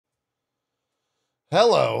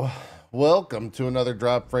Hello, welcome to another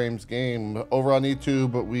Drop Frames game over on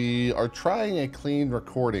YouTube. We are trying a clean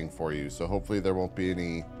recording for you, so hopefully there won't be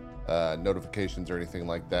any notifications or anything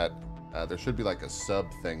like that. There should be like a sub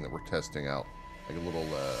thing that we're testing out, like a little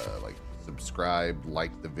like subscribe,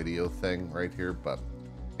 like the video thing right here. But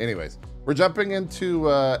anyways, we're jumping into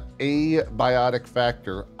Abiotic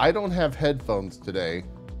Factor. I don't have headphones today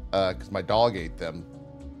because my dog ate them,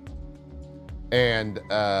 and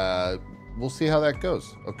we'll see how that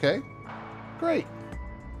goes. Okay, great.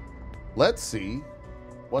 Let's see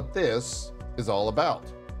what this is all about.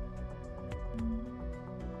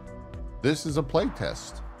 This is a play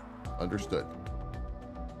test. Understood.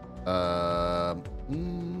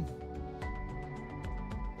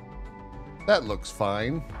 That looks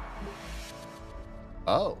fine.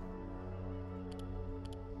 Oh.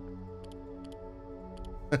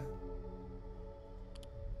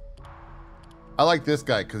 I like this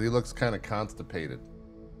guy because he looks kind of constipated.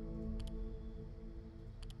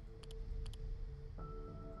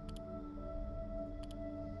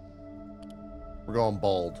 We're going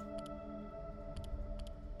bald.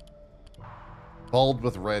 Bald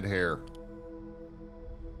with red hair.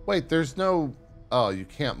 Wait, there's no... Oh, you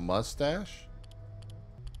can't mustache?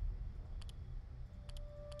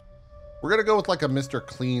 We're going to go with like a Mr.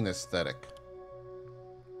 Clean aesthetic.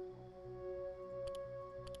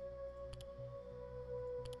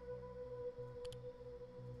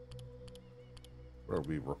 Are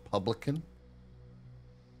we Republican?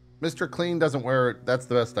 Mr. Clean doesn't wear it. That's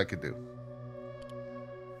the best I could do.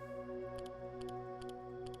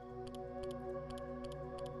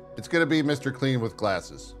 It's gonna be Mr. Clean with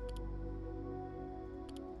glasses.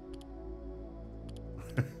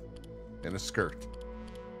 And a skirt.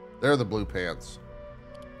 They're the blue pants.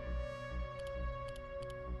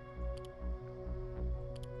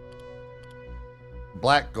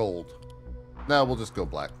 Black gold. No, we'll just go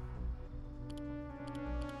black.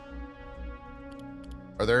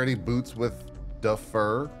 Are there any boots with the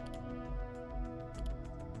fur?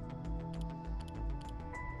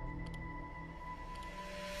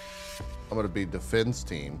 I'm gonna be defense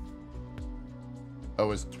team.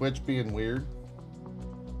 Oh, is Twitch being weird?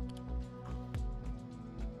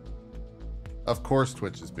 Of course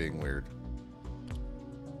Twitch is being weird.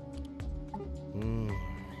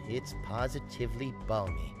 It's positively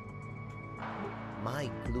balmy.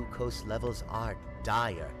 My glucose levels are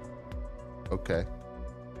dire. Okay.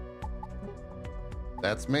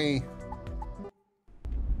 That's me.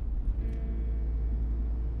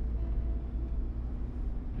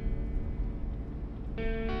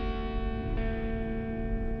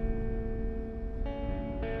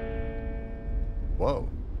 Whoa.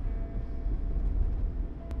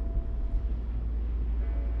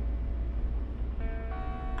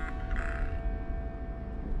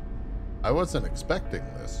 I wasn't expecting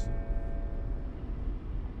this.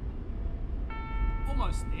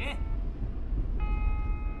 Almost there.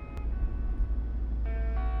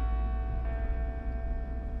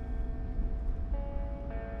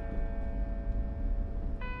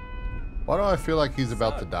 Why do I feel like he's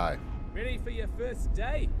about to die? Ready for your first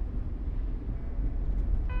day?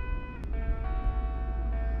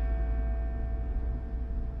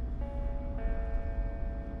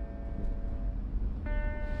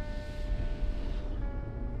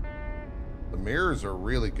 The mirrors are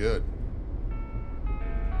really good.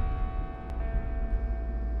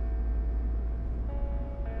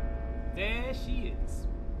 There she is.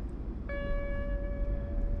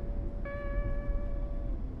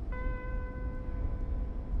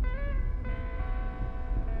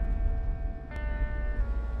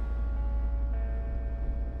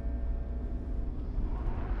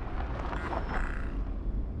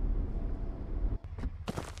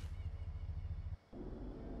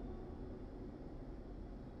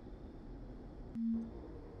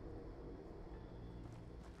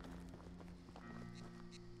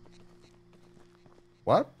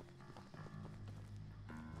 What?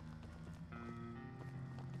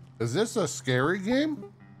 Is this a scary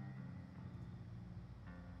game?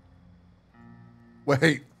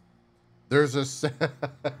 Wait, there's a...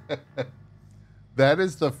 That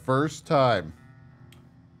is the first time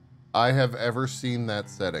I have ever seen that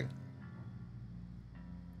setting.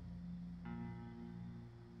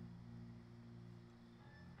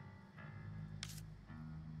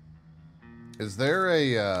 Is there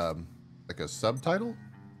a, like a subtitle?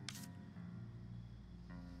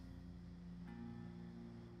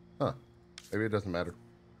 Huh. Maybe it doesn't matter.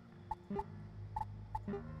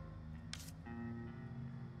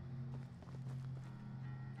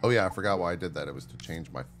 Oh yeah, I forgot why I did that. It was to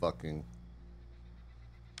change my fucking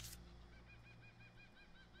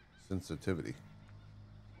sensitivity.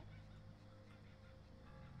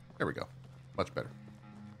 There we go. Much better.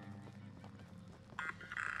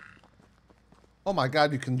 Oh my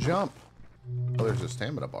god, you can jump. Oh, there's a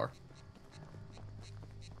stamina bar.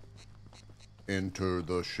 Enter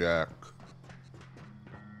the shack.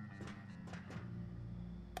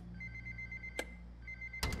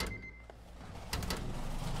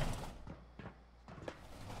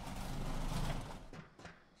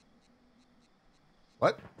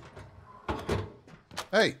 What?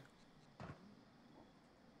 Hey.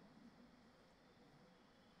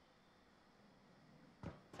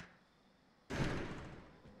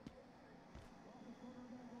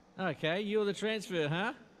 Okay, you're the transfer,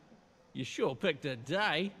 huh? You sure picked a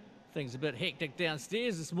day. Things a bit hectic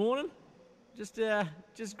downstairs this morning. Just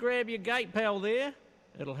grab your gate pal there.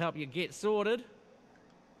 It'll help you get sorted.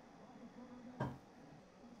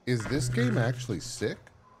 Is this game actually sick?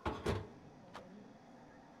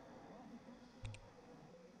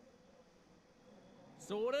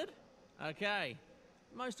 Sorted? Okay.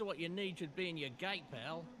 Most of what you need should be in your gate,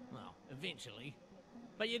 pal. Well, eventually.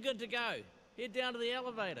 But you're good to go. Head down to the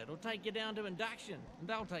elevator. It'll take you down to induction, and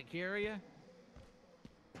they'll take care of you.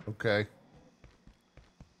 Okay.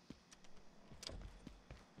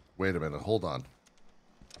 Wait a minute. Hold on.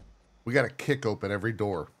 We gotta kick open every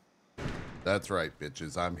door. That's right,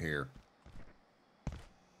 bitches. I'm here.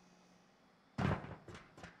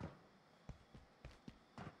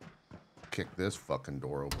 Kick this fucking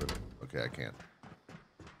door open. Okay, I can't.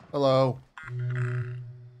 Hello.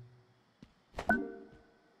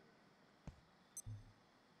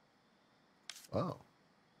 Oh.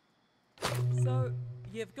 So,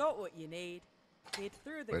 you've got what you need. Head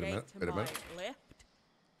through the gate to my left,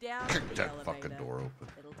 down to Kick the that elevator. fucking door open.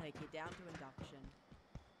 It'll take you down to induction.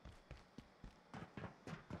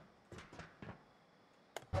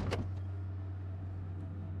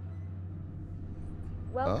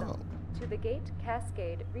 Welcome to the Gate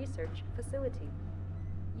Cascade Research Facility.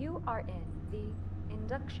 You are in the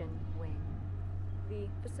induction wing. The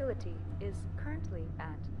facility is currently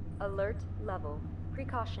at alert level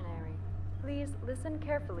precautionary. Please listen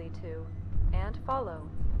carefully to and follow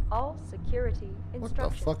all security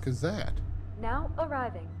instructions. What the fuck is that? Now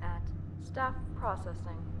arriving at staff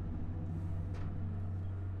processing.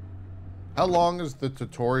 How long is the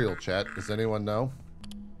tutorial, chat? Does anyone know?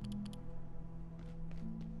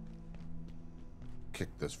 Kick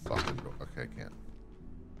this fucking door. Okay, I can't.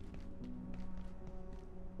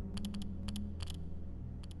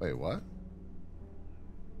 Wait, what?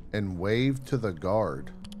 And wave to the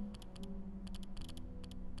guard.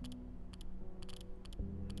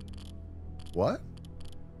 What?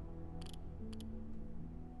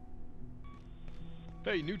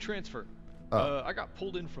 Hey, new transfer. I got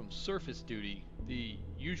pulled in from surface duty. The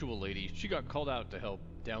usual lady, she got called out to help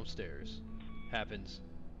downstairs. Happens.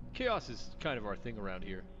 Chaos is kind of our thing around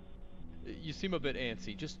here. You seem a bit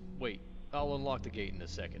antsy. Just wait. I'll unlock the gate in a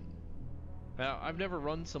second. Now, I've never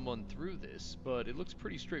run someone through this, but it looks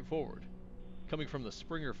pretty straightforward. Coming from the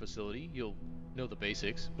Springer facility, you'll know the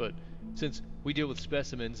basics, but since we deal with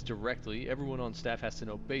specimens directly, everyone on staff has to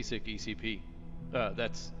know basic ECP.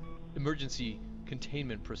 That's Emergency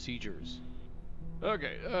Containment Procedures.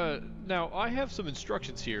 Okay, now I have some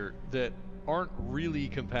instructions here that aren't really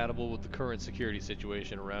compatible with the current security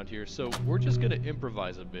situation around here, so we're just gonna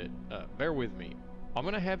improvise a bit. Bear with me. I'm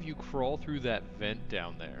gonna have you crawl through that vent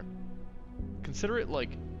down there. Consider it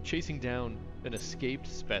like chasing down an escaped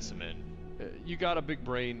specimen. You got a big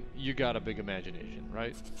brain, you got a big imagination,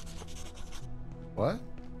 right? What?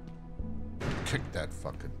 Kick that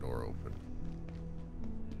fucking door open.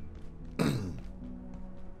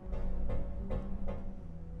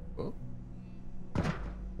 Oh.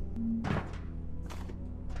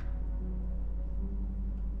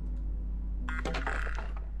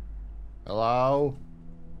 Hello?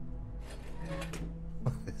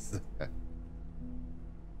 What is that?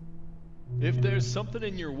 If there's something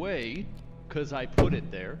in your way, cause I put it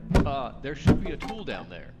there, there should be a tool down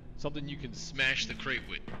there. Something you can smash the crate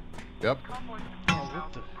with. Yep. Oh,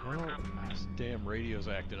 what the hell? This damn radio's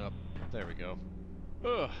acting up. There we go.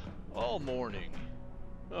 Ugh, all morning.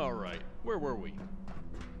 Alright, where were we?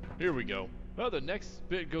 Here we go. Well, the next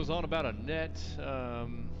bit goes on about a net.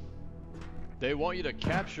 They want you to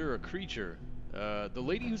capture a creature. The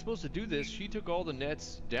lady who's supposed to do this, she took all the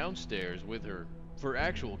nets downstairs with her for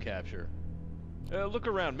actual capture. Look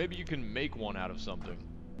around, maybe you can make one out of something.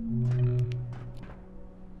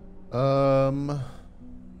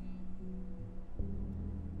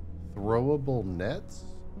 Throwable nets?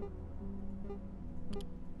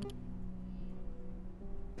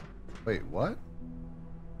 Wait, what?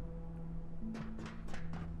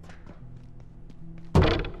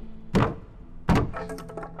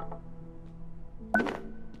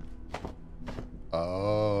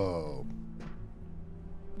 Oh.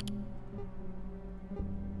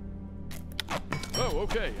 Oh,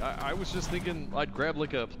 okay. I was just thinking I'd grab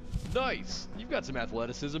like a... Nice! You've got some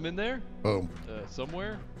athleticism in there. Boom.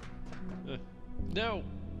 Somewhere. Now,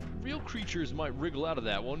 real creatures might wriggle out of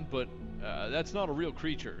that one, but that's not a real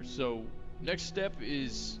creature. So, next step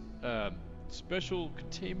is special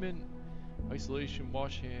containment, isolation,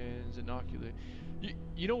 wash hands, inoculate.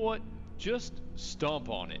 You know what? Just stomp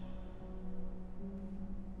on it.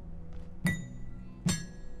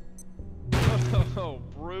 Oh,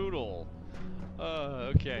 brutal.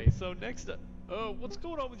 Okay, so next up, what's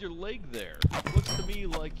going on with your leg there? Looks to me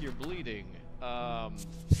like you're bleeding.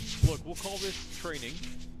 Look, we'll call this training,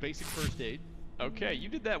 basic first aid. Okay, you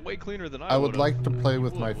did that way cleaner than I would like to play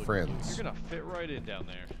with my friends. You're gonna fit right in down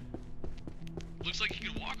there. Looks like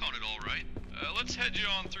you can walk on it all right. Let's head you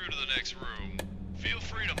on through to the next room. Feel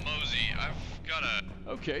free to mosey. I've got a...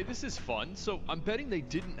 Okay, this is fun. So I'm betting they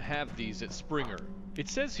didn't have these at Springer. It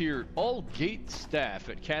says here, all gate staff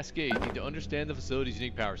at Cascade need to understand the facility's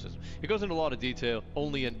unique power system. It goes into a lot of detail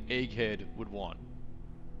only an egghead would want.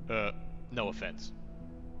 No offense.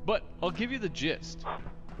 But I'll give you the gist.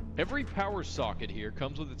 Every power socket here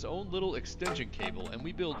comes with its own little extension cable, and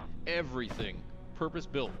we build everything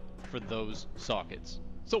purpose-built for those sockets.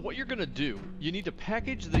 So what you're gonna do, you need to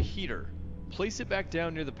package the heater, place it back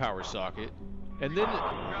down near the power socket, and then...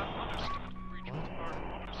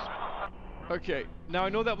 Okay, now I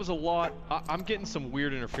know that was a lot. I'm getting some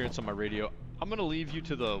weird interference on my radio. I'm gonna leave you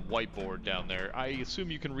to the whiteboard down there. I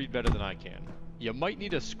assume you can read better than I can. You might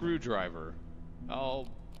need a screwdriver. I'll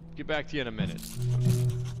get back to you in a minute.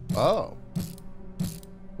 Oh.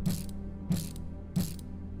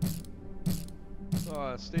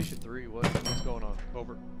 Station 3, what's going on?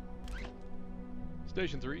 Over.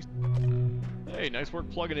 Station 3. Hey, nice work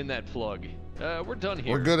plugging in that plug. We're done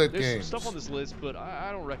here. We're good at There's games. some stuff on this list, but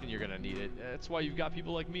I don't reckon you're gonna need it. That's why you've got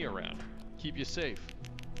people like me around. Keep you safe.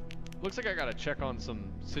 Looks like I gotta check on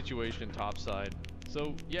some situation topside.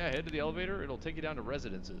 So, yeah, head to the elevator. It'll take you down to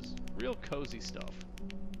residences. Real cozy stuff.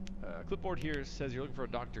 Clipboard here says you're looking for a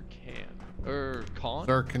Dr. Khan?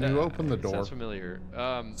 Sir, can you open the door? Sounds familiar.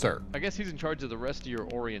 Sir. I guess he's in charge of the rest of your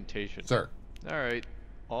orientation. Sir. Alright.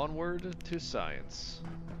 Onward to science.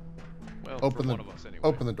 Well, Open for the, one of us anyway.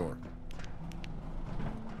 Open the door.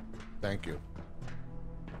 Thank you.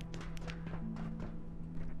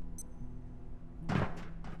 I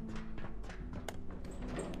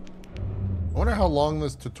wonder how long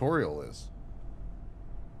this tutorial is.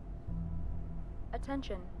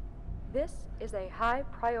 Attention. This is a high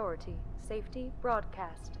priority safety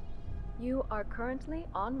broadcast. You are currently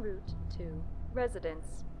en route to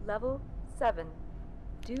Residence Level 7.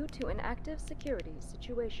 Due to an active security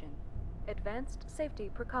situation, advanced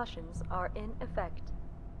safety precautions are in effect.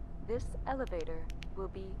 This elevator will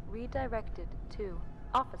be redirected to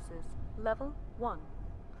Offices Level 1.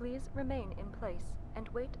 Please remain in place and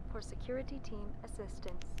wait for security team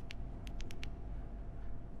assistance.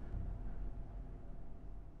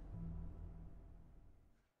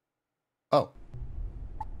 Oh.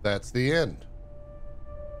 That's the end.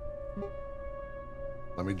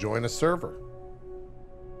 Let me join a server.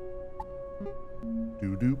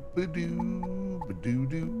 Doo-doo, ba-doo,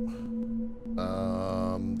 ba-doo-doo.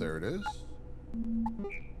 There it is.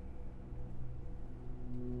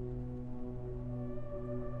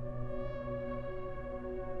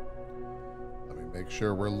 Let me make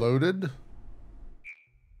sure we're loaded.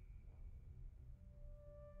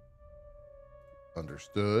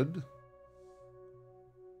 Understood.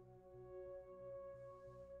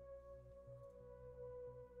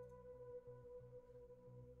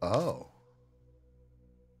 Oh.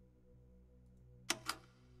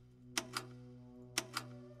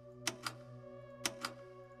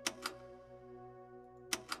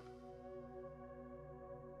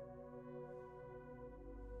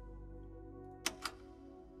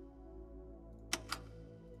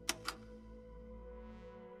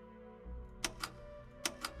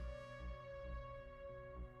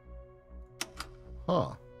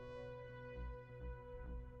 Huh.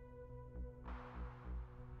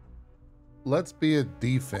 Let's be a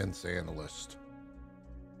defense analyst.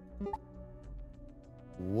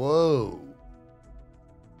 Whoa.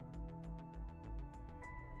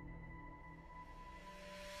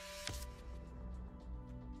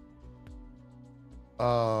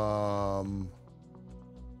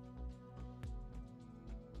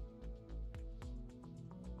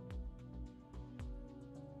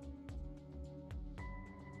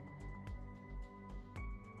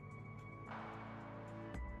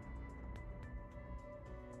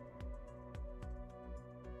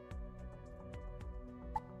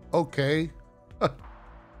 Okay.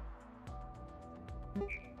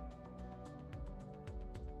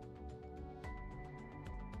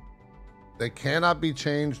 They cannot be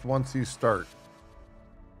changed once you start.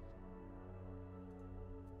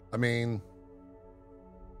 I mean,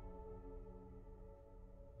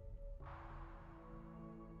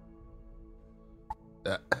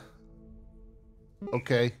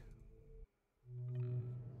 okay.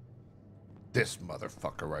 This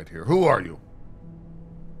motherfucker right here. Who are you?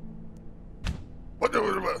 What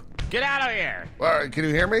the? Get out of here! All right, can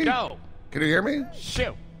you hear me? Go! Can you hear me?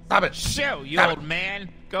 Shoo! Stop it! Shoo, you Stop old it. man!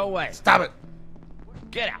 Go away! Stop it!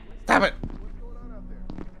 Get out! Stop it!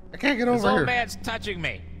 I can't get This over old here. man's touching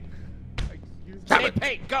me! Stop it!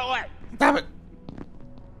 JP, go away! Stop it!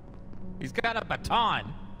 He's got a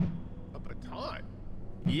baton. A baton?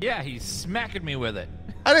 Yeah, he's smacking me with it.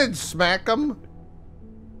 I didn't smack him.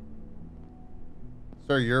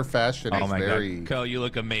 Sir, your fashion Oh is my very... god, Co, you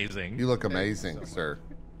look amazing. You look amazing, sir.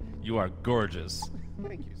 You are gorgeous.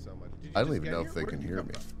 Thank you so much. Did you I don't just even get know here? if they Where can did you hear come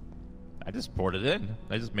me. from? I just poured it in.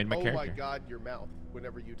 I just made my Oh character. my god, your mouth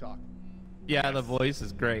whenever you talk. Yeah, the voice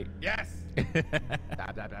is great. Yes!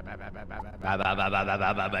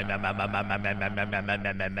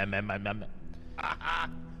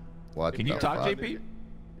 What Can you the talk, fuck? JP?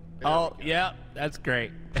 Oh, yeah, that's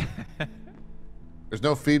great. There's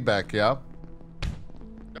no feedback, yeah?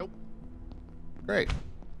 Nope. Great.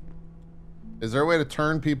 Is there a way to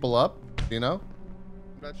turn people up? Do you know?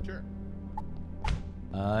 I'm not sure.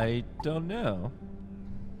 I don't know.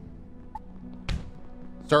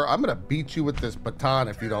 Sir, I'm gonna beat you with this baton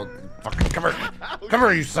if you don't fucking come here. Come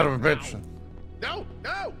here, you son of a bitch. No,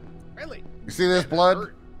 no! Really? You see this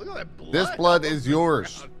blood? Look at that blood. This blood is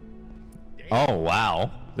yours. Oh,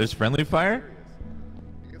 wow. There's friendly fire?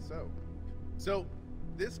 I guess so. So,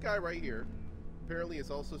 this guy right here apparently is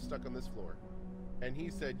also stuck on this floor. And he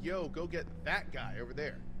said, yo, go get that guy over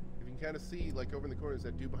there. If you can kind of see, like, over in the corner is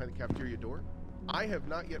that dude behind the cafeteria door. I have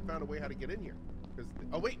not yet found a way how to get in here.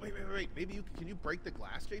 Oh, wait. Maybe can you break the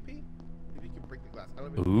glass, JP? Maybe you can break the glass. I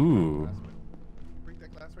don't even Ooh. know. Break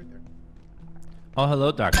that glass right there. Oh,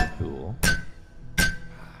 hello, Dr. Cool.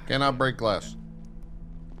 Cannot break glass.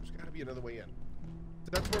 There's got to be another way in.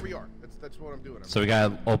 So that's where we are. That's what I'm doing. So we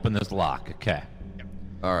gotta open this lock. Okay.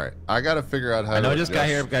 All right, I gotta figure out how. I know I to just got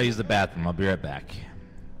here. adjust- I've gotta use the bathroom. I'll be right back.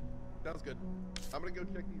 Sounds good. I'm gonna go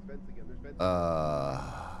check these vents again. There's vents.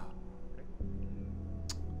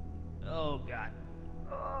 Oh, God.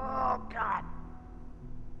 Oh, God.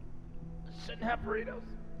 Shouldn't have burritos.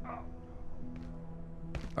 Oh.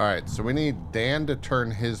 All right, so we need Dan to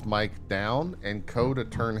turn his mic down and Co to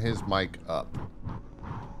turn his mic up.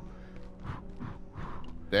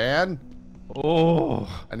 Dan, Oh.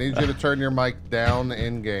 I need you to turn your mic down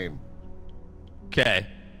in game. Okay.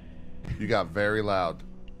 You got very loud.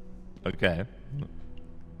 Okay.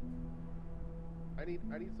 I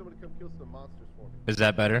need someone to come kill some monsters for me. Is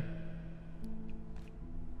that better?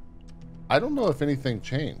 I don't know if anything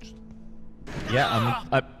changed. Yeah,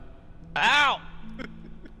 ow!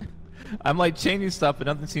 I'm like changing stuff, but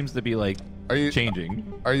nothing seems to be like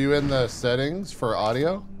changing. Are you in the settings for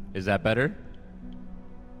audio? Is that better?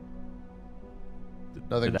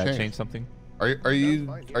 Nothing Did that changed. change something? Are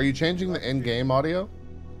you changing the in-game audio?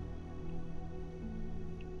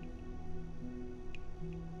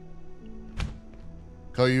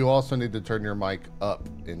 Co, you also need to turn your mic up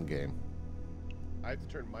in game. I have to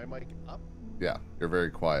turn my mic up? Yeah, you're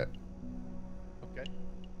very quiet. Okay.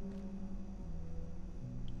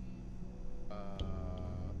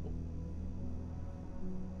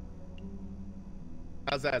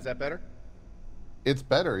 How's that? Is that better? It's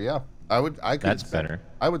better, yeah. I could. That's better.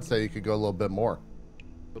 I would say you could go a little bit more.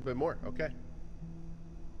 A little bit more. Okay.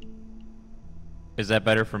 Is that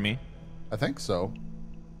better for me? I think so.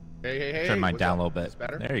 Hey. Turn mine what's down up? a little Is bit. this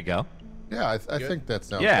better? There you go. Yeah, I Good? think that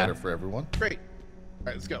sounds Yeah. better for everyone. Great. All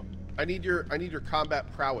right, let's go. I need your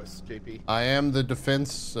combat prowess, JP. I am the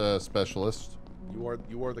defense specialist. You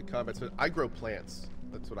are the combat. I grow plants.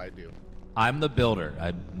 That's what I do. I'm the builder.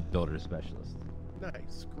 I'm the builder specialist.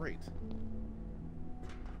 Nice. Great.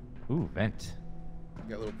 Ooh, vent.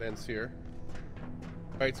 Got little vents here.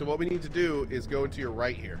 All right, so what we need to do is go into your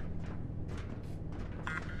right here.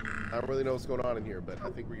 I don't really know what's going on in here, but I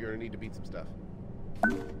think we're going to need to beat some stuff.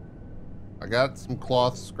 I got some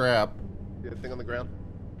cloth scrap. See that thing on the ground?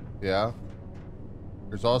 Yeah.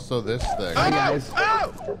 There's also this thing. Hi, guys.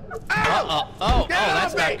 Oh! Oh,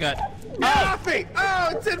 that's not good. Get off me! Oh,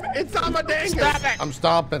 it's on my dangus! Stop it! I'm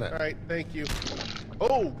stomping it. All right, thank you.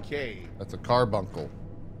 Okay. That's a carbuncle.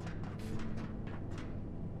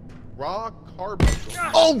 Raw carbuncle.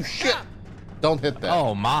 Oh shit! Don't hit that.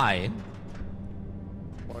 Oh my.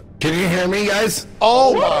 What? Can you hear me, guys?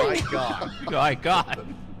 Oh my god. Oh my god.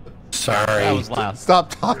 Sorry. That was loud.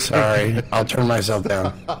 Stop talking. Sorry. I'll turn myself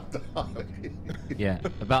down. Yeah,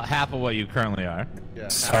 about half of what you currently are. Yeah.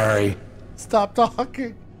 Sorry. Stop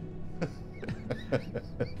talking.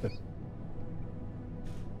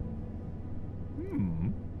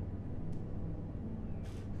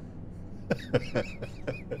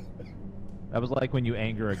 That was like when you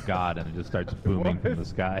anger a god and it just starts booming from the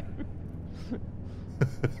sky.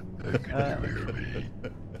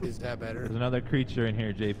 Is that better? There's another creature in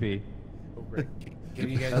here, JP. Oh, great. Can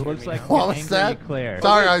you guys That looks like What was angry that? Eclair.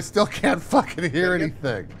 Sorry, I still can't fucking hear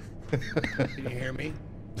anything. Can you hear me?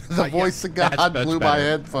 The voice of God That's much blew my better.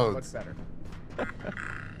 headphones. Much better.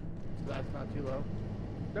 That's not too low.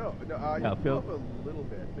 No, you No, can feel- go up a little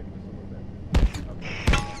bit, maybe just a little bit.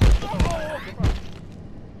 Okay.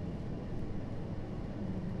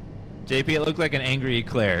 JP, it looked like an angry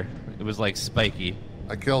eclair. It was like spiky.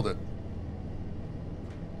 I killed it.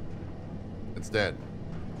 It's dead.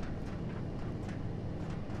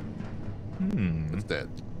 It's dead.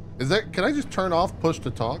 Is that? Can I just turn off push to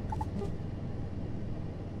talk?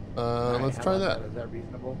 Let's try that. Is that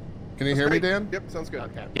reasonable? Can you hear me, Dan? Yep, sounds good.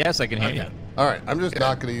 Okay. Yes, I can hear you. All right, I'm just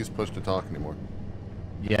not going to use push to talk anymore.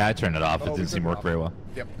 Yeah, I turned it off. It Oh, we didn't seem turned to it work off. very well.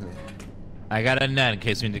 Yep. I got a net in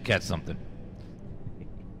case we need to catch something.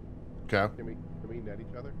 Okay. Can we net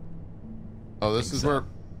each other? Oh, this is where.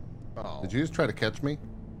 Oh. Did you just try to catch me?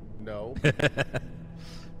 No.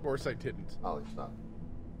 Of course I didn't. Ollie, stop.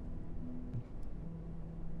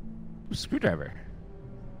 Screwdriver.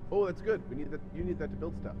 Oh, that's good. We need that. You need that to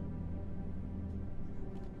build stuff.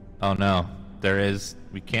 Oh no, there is.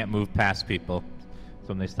 We can't move past people. So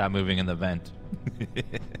when they stop moving in the vent.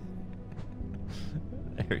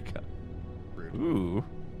 There we go. Rude. Ooh.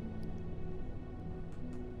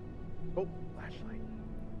 Oh, flashlight.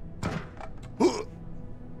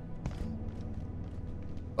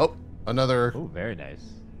 Oh, another. Oh, very nice.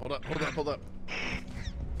 Hold up, hold up, hold up.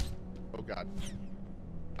 Oh god.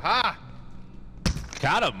 Ha!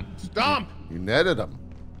 Got him. Stomp! You netted him.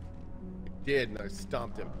 I did, and I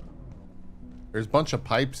stomped him. There's a bunch of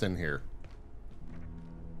pipes in here.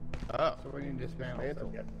 Oh. So we can dismantle it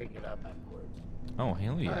and pick it up afterwards. Oh,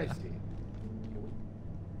 hell yeah. I see.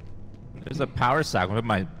 There's a power socket with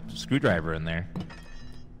my screwdriver in there.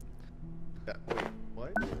 Wait,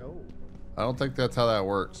 what? No. I don't think that's how that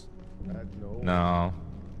works. No. No.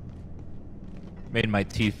 Made my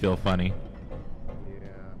teeth feel funny. Yeah.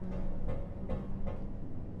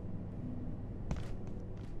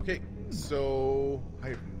 Okay, so I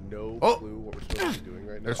have no Oh. clue what we're supposed to be doing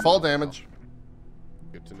right now. There's fall damage.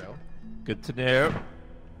 Good to know. Good to know.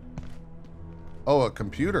 Oh, a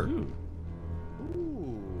computer. Ooh.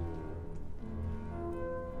 Ooh.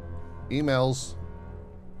 Emails.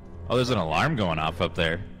 Oh, there's an alarm going off up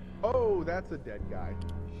there. Oh, that's a dead guy.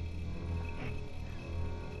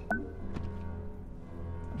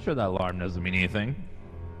 I'm sure that alarm doesn't mean anything.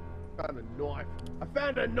 Found a knife. I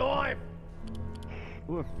found a knife.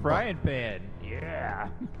 Ooh, a frying pan. Yeah.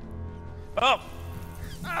 Oh.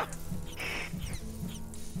 Ah.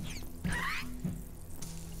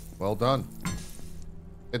 Well done.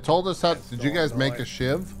 It told us how. Did you guys make a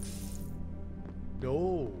shiv?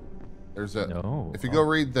 No. There's a. No. If you go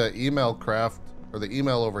read the email craft or the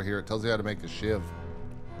email over here, it tells you how to make a shiv.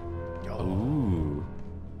 Ooh.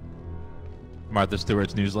 Martha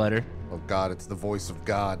Stewart's newsletter. Oh God, it's the voice of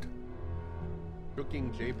God.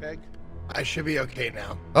 Cooking JPEG? I should be okay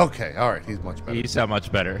now. Okay, all right, he's much better. You sound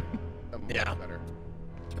much better. Yeah. Better.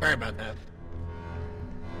 Sorry about that.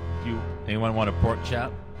 Do you, anyone want a pork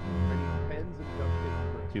chop? I need pens and duct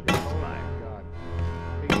tape. Too bad it's Oh mine.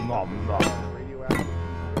 my god. Radioactive.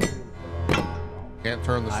 Can't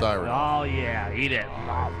turn the siren. Oh yeah, eat it. Good.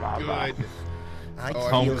 I Oh, feel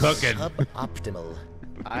home cooking. suboptimal.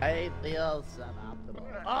 I feel suboptimal.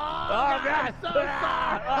 Oh god! Oh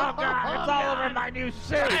god! It's all over my new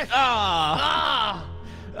suit.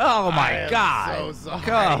 Oh my god! So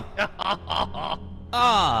sorry.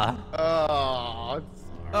 Ah! Oh, I'm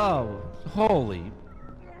sorry. Oh, holy!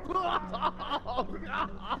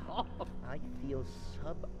 I feel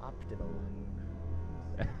suboptimal.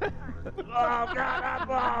 Oh god!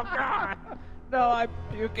 Oh god! No, I'm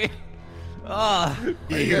puking. Ah!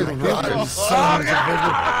 You rotten sons of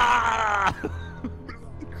bitches.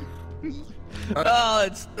 Oh,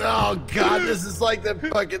 it's Oh god, this is like the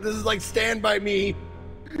fucking. This is like Stand By Me.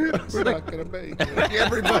 We're not gonna be.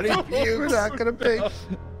 Everybody pukes. We're not gonna be.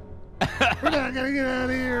 We're not gonna get out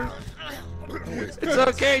of here. it's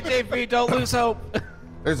okay, JP. Don't lose hope.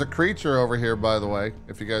 There's a creature over here, by the way.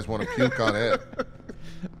 If you guys want to puke on it.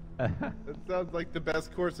 That sounds like the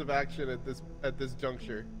best course of action at this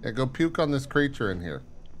juncture. Yeah, go puke on this creature in here.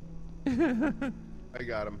 I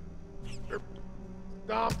got him.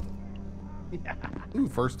 Stop. Yeah. Ooh,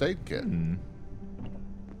 first aid kit.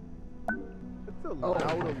 That's a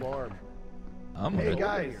loud alarm. Hey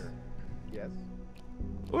guys. Yes.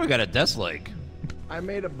 Oh, we got a desk leg. I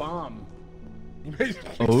made a bomb.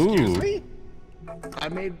 Excuse me?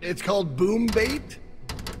 It's called boom bait.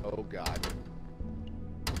 Oh god.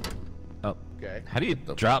 Oh. Okay. How do you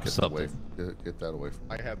drop something? Get that away from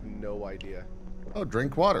me. I have no idea. Oh,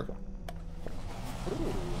 drink water.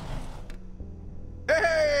 Ooh.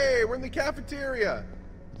 Hey, we're in the cafeteria.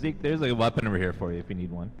 Zeke, there's like a weapon over here for you if you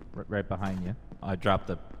need one. Right behind you. I dropped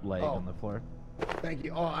the leg on the floor. Thank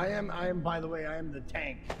you. Oh, I am. By the way, I am the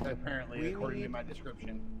tank. Apparently, according to my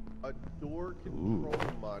description. A door control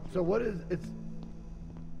module. So what is it's?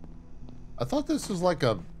 I thought this was like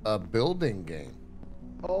a building game.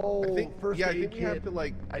 Oh, I think, first yeah, aid I think we have kit. to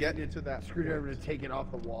like I get needed to that screwdriver point. to take it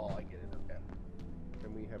off the wall. I get it. Okay.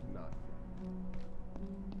 And we have not.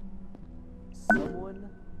 Someone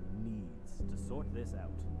needs to sort this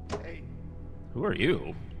out. Hey. Who are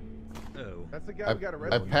you? Oh. That's the guy we got I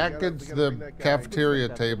arrested. packaged the cafeteria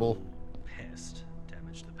table. Pest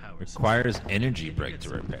damaged the power Requires energy break to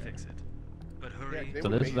repair. fix it. But hurry. So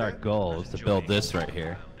this is our goal, is to build this right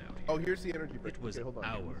here. Oh, here's the energy break. It was okay, hold on.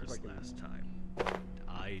 hours last time.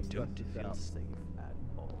 I don't feel safe at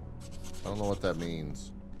all. I don't know what that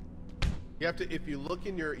means. You have to, if you look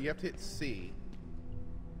in your, you have to hit C,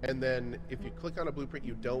 and then if you click on a blueprint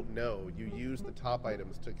you don't know, you use the top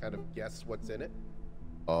items to kind of guess what's in it.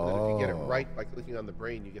 Oh. And then if you get it right by clicking on the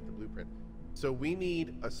brain, you get the blueprint. So we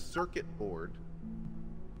need a circuit board,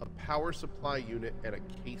 a power supply unit, and a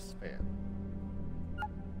case fan.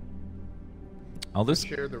 Oh, this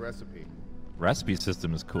Share the recipe. recipe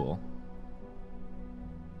system is cool.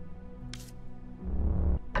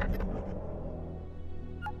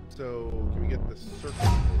 So can we get the circuit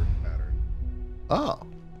board pattern? Oh.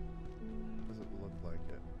 Doesn't look like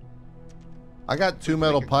it. I got two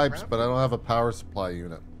metal pipes, but I don't have a power supply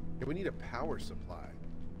unit. Yeah, we need a power supply.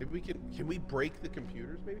 Maybe we can we break the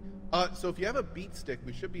computers maybe? So if you have a beat stick,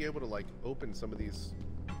 we should be able to like open some of these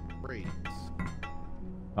crates.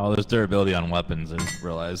 Oh, there's durability on weapons, I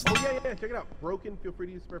realized. Oh yeah, check it out. Broken, feel free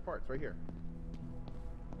to use spare parts right here.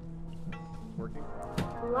 Working?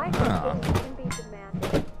 Life can be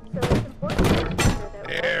demanding, so it's important to remember that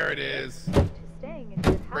There it is. to staying in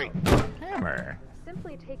good health. Great. Hammer.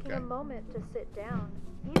 Simply taking Okay. a moment to sit down,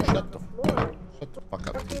 even on the floor, Shut the fuck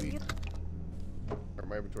up, will give TV. you Or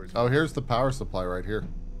my inventory's Oh, here's the power supply right here.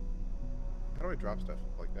 How do I drop stuff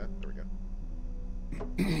like that? There we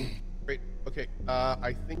go. Great. Okay.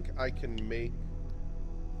 I think I can make.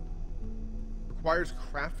 Requires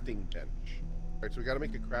crafting bench. All right, so we got to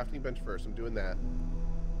make a crafting bench first. I'm doing that.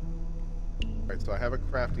 All right, so I have a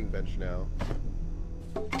crafting bench now.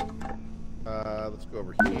 Let's go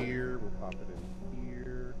over here. We'll pop it in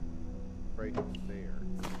here. Right there.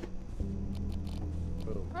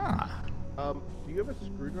 Boom. Ah. Do you have a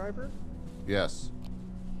screwdriver? Yes.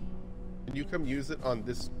 Can you come use it on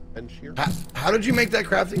this bench here? How did you make that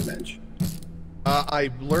crafting bench? I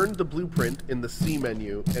learned the blueprint in the C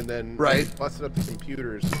menu, and then busted up the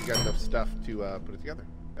computers and got enough stuff to put it together.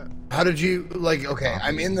 Yeah. How did you like? Okay,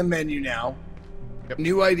 I'm in the menu now. Yep.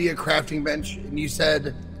 New idea, crafting bench, and you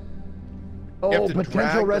said, You have "Oh, to potential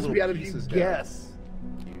drag the recipe little out of you pieces down. guess."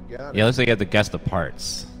 You got it. Yeah, looks like you have to guess the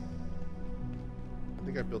parts. I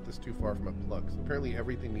think I built this too far from a plug. So apparently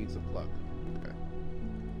everything needs a plug. Okay.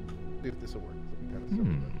 See if this will work. This will be kind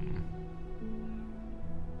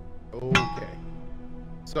of simple. Okay.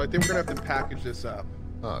 So I think we're gonna have to package this up.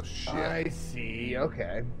 Oh shit. I see.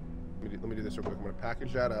 Okay. Let me do this real quick. I'm gonna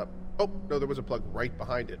package that up. Oh no, there was a plug right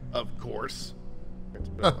behind it. Of course. Let's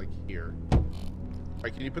put it like here. All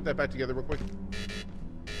right, can you put that back together real quick?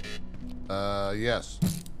 Yes.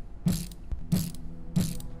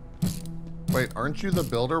 Wait, aren't you the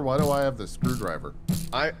builder? Why do I have the screwdriver?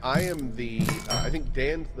 I am the. I think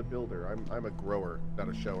Dan's the builder. I'm a grower, not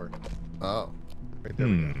a shower. Oh. Right there.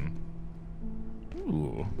 We go.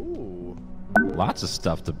 Ooh. Ooh. Lots of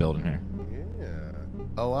stuff to build in here. Yeah.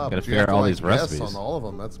 Oh wow. Gotta but you figure have out to, all like, these guess recipes. on all of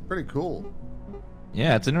them. That's pretty cool.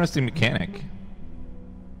 Yeah, it's an interesting mechanic.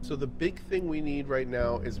 So the big thing we need right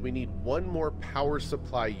now is we need one more power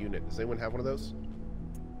supply unit. Does anyone have one of those?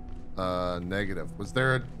 Negative. Was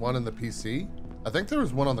there one in the PC? I think there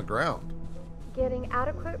was one on the ground. getting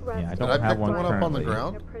adequate rest. Yeah, I don't have one up on the currently.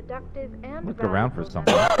 ground? Productive and Look around for valuable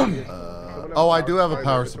something. Oh, I do have a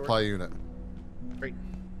power supply unit. Great.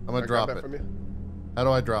 I'm gonna Can I drop grab it. that from you? How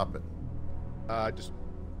do I drop it? Just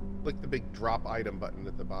Click the big drop item button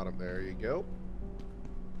at the bottom. There you go.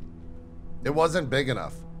 It wasn't big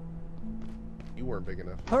enough. You weren't big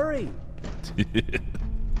enough. Hurry!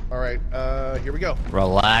 All right, here we go.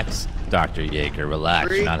 Relax, Dr. Yeager. Relax.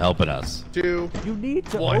 3, You're not helping us. 2. You need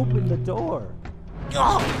to open the door.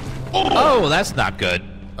 Oh, that's not good.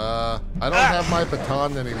 I don't have my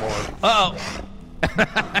baton anymore. Uh oh.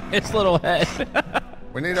 Its little head.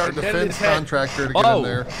 We need our defense contractor to get in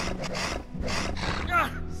there.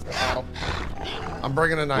 Ow. I'm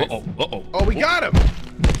bringing a knife. Oh, we got him!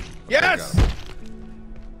 Yes!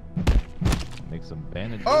 Make some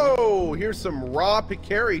bandages. Oh, here's some raw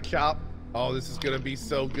Picari chop. Oh, this is gonna be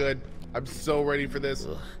so good. I'm so ready for this.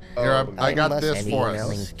 Here, I got this for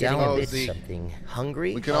us. Something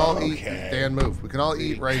hungry? We can all eat. Dan, move. We can all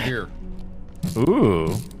eat right here.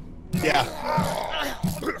 Ooh. Yeah.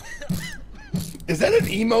 Is that an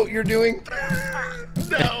emote you're doing?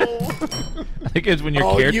 No. I think it's when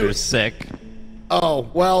your character's sick. Oh,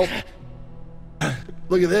 well.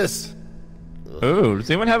 Look at this. Ooh, does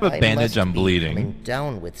anyone have a bandage on bleeding?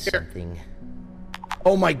 Down with something.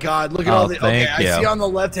 Oh my God! Look at all the. Okay, thank you. I see on the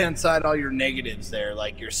left-hand side all your negatives there.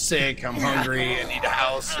 Like you're sick, I'm hungry, I need a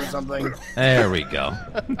house or something. There we go.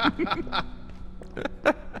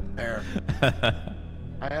 There.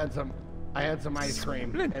 I had some ice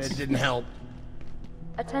cream, and it didn't help.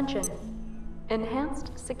 Attention.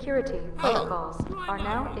 Enhanced security protocols are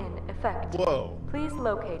now in effect. Whoa. Please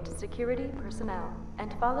locate security personnel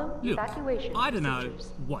and follow Look, evacuation I don't know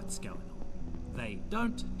procedures. what's going on. They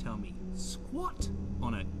don't tell me squat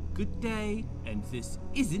on a good day, and this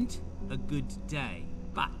isn't a good day.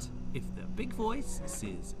 But if the big voice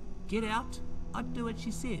says, get out, I'd do what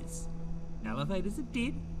she says. Elevators are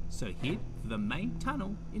dead, so head for the main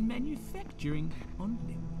tunnel in manufacturing on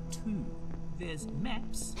level 2. There's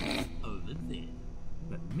maps over there.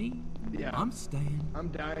 But me, I'm staying. I'm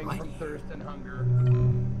dying right from here. thirst and hunger.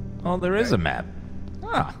 Oh, there is a map.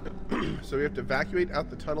 Ah. So we have to evacuate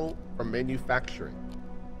out the tunnel from manufacturing.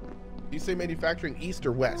 You say manufacturing east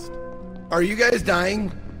or west? Are you guys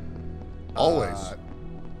dying? Always.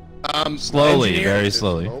 Slowly, engineer? very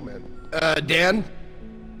slowly. Dan?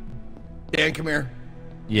 Dan, come here.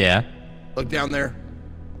 Yeah. Look down there.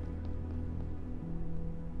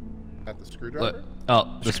 At the screwdriver?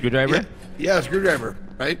 Oh, the screwdriver? Yeah, screwdriver,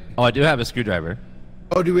 right? Oh, I do have a screwdriver.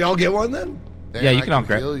 Oh, do we all get one then? Dan, Yeah, you I can all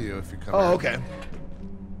grab. heal you if you come Oh, here. okay.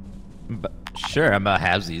 But, sure, I'm about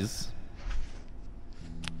halvesies.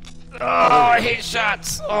 Oh, I hate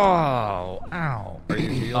shots. Oh, ow. Are you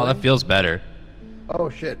healing? Oh, that feels better. Oh,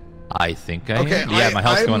 shit. I think I Okay, am. Yeah, my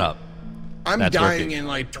health's I'm- going up. I'm That's dying working. in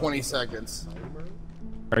like 20 seconds.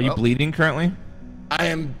 Are you bleeding currently? I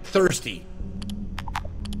am thirsty.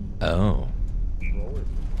 Oh.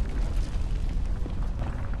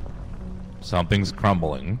 Something's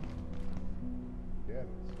crumbling.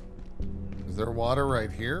 Is there water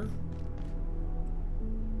right here?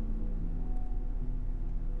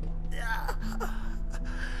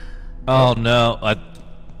 Oh no.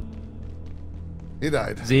 He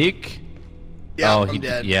died. Zeke? Yeah, oh, I'm he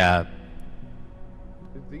dead. Yeah.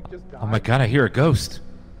 Did Zeke just die? Oh my god, I hear a ghost.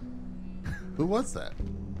 Who was that?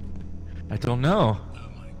 I don't know. Oh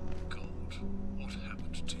my god, what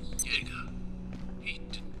happened to Jaeger? He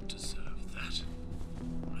didn't deserve that.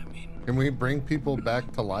 I mean... Can we bring people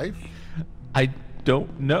back to life? I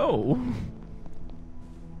don't know.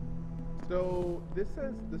 So this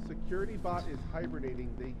says the security bot is hibernating.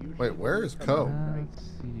 They usually Wait, where is Co? Let's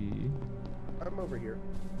see. I'm over here.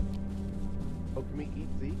 Oh, can we eat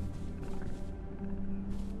Zeke?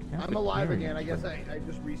 I'm alive again. I guess I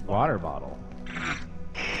just respawned. Water bottle.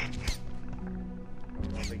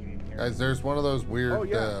 Guys, there's one of those weird Oh,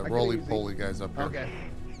 yeah, I can eat roly-poly guys up here. Okay.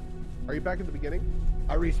 Are you back at the beginning?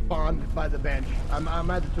 I respawned by the bench. I'm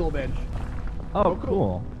at the tool bench. Oh,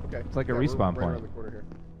 cool. Okay. It's like a Yeah, we're respawn right around point. the corner here.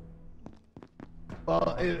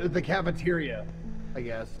 Well, the cafeteria, I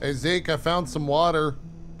guess. Hey, Zeke, I found some water.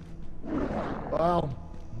 Well,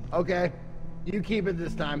 okay. You keep it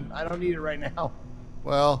this time. I don't need it right now.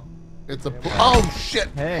 Well, it's a... Oh, shit!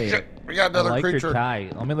 Hey, Shit! We got another I like creature. your tie.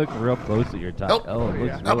 Let me look real close at your tie. Nope. Oh, it looks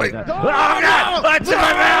Yeah. really Nobody- nice. No, Oh, God! What's in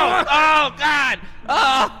my mouth? Oh, God!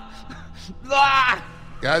 Oh! Ah!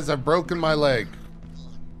 Guys, I've broken my leg.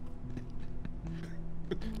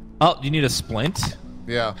 Oh, you need a splint?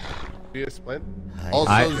 Yeah. Do you splint?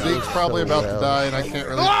 Also, Zeke's probably about to die, and I can't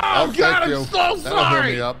really... Oh, God, thank I'm you. so That'll sorry!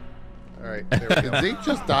 heal me up. All right. There we Did go. Zeke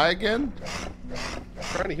just die again? I'm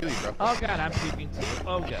trying to heal you, bro. Oh, God, I'm puking too.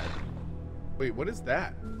 Oh, God. Wait, what is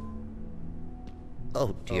that?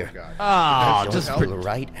 Oh dear. Oh God. Oh, Don't just... feel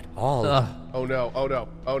right at all. Oh no. Oh no.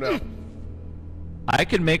 Oh no. I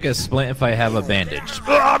can make a splint if I have a bandage.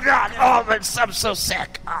 Oh God! Oh, I'm so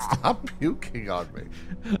sick. Stop puking on me.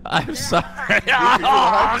 I'm sorry.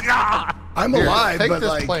 Oh God! I'm Here, alive, take but this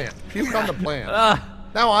like... plant. Puke on the plant.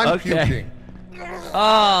 Now I'm okay. puking.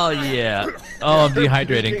 Oh yeah. Oh, I'm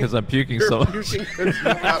dehydrating because I'm puking so much. If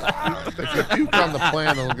you puke on the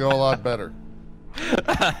plant, it'll go a lot better.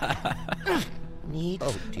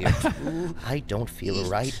 Oh dear. I don't feel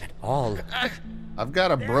right at all. I've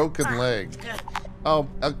got a broken leg. Oh,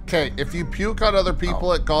 okay. If you puke on other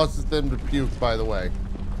people, it causes them to puke, by the way.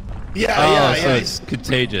 Yeah, so it's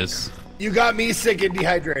contagious. You got me sick and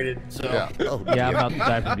dehydrated, so... Yeah, yeah, I'm about to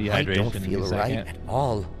die from dehydration. I don't feel right at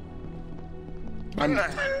all.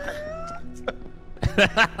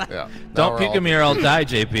 Yeah. Don't puke at me or I'll die,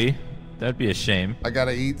 JP. That'd be a shame. I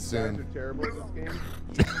gotta eat soon. Guys are terrible at this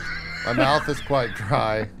game. My mouth is quite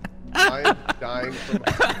dry. I am dying from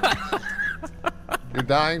hunger. You're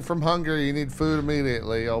dying from hunger. You need food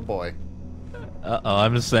immediately. Oh boy. Uh-oh,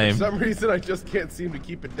 I'm the same. For some reason, I just can't seem to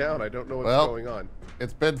keep it down. I don't know what's going on.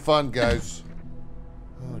 It's been fun, guys.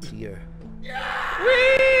 Oh dear.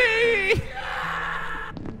 Whee!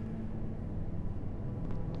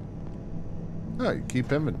 Oh, you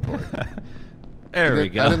keep inventory. There we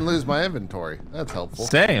go. I didn't lose my inventory. That's helpful.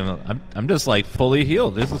 Same. I'm just like fully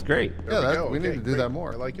healed. This is great. Yeah, we need to do that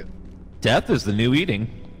more. I like it. Death is the new eating.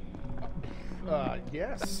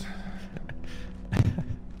 Yes.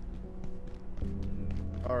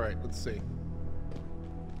 All right, let's see.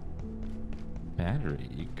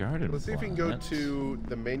 Battery, garden. Let's see if we can go to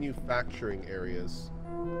the manufacturing areas.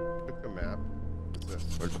 Pick the map.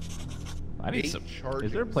 I need some.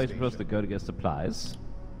 Is there a place we're supposed to go to get supplies?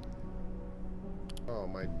 Oh,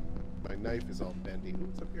 my knife is all bendy.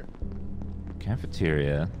 What's up here?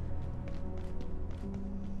 Cafeteria.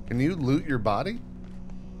 Can you loot your body?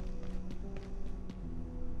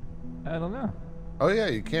 I don't know. Oh yeah,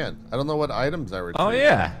 you can. I don't know what items I retrieved. Oh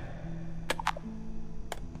yeah.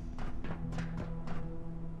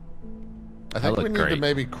 I think we need to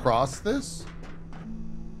maybe cross this.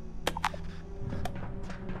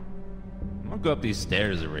 I'm gonna go up these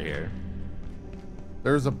stairs over here.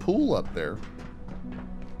 There's a pool up there.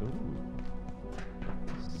 Ooh.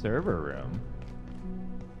 Server room.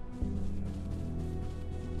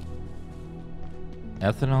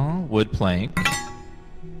 Ethanol, wood plank.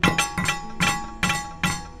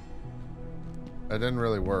 That didn't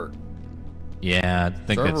really work. Yeah, I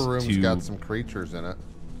think Server it's room's got some creatures in it.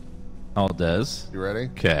 Oh, it does? You ready?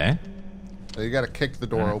 Okay. So you gotta kick the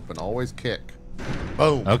door open. Always kick.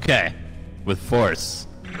 Boom. Okay. With force.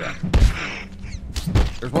 Yeah.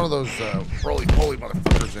 There's one of those roly-poly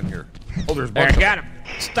motherfuckers in here. Oh, there's a bunch There, got of him.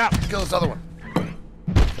 Stop. Kill this other one.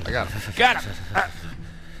 I got him. Got him.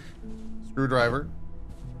 Screwdriver.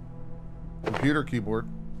 Computer keyboard.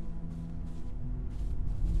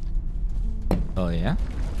 Oh, yeah?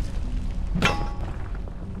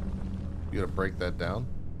 You gotta break that down?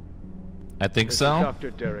 I think This so. is Dr.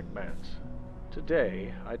 Derek Mance.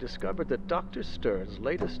 Today, I discovered that Dr. Stern's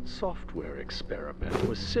latest software experiment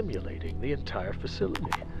was simulating the entire facility.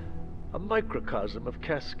 A microcosm of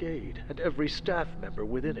Cascade, and every staff member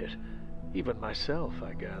within it. Even myself,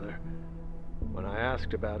 I gather. When I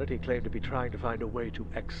asked about it, he claimed to be trying to find a way to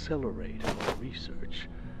accelerate our research.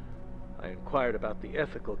 I inquired about the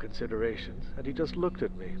ethical considerations, and he just looked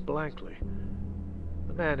at me blankly.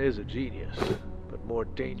 The man is a genius, but more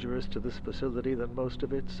dangerous to this facility than most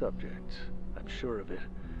of its subjects. I'm sure of it.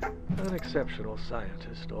 An exceptional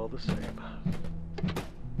scientist, all the same.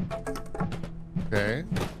 Okay.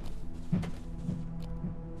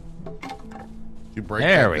 You break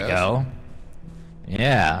There that we desk? go.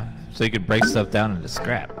 Yeah, so you could break stuff down into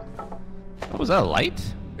scrap. Oh, was that a light?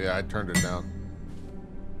 Yeah, I turned it down.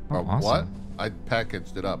 Oh, awesome. What? I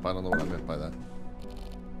packaged it up. I don't know what I meant by that.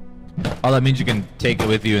 Oh, that means you can take it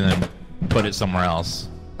with you and then put it somewhere else.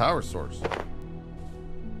 Power source.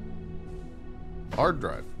 Hard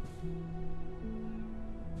drive.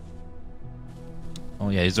 Oh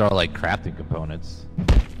yeah, these are all like crafting components.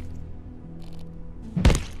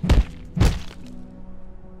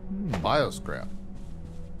 Bioscrap.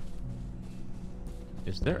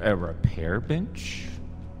 Is there a repair bench?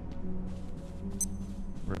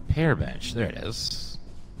 Repair bench, there it is.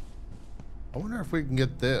 I wonder if we can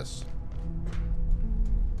get this.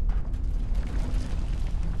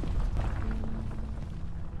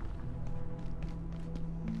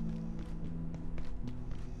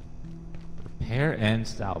 Repair and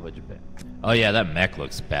salvage bin. Oh yeah, that mech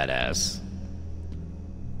looks badass.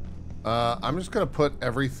 I'm just gonna put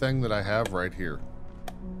everything that I have right here.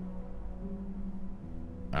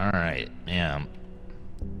 Alright, yeah.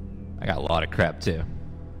 I got a lot of crap too.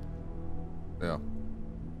 Yeah.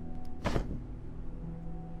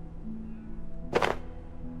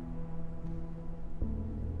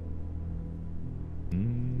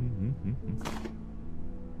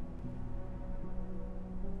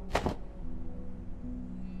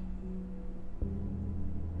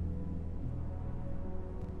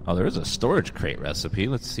 Oh, there is a storage crate recipe.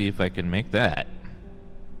 Let's see if I can make that.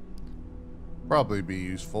 Probably be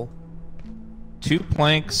useful. 2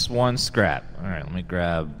 planks, 1 scrap. All right, let me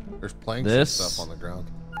grab. There's planks this and stuff on the ground.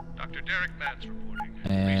 Dr. Derek Mann's reporting.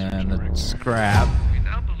 And the scrap. We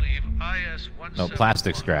now believe IS No,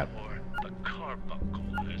 plastic scrap. or the carbuncle,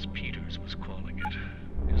 as Peters was calling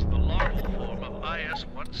it, is the larval form of IS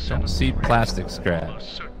 174. Don't see plastic scrap.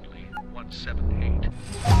 Most certainly 178.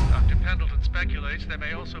 Dr. Pendleton speculates there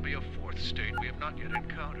may also be a 4th state we have not yet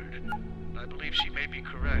encountered. I believe she may be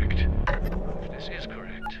correct. If this is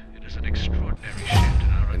correct, it is an extraordinary shift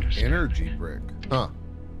in our understanding. Energy brick. Huh.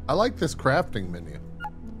 I like this crafting menu.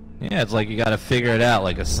 Yeah, it's like you gotta figure it out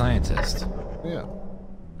like a scientist. Yeah.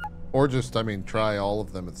 Or just, I mean, try all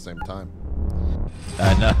of them at the same time.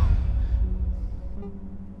 I know.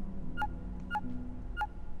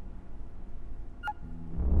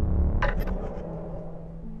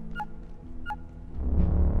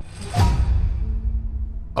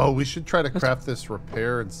 Oh, we should try to craft this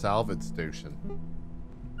repair and salvage station.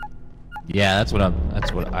 Yeah, that's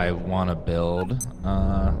what I want to build.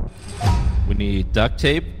 We need duct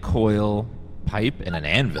tape, coil, pipe, and an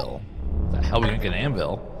anvil. The hell we gonna get an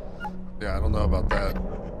anvil? Yeah, I don't know about that.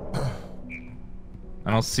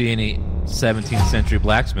 I don't see any 17th century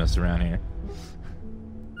blacksmiths around here.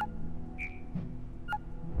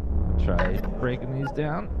 Try breaking these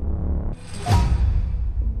down.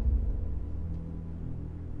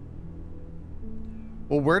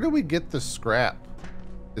 Well, where do we get the scrap?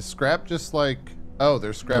 Is scrap just like... Oh,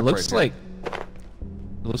 there's scrap It looks right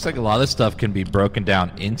it looks like a lot of stuff can be broken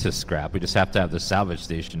down into scrap. We just have to have the salvage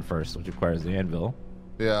station first, which requires the anvil.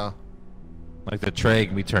 Yeah. Like the tray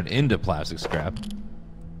can be turned into plastic scrap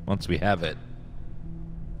once we have it.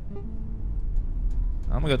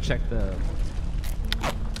 I'm gonna go check the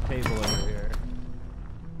table over here.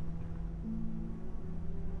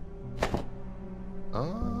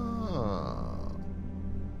 Ah.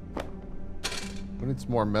 We need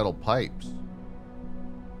some more metal pipes.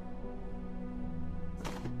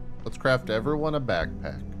 Let's craft everyone a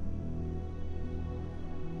backpack.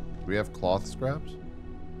 Do we have cloth scraps?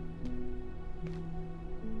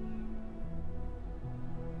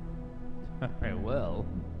 Alright, well.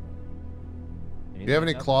 Do you have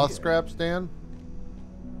any cloth scraps, Dan?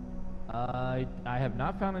 I have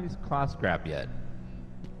not found any cloth scrap yet.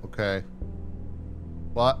 Okay.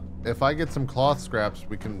 Well, if I get some cloth scraps,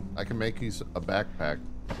 I can make you a backpack.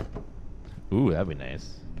 Ooh, that'd be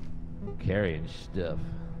nice. Carrying stuff.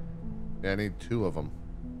 Yeah, I need 2 of them.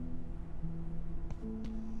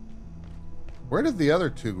 Where did the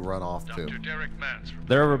other 2 run off to?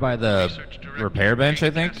 They're over by the repair bench,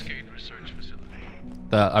 I think.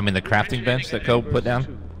 The crafting bench that Coe put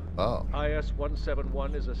down. Oh.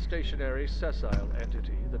 IS-171 is a stationary sessile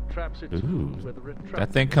entity that traps its food with a retractable.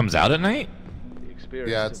 That thing comes out at night?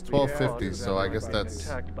 Yeah, it's 12:50, so I guess that's...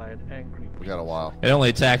 We got a while. It only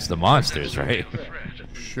attacks the monsters, right?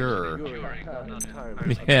 Sure.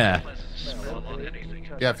 Yeah.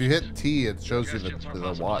 Yeah, if you hit T, it shows you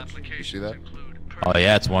the watch. You see that? Oh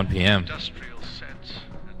yeah, it's 1 p.m. Industrial sense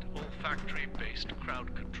and olfactory-based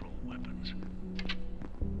crowd control weapons.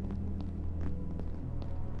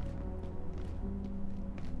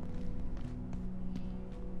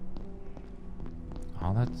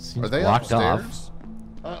 Oh, that seems Are they blocked upstairs? off.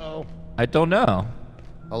 Uh-oh. I don't know.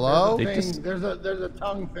 Hello? There's a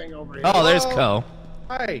tongue thing over here. Oh, there's Coe.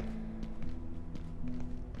 Hi.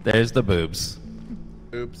 There's the boobs.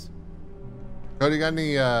 Oops. Cody, you got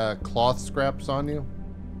any cloth scraps on you?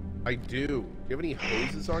 I do. Do you have any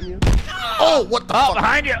hoses on you? Oh, what the fuck?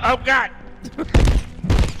 Behind you! Oh, God!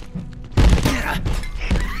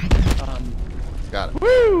 Got it.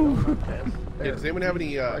 Woo! Yeah, does anyone have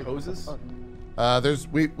any hoses?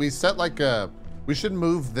 We set like a... We should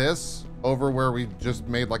move this over where we just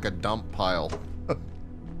made like a dump pile.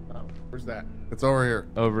 Oh, where's that? It's over here.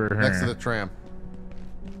 Over here. Next to the tram.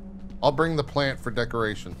 I'll bring the plant for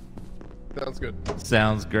decoration. Sounds good.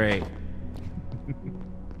 Sounds great.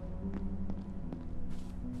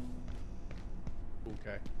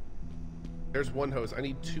 Okay. There's 1 hose. I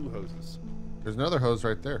need 2 hoses. There's another hose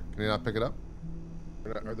right there. Can you not pick it up?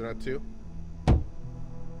 Are there not 2?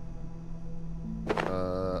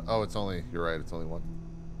 Oh, it's only... You're right, it's only 1.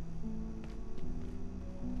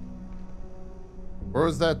 Where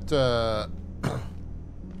was that,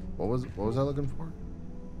 what was I looking for?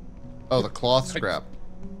 Oh, the cloth scrap.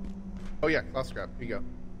 Oh yeah, cloth scrap. Here you go.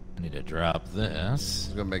 I need to drop this.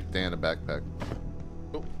 I'm gonna make Dan a backpack.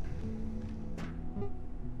 Oh.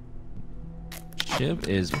 Shiv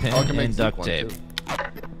is pen I can make and duct one, tape. too.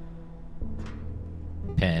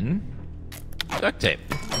 Pen. Duct tape.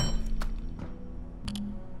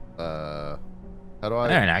 How do I?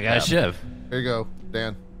 There, now I got a shiv. Here you go,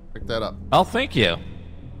 Dan. Pick that up. Oh, thank you.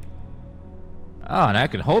 Oh, and I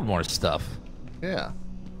can hold more stuff. Yeah.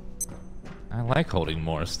 I like holding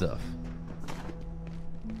more stuff.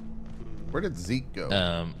 Where did Zeke go?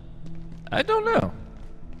 I don't know.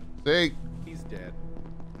 Zeke. He's dead.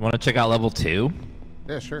 Want to check out level 2?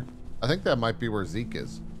 Yeah, sure. I think that might be where Zeke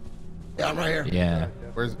is. Yeah, I'm right here. Yeah.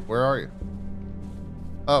 Where are you?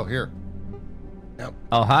 Oh, here. Yep.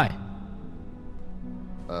 Oh, hi.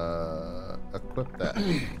 Equip that. Does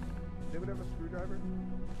anyone have a screwdriver?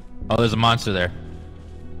 Oh, there's a monster there.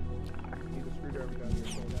 Need a screwdriver down here.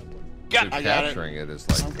 So that one. So capturing it is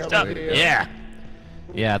like Yeah.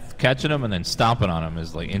 Yeah, catching them and then stomping on them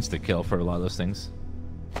is like instant kill for a lot of those things.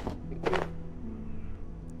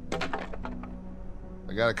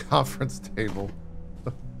 I got a conference table.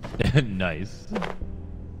 Nice.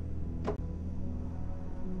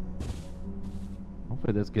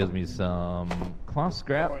 Hopefully this gives me some cloth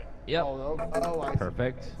scrap. Yep. Oh, I see.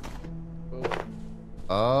 Perfect.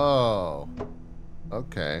 Oh.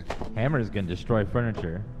 Okay. Hammers can destroy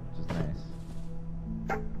furniture, which is nice.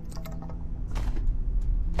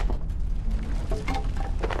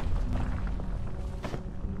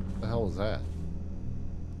 What the hell was that?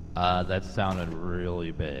 That sounded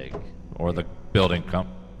really big. Or the building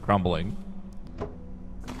crumbling.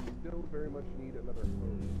 Still very much need another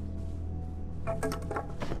hose.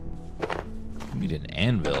 Need an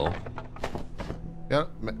anvil. Yeah,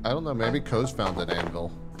 I don't know. Maybe Coase found an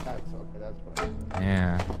anvil. That's okay. That's what I said.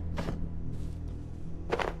 Yeah.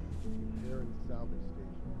 They're in the salvage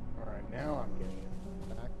station. All right, now I'm getting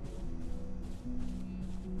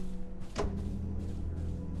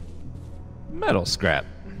it. Metal scrap.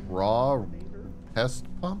 Raw pest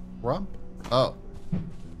pump? Rump? Oh.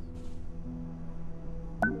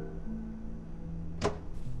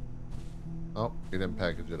 Oh, you didn't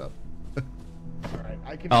package it up. All right,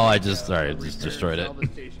 I can. Oh, I just destroyed it.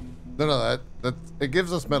 No, that it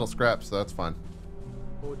gives us metal scrap, so that's fine.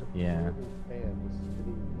 Yeah.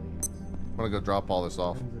 I'm gonna go drop all this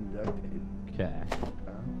off. Okay.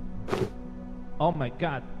 Oh my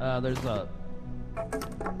god, there's a...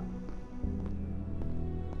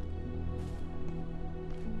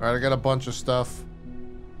 Alright, I got a bunch of stuff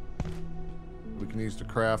we can use to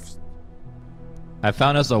craft. I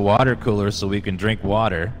found us a water cooler so we can drink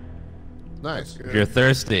water. Nice. If you're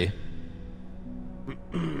thirsty.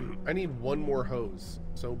 I need one more hose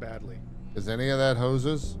so badly. Is any of that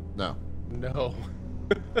hoses? No. No.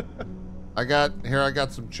 I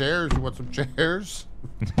got some chairs. You want some chairs?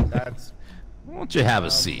 That's. Why don't you have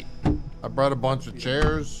a seat? I brought a bunch of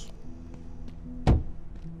chairs.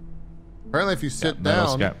 Apparently, if you sit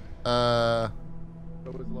down,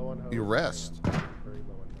 you rest.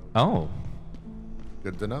 Oh.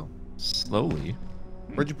 Good to know. Slowly.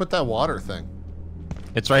 Where'd you put that water thing?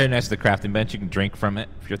 It's right here next to the crafting bench. You can drink from it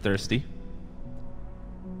if you're thirsty.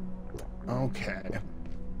 Okay.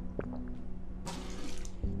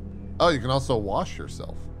 Oh, you can also wash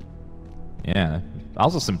yourself. Yeah.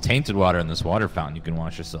 Also some tainted water in this water fountain you can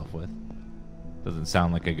wash yourself with. Doesn't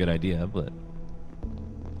sound like a good idea, but...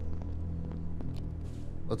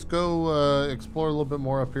 Let's go explore a little bit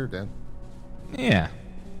more up here, Dan. Yeah.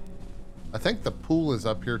 I think the pool is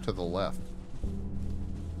up here to the left.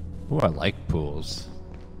 Ooh, I like pools.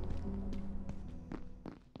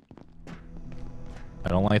 I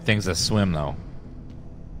don't like things that swim, though.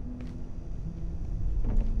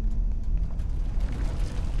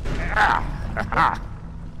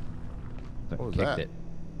 What was Kicked that? it.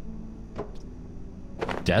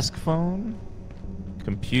 Desk phone?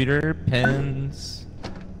 Computer? Pens?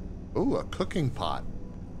 Ooh, a cooking pot.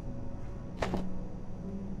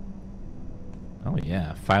 Oh,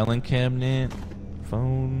 yeah. Filing cabinet.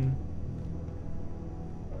 Phone.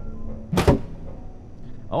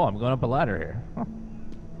 Oh, I'm going up a ladder here. Huh.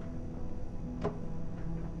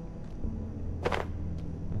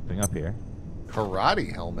 Nothing up here.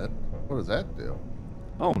 Karate helmet. What does that do?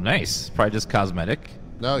 Oh, nice. Probably just cosmetic.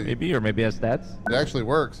 No, maybe, or maybe has stats. It actually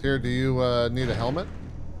works. Here, do you need a helmet?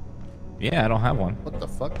 Yeah, I don't have one. What the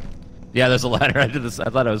fuck? Yeah, there's a ladder. I did this. I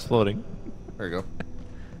thought I was floating. There you go.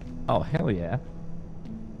 Oh, hell yeah.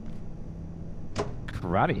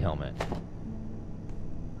 Karate helmet.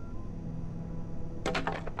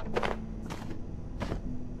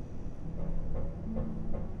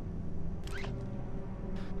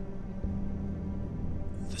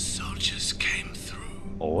 The soldiers came through.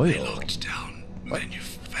 Oil. They locked down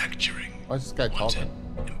manufacturing. Why is this guy talking?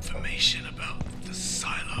 Information about the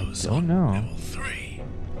silos. Don't know. Level 3.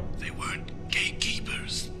 They weren't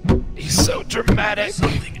gatekeepers. He's so dramatic.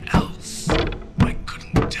 Something else. I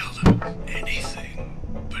couldn't tell them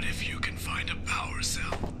anything. But if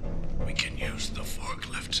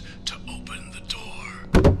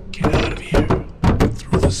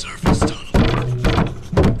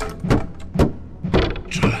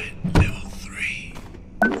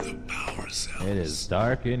It is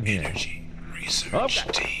dark in here. Energy research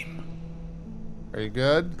team. Are you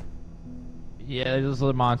good? Yeah, there's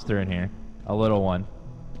a monster in here. A little one.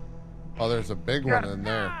 Oh, there's a big one in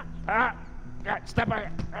there. Step on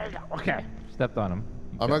it. Okay. Stepped on him.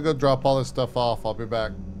 I'm gonna go drop all this stuff off. I'll be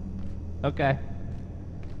back. Okay.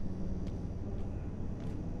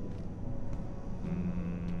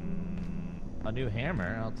 A new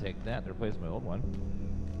hammer. I'll take that to replace my old one.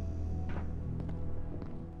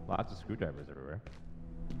 Lots of screwdrivers everywhere.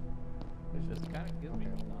 It just kind of gives me a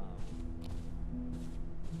lot.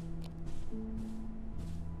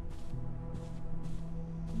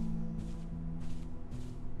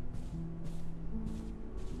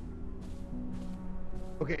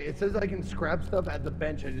 Okay, it says I can scrap stuff at the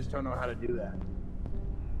bench. I just don't know how to do that.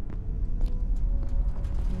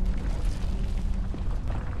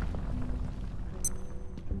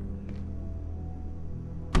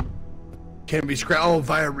 Can be scrapped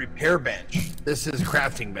via repair bench. This is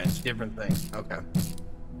crafting bench, different thing. Okay.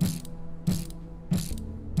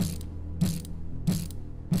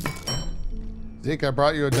 Zeke, I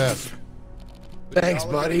brought you a desk. Thanks,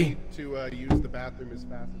 buddy. To use the bathroom as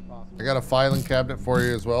fast as possible. I got a filing cabinet for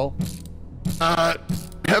you as well.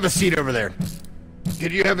 Have a seat over there.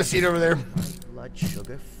 Could you have a seat over there? Blood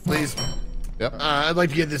sugar. Please. Yep. I'd like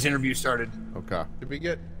to get this interview started. Okay.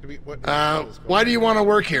 Why do you want to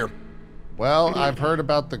work here? Well, I've heard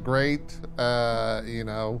about the great, you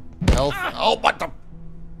know, health. Oh, what the?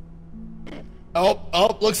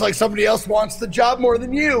 Oh, looks like somebody else wants the job more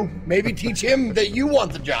than you. Maybe teach him that you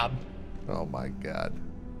want the job. Oh my God.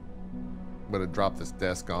 I'm gonna drop this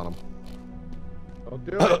desk on him. Don't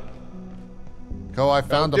do it. Co, I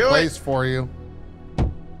found a place for you.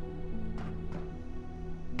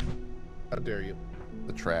 How dare you?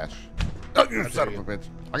 The trash. Oh, you son of a bitch.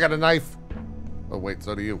 I got a knife. Oh, wait,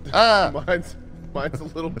 so do you. Ah! Mine's a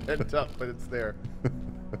little bent up, but it's there.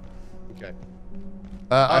 Okay.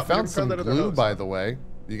 I found some glue, by the way.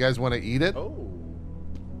 You guys want to eat it? Oh.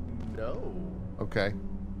 No. Okay.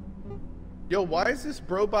 Yo, why is this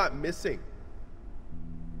robot missing?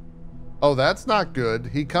 Oh, that's not good.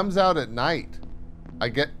 He comes out at night. I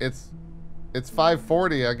get it's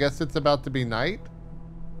 5:40. I guess it's about to be night.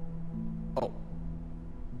 Oh.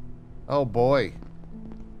 Oh boy.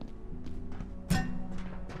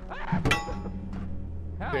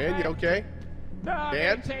 Dan, you okay? No, I'm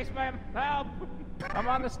Dan? being chased by him. Help! I'm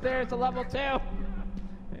on the stairs to level 2.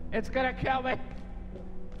 It's gonna kill me.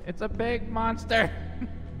 It's a big monster.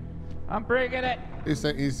 I'm bringing it. He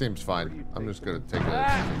seems fine. I'm just gonna take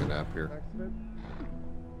a nap here.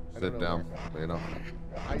 Sit down, you know.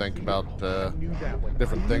 Think about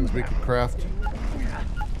different things we could craft.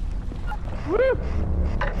 Woo!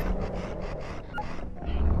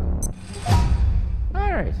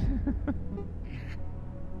 All right.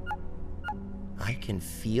 I can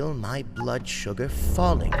feel my blood sugar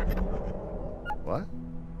falling. What?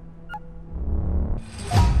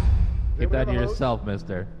 Keep that to yourself,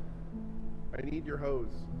 mister. I need your hose.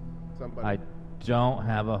 Somebody. I don't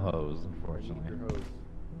have a hose, unfortunately. I need your hose.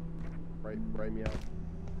 Right me out.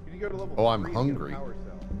 Can you go to level Oh, I'm 3 hungry. power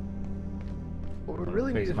cell? What we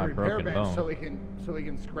really need is a my repair broken bench bone. so we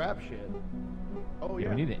can scrap shit. Oh Yeah,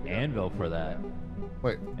 yeah. we need an anvil for that.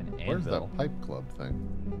 Wait, An where's anvil. that pipe club thing?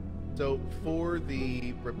 So for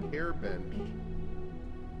the repair bench.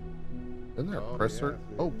 Isn't there a Oh, pressure?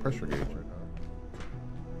 yeah, Oh, pressure gauge.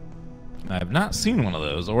 I have not seen one of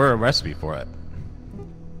those or a recipe for it.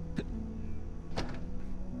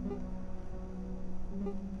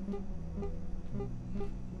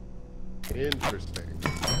 Interesting.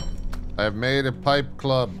 I have made a pipe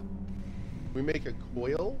club. We make a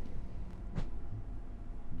coil?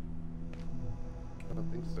 I don't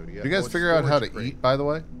think so. Yeah. Did you guys figure out how to eat, by the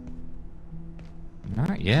way?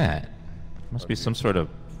 Not yet. Must be some sort of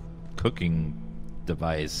cooking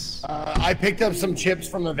device. I picked up some chips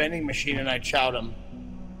from the vending machine and I chowed them.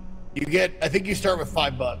 You get, I think you start with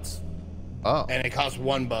 $5. Oh. And it costs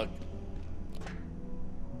 $1.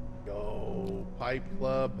 Go pipe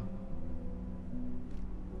club.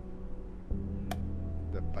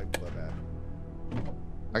 The pipe club at.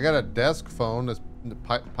 I got a desk phone. The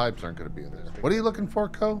pipes aren't going to be in there. What are you looking for,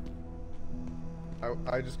 Co?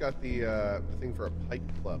 I just got the thing for a pipe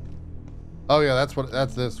club. Oh yeah,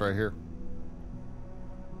 that's this right here.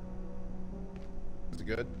 Is it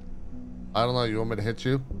good? I don't know. You want me to hit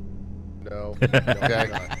you? No.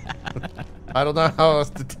 Okay. I don't know how else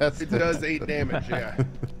to test it. It does 8 damage, yeah.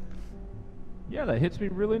 Yeah, that hits me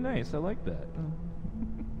really nice. I like that.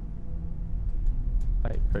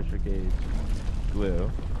 Pipe pressure gauge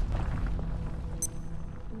glue.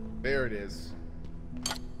 There it is.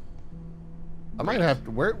 I might have to.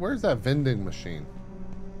 Where's that vending machine?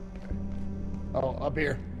 Oh, up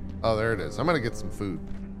here. Oh, there it is. I'm gonna get some food.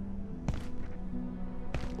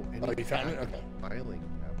 Oh, you found it? Okay. Filing.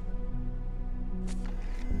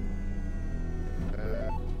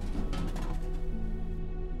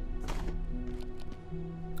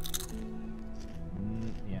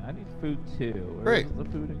 Yeah, I need food too. Great. Where's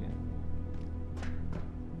the food again?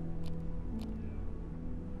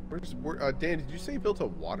 Dan, did you say you built a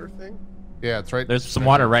water thing? Yeah, it's right. There's some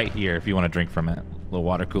water right here if you want to drink from it. Little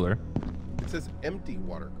water cooler. It says empty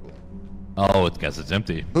water cooler. Oh, it's guess it's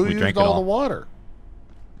empty. Who we used drank all it the water?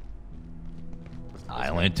 I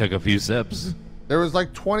only took a few sips. There was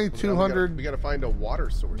like 2,200. We gotta find a water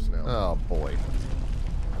source now. Oh boy.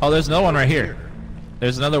 Oh, there's no one right here.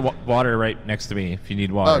 There's another water right next to me if you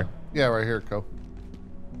need water. Oh, yeah, right here, Co.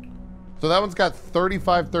 So that one's got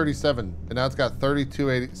 3537, and now it's got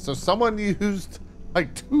 3280. So someone used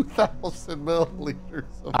like 2,000 milliliters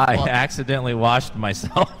of I water. accidentally washed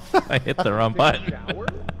myself. I hit the wrong button.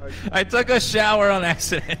 I took a shower on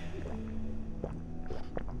accident.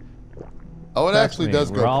 Oh, it Trust actually me, does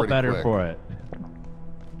go we're all pretty better quick. for it.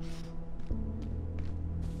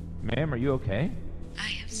 Ma'am, are you okay? I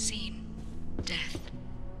have seen death.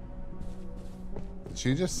 Did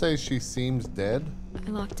she just say she seems dead? I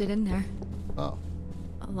locked it in there. Oh.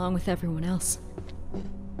 Along with everyone else.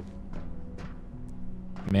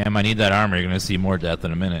 Ma'am, I need that armor. You're going to see more death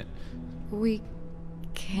in a minute. We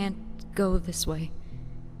can't go this way.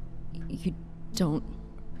 You don't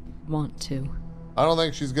want to. I don't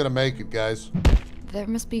think she's gonna make it, guys. There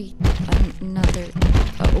must be another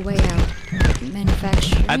way out.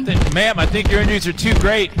 Manufacturing. Ma'am, I think your injuries are too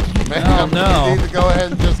great. Ma'am, oh, no. you need to go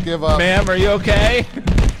ahead and just give up. Ma'am, are you okay?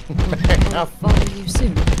 I'll follow you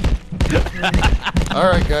soon. All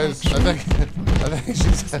right, guys. I think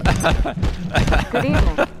she's. Good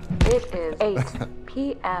evening. It is 8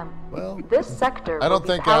 p.m. Well, this sector I don't will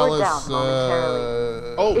think be powered Alice. down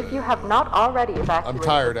momentarily. If you have not already evacuated I'm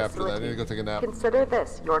tired the after that. I facility, need to go take a nap. Consider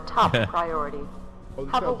this your top priority. Oh,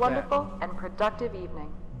 this Have a sounds wonderful and productive evening.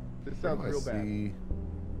 This sounds real bad.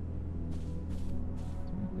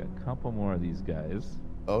 Got a couple more of these guys.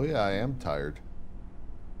 Oh yeah, I am tired.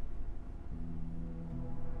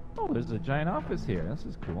 Oh, there's a giant office here. This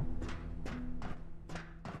is cool.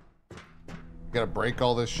 Gotta break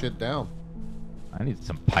all this shit down. I need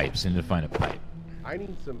some pipes. I need to find a pipe. I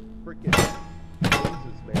need some freaking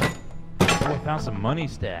hoses, man. Oh, I found some money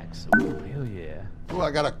stacks. Ooh, hell yeah. Ooh,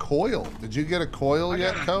 I got a coil. Did you get a coil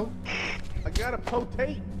yet, Co? I got a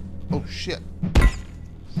potate. Oh shit.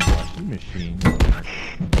 Slushy machine.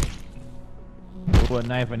 Oh, a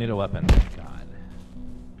knife. I need a weapon. God.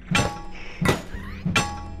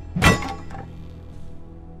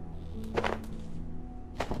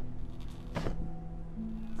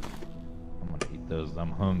 I'm gonna eat those.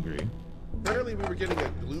 I'm hungry. Apparently we were getting a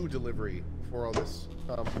glue delivery before all this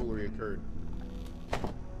tomfoolery occurred.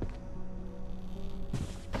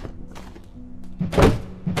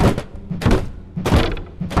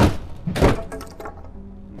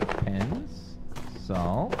 Pens.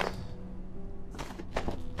 Salt.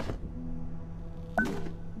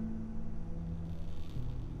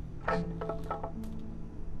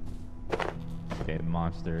 Okay,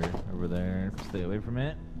 monster over there. Stay away from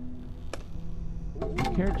it. This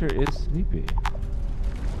character is sleepy.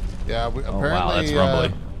 Yeah, we, Oh, apparently wow, that's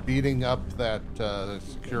rumbly. beating up that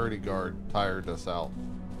security guard tired us out.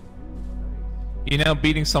 You know,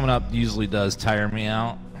 beating someone up usually does tire me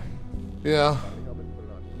out. Yeah.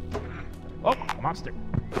 Oh, monster.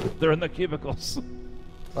 They're in the cubicles.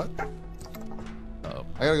 What? Oh.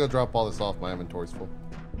 I gotta go drop all this off. My inventory's full.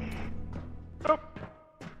 Oh.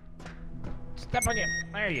 Step on it.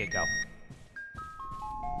 There you go.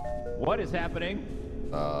 What is happening?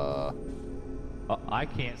 I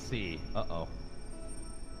can't see. Uh-oh.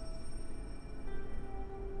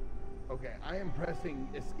 Okay, I am pressing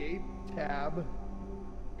escape, tab,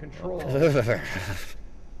 control.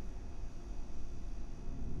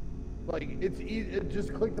 Like, it's easy.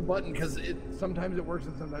 Just click the button because sometimes it works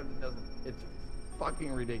and sometimes it doesn't. It's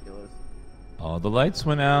fucking ridiculous. Oh, the lights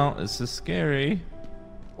went out. This is scary.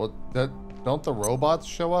 Well, don't the robots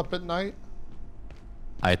show up at night?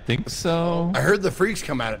 I think so. I heard the freaks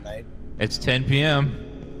come out at night. It's 10 p.m.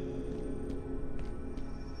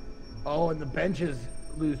 Oh, and the benches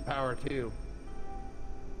lose power too.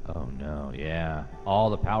 Oh no, yeah.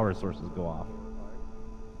 All the power sources go off.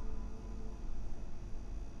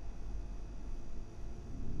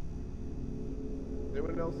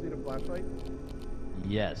 Anyone else need a flashlight?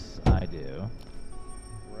 Yes, I do.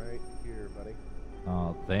 Right here, buddy.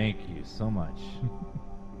 Oh, thank you so much.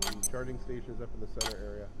 The charging station's up in the center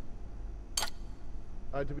area.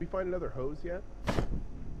 Did we find another hose yet?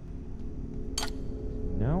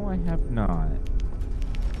 No, I have not.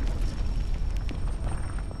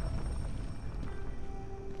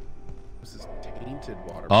 This is tainted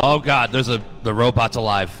water. Oh god, the robot's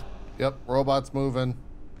alive. Yep, robot's moving.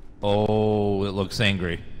 Oh, it looks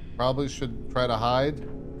angry. Probably should try to hide.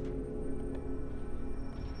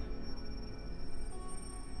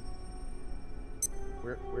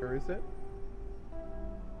 Where is it?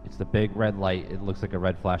 It's the big red light. It looks like a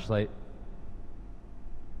red flashlight.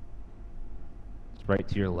 It's right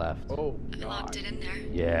to your left. Oh, I locked it in there.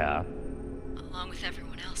 Yeah. Along with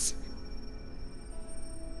everyone else.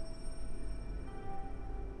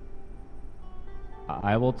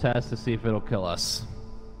 I will test to see if it'll kill us.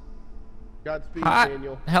 Godspeed, Hi.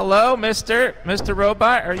 Daniel. Hello, Mr.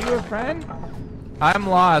 Robot. Are you a friend? I'm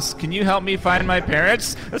lost. Can you help me find my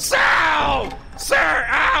parents? Ow! Sir!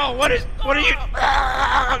 Ow! What are you?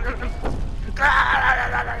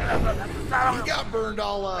 He got burned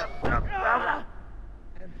all up.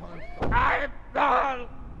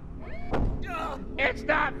 It's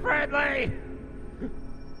not friendly.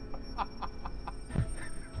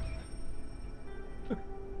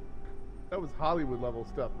 That was Hollywood level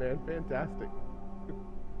stuff, man. Fantastic.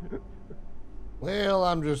 Well,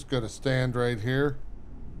 I'm just gonna stand right here.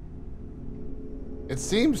 It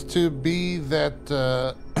seems to be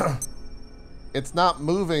that it's not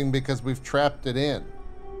moving because we've trapped it in.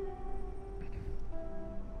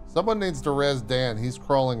 Someone needs to res Dan. He's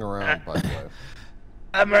crawling around, by the way.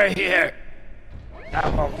 I'm right here.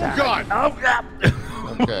 Oh God! Oh God!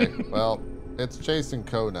 Okay, well, it's chasing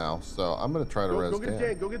Ko now, so I'm gonna try to res Go get Dan.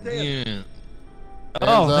 Dan. Go get Dan. Yeah. Hands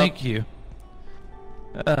Oh, up. thank you.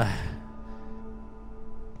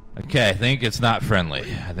 Okay, I think it's not friendly.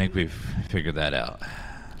 I think we've figured that out.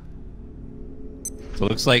 So it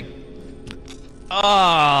looks like...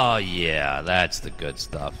 Oh, yeah, that's the good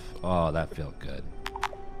stuff. Oh, that felt good.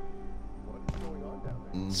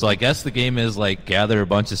 So I guess the game is like gather a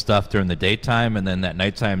bunch of stuff during the daytime and then at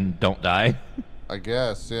nighttime don't die? I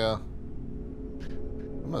guess, yeah.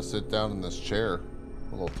 I'm gonna sit down in this chair.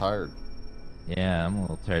 I'm a little tired. Yeah, I'm a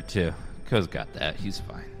little tired too. Ko's got that. He's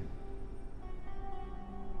fine.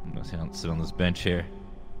 I'm gonna sit on this bench here.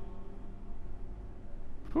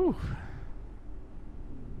 Whew.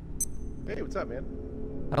 Hey, what's up, man?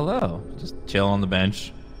 Hello. Just chill on the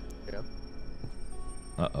bench. Yeah.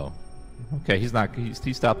 Uh-oh. Okay, he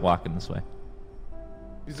stopped walking this way.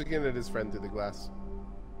 He's looking at his friend through the glass.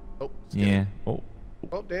 Oh. Yeah. Oh.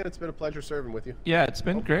 Well, Dan, it's been a pleasure serving with you. Yeah, it's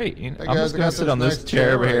been great. You know, Hey I'm guys, just I gonna got sit on this nice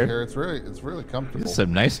chair over right here. It's really comfortable. These are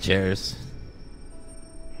some nice chairs.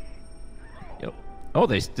 Yo. Oh,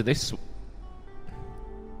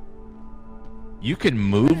 you can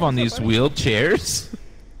move on these wheelchairs?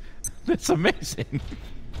 That's amazing.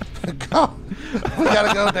 Go. We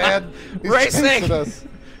gotta go, Dad. He's Racing! chasing us.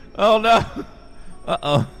 Oh no.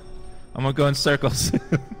 Uh-oh. I'm gonna go in circles.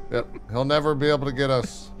 Yep. He'll never be able to get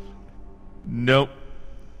us. Nope.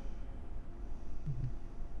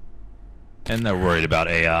 And they're worried about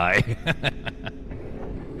AI.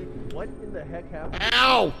 What in the heck happened?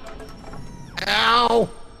 Ow! Ow!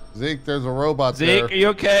 Zeke, there's a robot Zeke, there. are you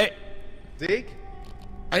okay? Zeke?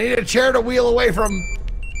 I need a chair to wheel away from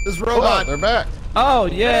this robot. Oh, they're back. Oh,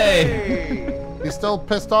 yay! Hey! He's still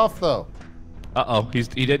pissed off though. Uh-oh,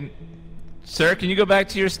 he didn't... Sir, can you go back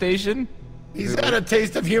to your station? He's got a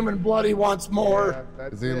taste of human blood. He wants more. Yeah,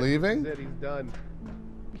 that's Is he it. leaving? That's it. He's done.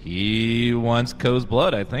 He wants Ko's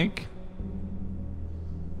blood, I think.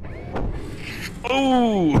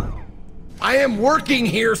 Oh! I am working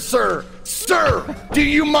here, sir. Sir, do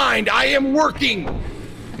you mind? I am working.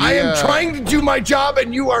 I am trying to do my job,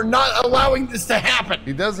 and you are not allowing this to happen.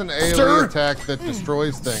 He does an AoE Sir? attack that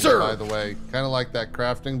destroys things, Sir? by the way. Kind of like that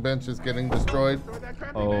crafting bench is getting destroyed.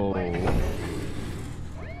 Oh.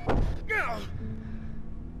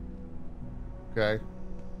 Okay.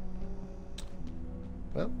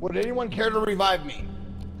 Well, Would anyone care to revive me?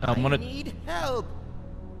 I'm gonna... Need help.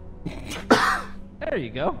 There you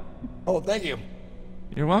go. Oh, thank you.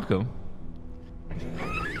 You're welcome.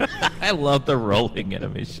 I love the rolling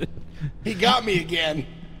animation. He got me again.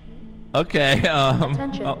 Okay,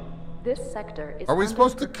 Attention. oh, This sector is Are we under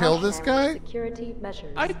supposed to kill this precautionary guy? Security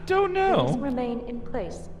measures. I don't know. Please remain in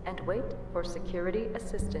place and wait for security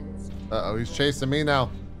assistance. uh-oh, he's chasing me now.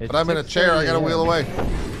 It's But I'm in a chair, I gotta 6:30 wheel away.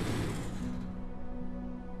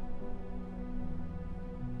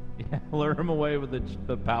 Yeah, lure him away with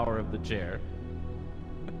the power of the chair.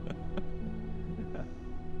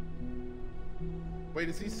 Wait,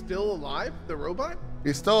 is he still alive? The robot?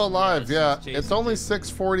 He's still alive, yeah. chasing It's only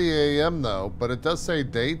 6:40 a.m. though, but it does say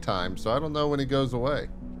daytime, so I don't know when he goes away.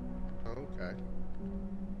 Okay.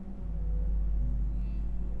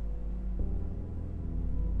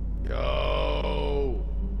 Yo!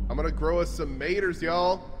 I'm gonna grow us some maters,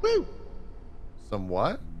 y'all. Woo! Some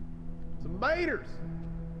what? Some maters!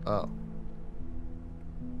 Oh.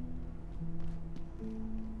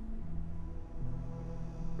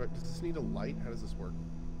 Right, does this need a light? How does this work?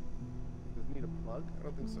 Does it need a plug? I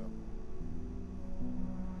don't think so.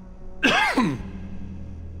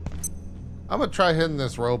 I'm gonna try hitting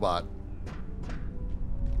this robot.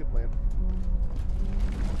 Good plan.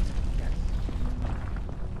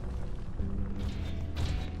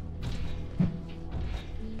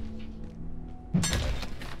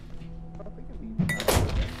 I don't think it needs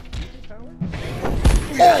power.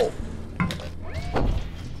 Oh!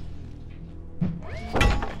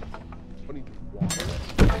 What needs water?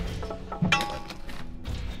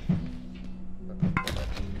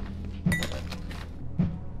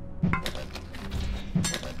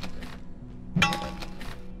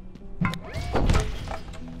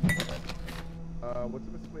 What's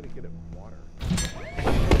the best way to get it water?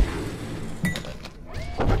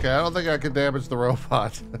 Okay, I don't think I could damage the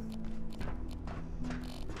robot.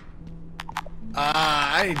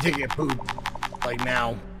 I need to get poop. Like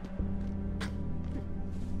now.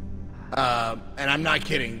 And I'm not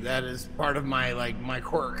kidding. That is part of my, my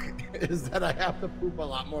quirk. Is that I have to poop a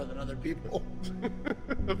lot more than other people.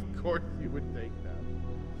 Of course you would think that.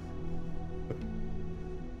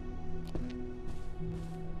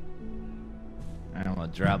 I'm gonna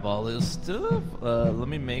drop all this stuff. Let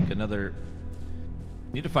me make another.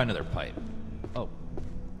 Need to find another pipe. Oh.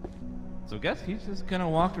 So I guess he's just gonna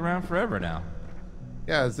walk around forever now.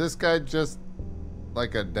 Yeah, is this guy just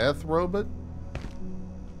like a death robot?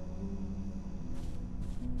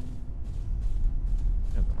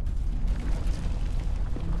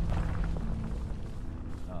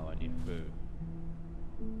 Oh, I need food.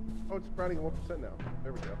 Oh, it's sprouting at 1% now.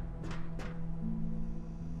 There we go.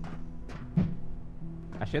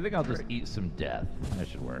 Actually, I think I'll just eat some death. That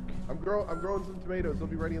should work. I'm growing some tomatoes. They'll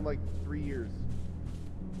be ready in like 3 years.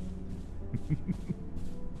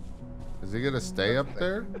 Is he gonna stay up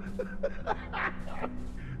there?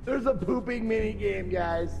 There's a pooping mini game,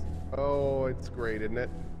 guys. Oh, it's great, isn't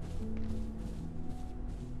it?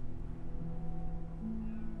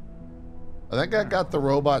 I think I got the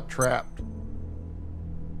robot trapped.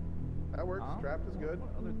 That works. Trapped is good.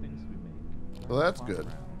 What other things do we make? Well, that's good.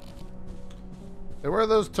 Hey, where are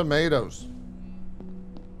those tomatoes?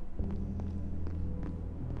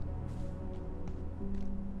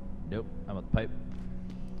 Nope, I'm a pipe.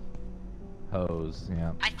 Hose,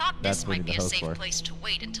 yeah. I thought That's this what we might need be the a hose safe for. place to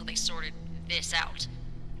wait until they sorted this out.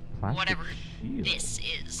 Plastic Whatever shield. this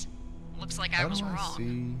is. Looks like I How was do I wrong.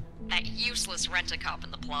 see? That useless rent-a-cop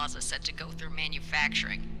in the plaza said to go through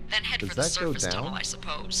manufacturing, then head Does for the that go surface tunnel, down? I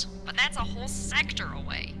suppose. But that's a whole sector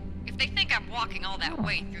away. If they think I'm walking all that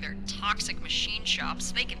way through their toxic machine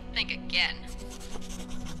shops, they can think again.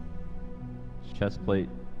 Chest plate.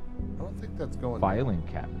 I don't think that's going. Filing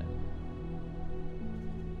cabinet.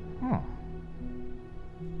 Huh.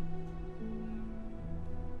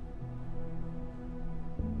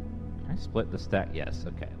 Can I split the stack? Yes.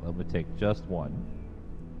 Okay. Let me take just one.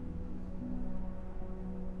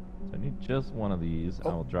 So I need just one of these. I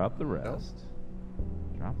will drop the rest.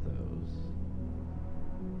 Drop those.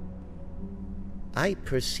 I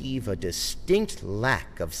perceive a distinct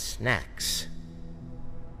lack of snacks.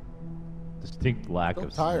 Distinct lack I'm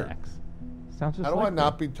of tired. snacks. Sounds just How do like I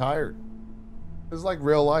not be tired? This is like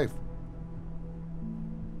real life.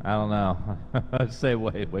 I don't know. I'd say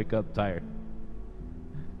wake up tired.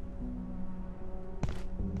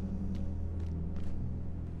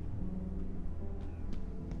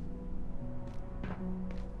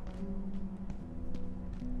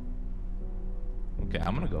 Okay,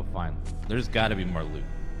 I'm gonna go find. There's got to be more loot.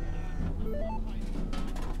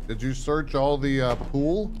 Did you search all the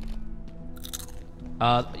pool?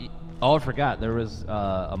 Oh, I forgot. There was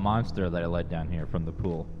a monster that I let down here from the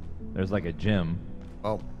pool. There's like a gym.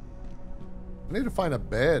 Oh. I need to find a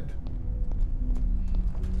bed.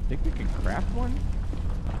 Think we can craft one?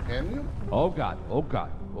 Can you? Oh god. Oh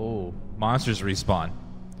god. Oh, monsters respawn.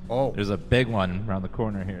 Oh. There's a big one around the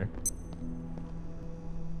corner here.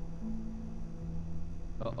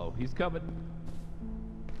 Uh-oh, he's coming.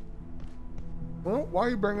 Well, why are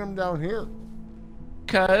you bringing him down here?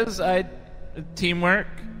 Teamwork.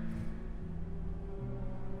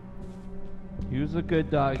 He was a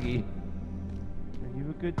good doggy. Are you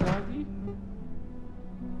a good doggy?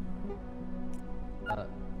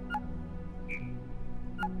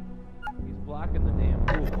 He's blocking the damn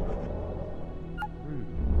pool. Rude.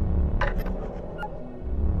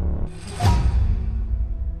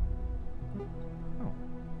 Oh.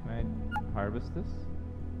 harvest this?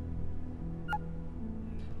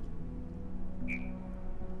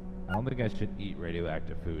 I don't think I should eat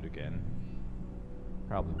radioactive food again.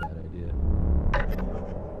 Probably a bad idea.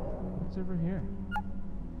 What's over here?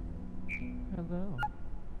 Hello.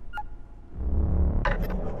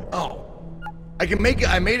 Oh,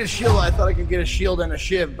 I made a shield. I thought I could get a shield and a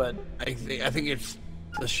shiv, but I think it's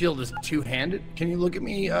the shield is two-handed. Can you look at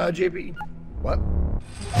me, JP? What?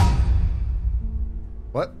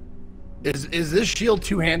 What? Is this shield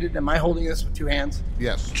two-handed? Am I holding this with two hands?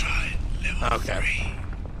 Yes. Try level Okay.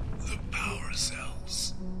 3. The power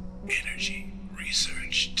cells. Energy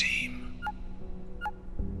research team.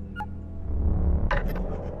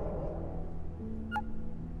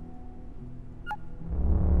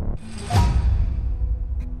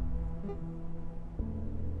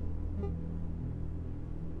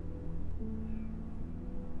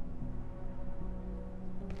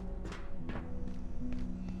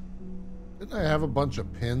 Didn't I have a bunch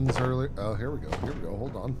of pins earlier? Oh, here we go. Here we go.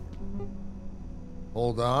 Hold on.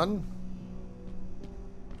 Hold on.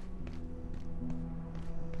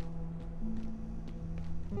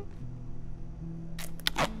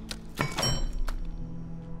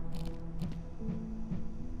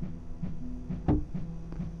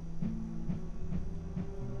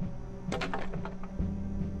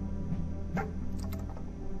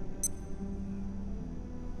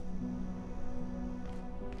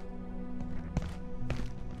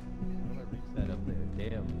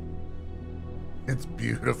 It's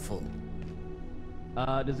beautiful.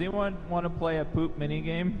 Does anyone want to play a poop mini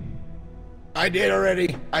game? I did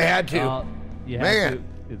already. I had to. Man,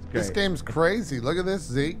 it's great. this game's crazy. Look at this,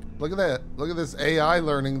 Zeke. Look at that. Look at this AI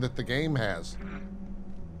learning that the game has.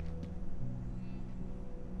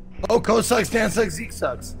 Oh, Co sucks, Dan sucks, Zeke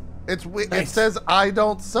sucks. It Nice. says I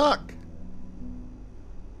don't suck.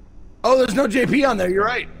 Oh, there's no JP on there. You're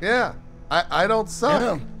right. Yeah, I don't suck.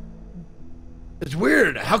 Yeah. It's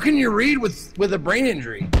weird. How can you read with a brain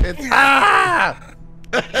injury? It's ah!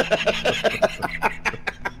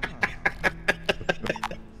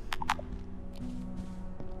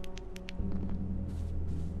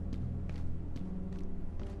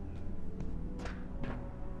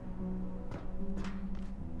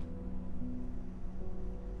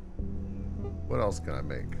 What else can I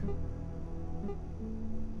make?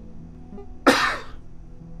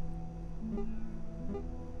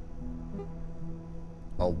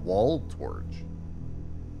 A wall torch.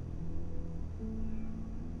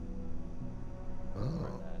 Oh.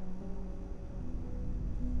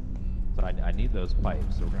 So I need those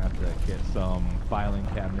pipes, so we're gonna have to get some filing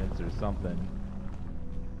cabinets or something.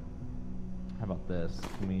 How about this?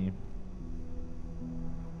 Give me.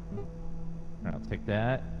 Alright, I'll take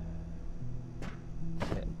that.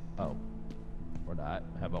 Okay. Oh. Or not.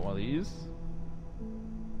 How about one of these?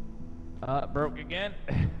 Broke again.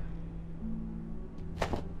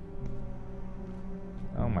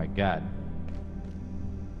 Oh my god.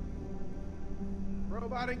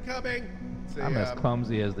 Robot incoming. I'm as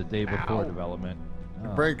clumsy as the day before development. You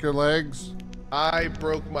break your legs? I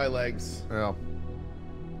broke my legs. Yeah.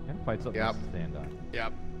 Can't fight something else to stand on.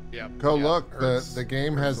 Yep. Yep. Go yep. look. The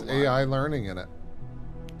game has a lot. AI learning in it.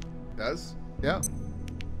 Does? Yeah.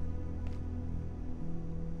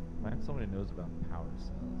 Man, somebody knows about power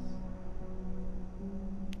cells.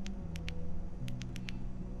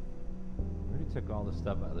 We already took all the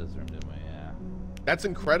stuff out of this room, didn't we? Yeah. That's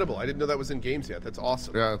incredible. I didn't know that was in games yet. That's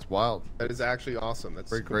awesome. Yeah, it's wild. That is actually awesome. That's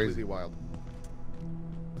Pretty completely crazy. wild.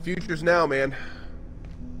 The future's now, man.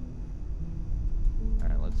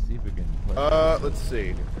 Alright, let's see if we can play. Let's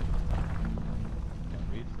see.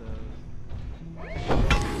 Reach those.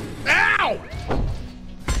 Ow!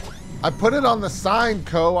 I put it on the sign,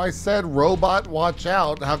 Co. I said, robot, watch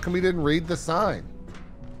out. How come we didn't read the sign?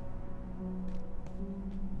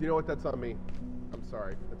 You know what? That's on me. I'm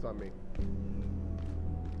sorry. That's on me.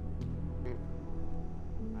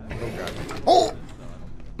 Oh, God. Oh!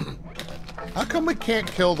 How come we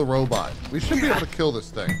can't kill the robot? We should be able to kill this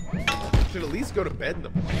thing. Should at least go to bed in the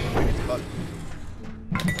morning.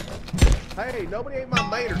 Hey, nobody ate my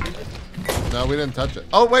mater, did you? No, we didn't touch it.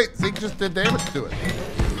 Oh, wait. Zeke just did damage to it.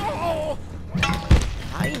 Oh!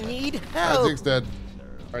 I need Alright, help. Zeke's dead.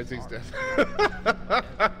 Alright, Zeke's dead.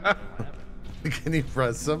 Can you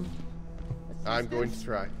press him? I'm going to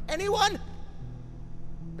try. Anyone?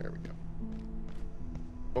 There we go.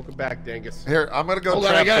 Welcome back, Dangus. Here, I'm gonna go Hold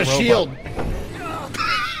on, trap I got a the robot. shield.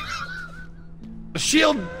 The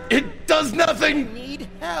shield, it does nothing. Need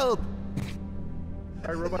help.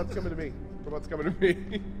 Alright, robot's coming to me. Robot's coming to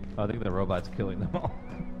me. Oh, I think the robot's killing them all.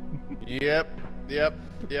 Yep. Yep.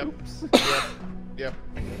 Yep. Yep. Yep.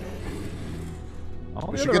 All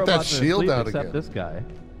We the should other get that robots are shield asleep out except again. this guy.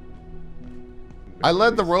 I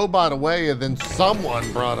led the robot away, and then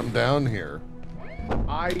someone brought him down here.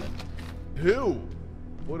 Who?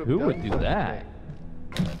 Who would do that?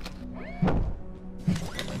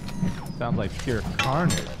 Sounds like pure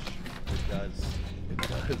carnage. It does. It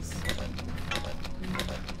does.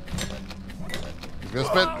 He's gonna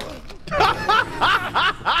spit.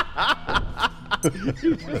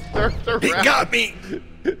 He just turned around. He got me.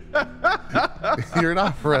 You're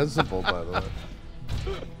not presentable, by the way.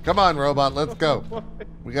 Come on, robot, let's go.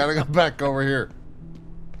 We gotta go back over here.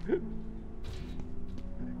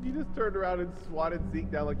 He just turned around and swatted Zeke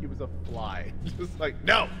down like he was a fly. Just like,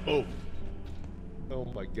 no! Boom! Oh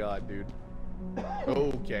my god, dude.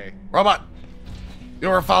 Okay. Robot! You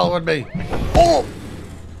were following me. Oh!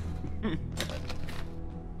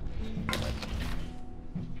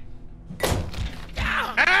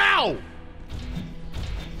 Ow!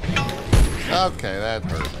 Okay, that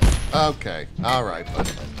hurt. Okay, alright,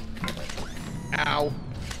 buddy. Ow.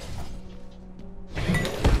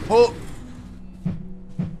 Oh!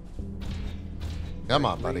 Come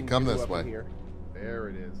on, buddy, come this way. Here. There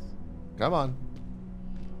it is. Come on.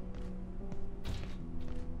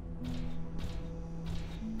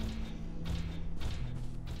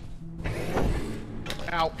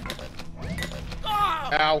 Ow.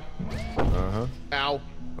 Ow. Uh-huh. Ow.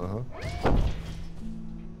 Uh-huh.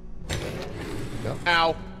 Yep.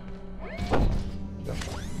 Ow. Yep.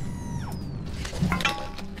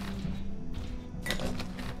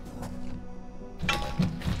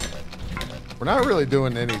 We're not really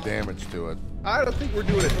doing any damage to it. I don't think we're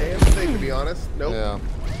doing a damn thing, to be honest. Nope. Yeah.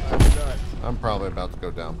 I'm nuts. I'm probably about to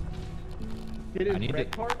go down. Hit in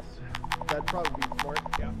red parts? That'd probably be smart.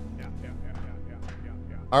 Yeah.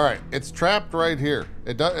 All right, it's trapped right here.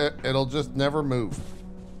 It'll just never move.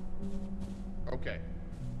 Okay.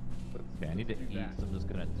 Okay, I need to eat, so I'm just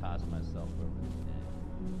gonna toss myself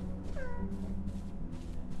over.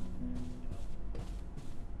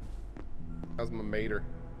 How's my mater?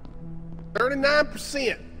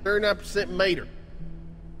 39%. 39% mater.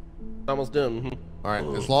 Almost done. Mm-hmm. All right,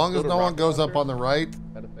 as long as no one goes up on the right,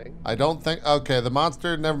 I don't think. Okay, the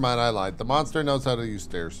monster. Never mind, I lied. The monster knows how to use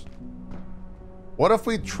stairs. What if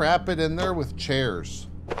we trap it in there with chairs?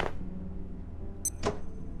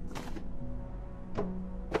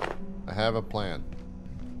 I have a plan.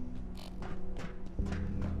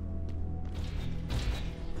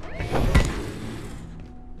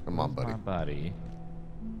 Come on, buddy. My buddy.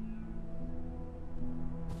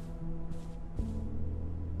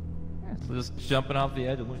 Yeah, so just jumping off the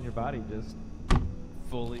edge and letting your body just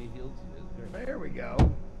fully heals you. There we go.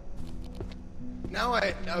 Now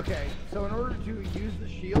okay, so in order to use the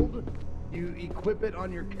shield, you equip it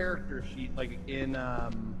on your character sheet, like in,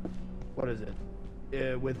 what is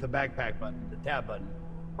it? With the backpack button, the tab button.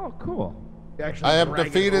 Oh, cool. You actually I have drag it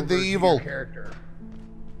defeated the over to your evil. character.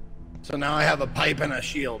 So now I have a pipe and a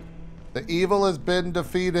shield. The evil has been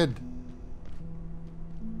defeated.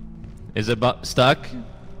 Is it stuck?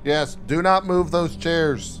 Yes, do not move those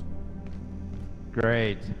chairs.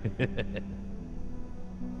 Great.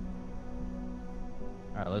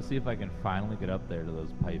 Alright, let's see if I can finally get up there to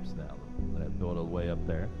those pipes now that I built a way up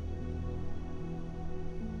there.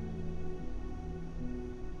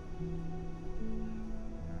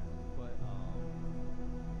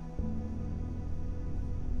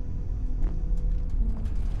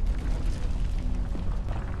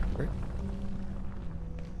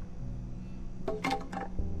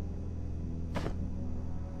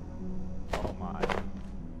 Oh my.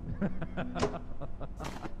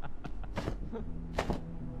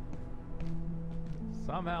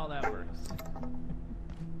 Somehow that works.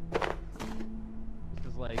 This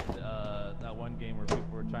is like that one game where people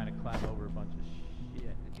were trying to climb over a bunch of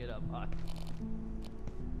shit to get up high.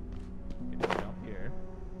 Okay, jump here.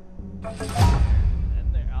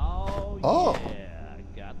 And there. Oh, yeah.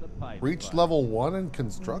 Got the pipe. Reach spot. level 1 in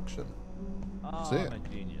construction. Oh, That's it. I'm a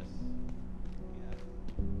genius.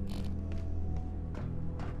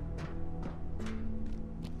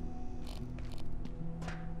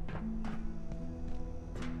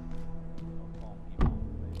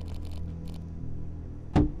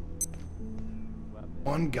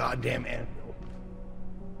 One goddamn anvil.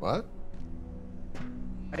 What?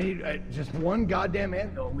 I need just one goddamn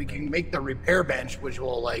anvil, and we can make the repair bench, which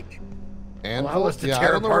will like allow Anvil? us to Yeah, I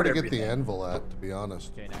tear don't know where apart to get the everything. anvil at, to be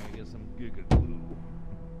honest. Okay, now I get some good glue.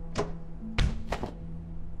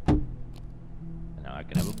 And now I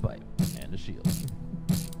can have a pipe and a shield.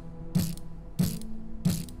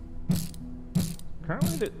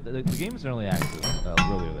 Currently, the game's in early access,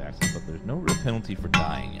 really early access, but there's no real penalty for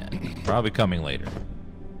dying yet. Probably coming later.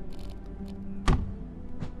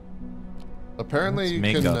 Apparently you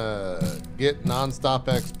Let's can make get non-stop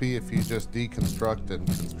XP if you just deconstruct and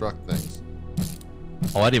construct things.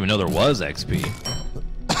 Oh, I didn't even know there was XP.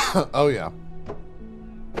 Oh, yeah.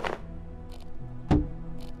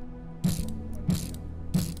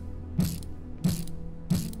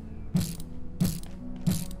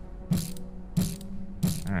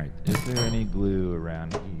 Alright, is there any glue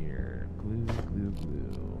around here? Glue, glue,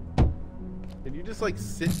 glue. Can you just like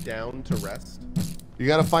sit down to rest? You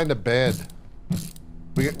gotta find a bed.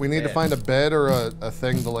 We need to find a bed or a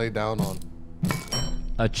thing to lay down on.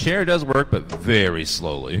 A chair does work, but very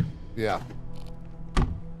slowly. Yeah.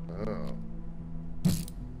 Oh.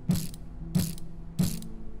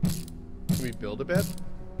 Can we build a bed?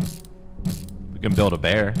 We can build a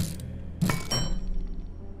bear.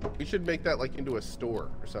 We should make that like into a store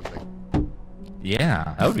or something.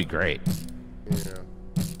 Yeah, that would be great. Yeah.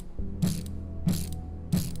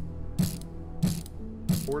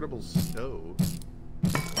 Portable stove.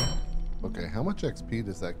 Okay, how much XP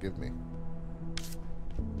does that give me?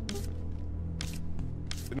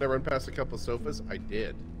 Didn't I run past a couple of sofas? I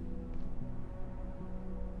did.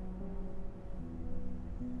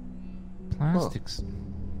 Plastics.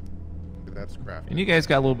 That's crafty. And you guys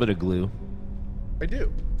got a little bit of glue. I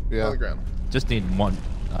do. Yeah. On the ground. Just need one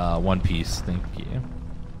piece. Thank you.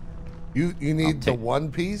 You need the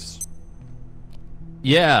one piece?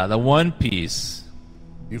 Yeah, the one piece.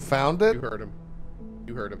 You found it? You heard him.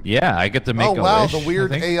 You heard him. Yeah, I get to make a wow, wish, the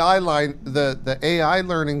weird I think. AI line, the AI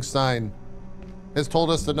learning sign has told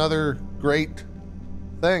us another great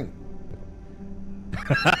thing.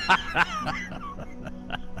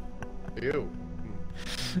 Ew.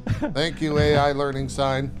 Thank you, AI learning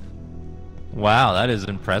sign. Wow, that is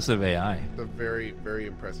impressive AI. It's a very, very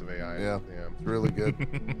impressive AI. Yeah, it's really good.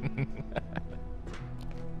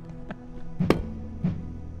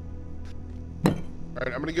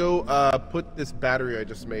 Alright, I'm gonna go put this battery I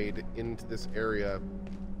just made into this area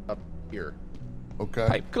up here. Okay.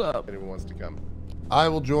 Pipe club. If anyone wants to come. I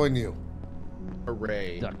will join you.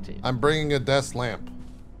 Hooray. Duct tape. I'm bringing a desk lamp.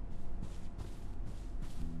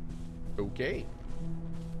 Okay.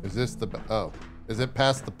 Is this the... Oh. Is it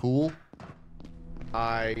past the pool?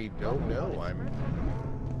 I don't know. I'm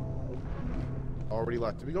already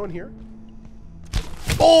left. Did we go in here?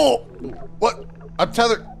 Oh! What? I'm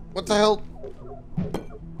tethered. What the hell?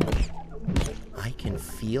 I can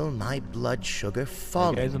feel my blood sugar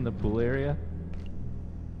falling. You guys in the pool area?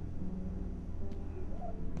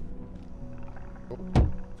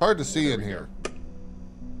 It's hard to see in here.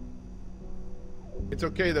 It's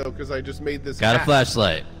okay though, because I just made this. Got a hat.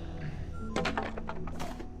 flashlight.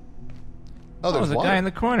 Oh, there's a water. guy in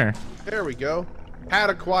the corner. There we go. Hat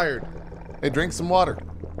acquired. Hey, drink some water.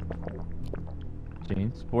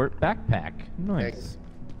 Jane Sport backpack. Nice. Thanks.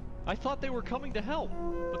 I thought they were coming to help,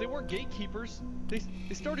 but they weren't gatekeepers. They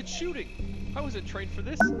started shooting. I wasn't trained for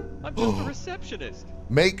this. I'm just a receptionist.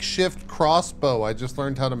 Makeshift crossbow. I just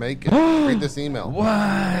learned how to make it. Read this email.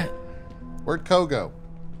 What? Where'd Kogo?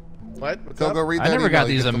 What? What's Kogo, up? read that I never email. got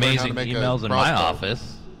You these get to learn how to amazing make a emails in my crossbow.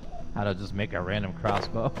 office. How to just make a random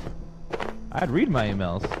crossbow. I'd read my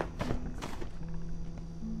emails.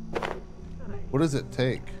 What does it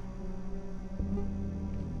take?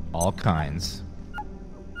 All kinds.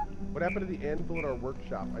 What happened to the anvil in our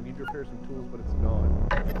workshop? I need to repair some tools, but it's gone.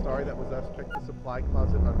 Sorry, that was us. Check the supply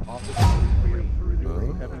closet on office.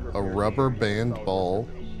 A rubber band ball.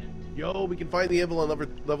 Yo, we can find the anvil on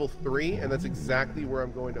level 3, and that's exactly where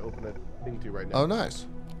I'm going to open a thing to right now. Oh, nice.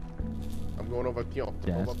 I'm going over pion.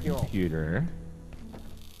 Desk, Over pion. computer.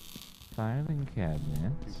 Filing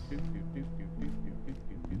cabinet.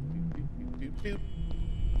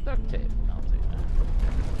 Duct tape. I'll take that.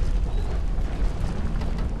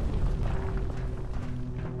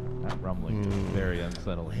 That rumbling is very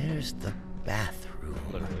unsettling. Where's the bathroom?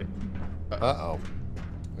 Literally. Uh-oh.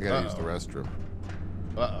 I gotta use the restroom.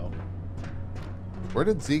 Uh-oh. Where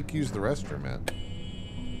did Zeke use the restroom at?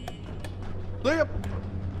 Yep.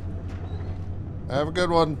 Have a good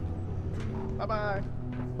one. Bye-bye.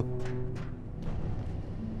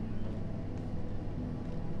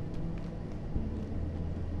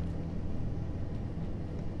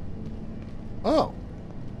 Oh.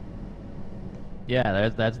 Yeah,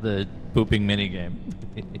 that's the pooping minigame.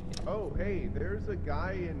 Oh, hey, there's a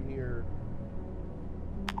guy in here.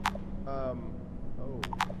 Oh. Oh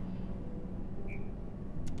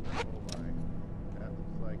my. That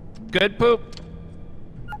looks like... Good poop. Is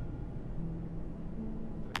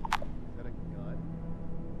that a gun?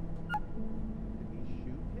 Did he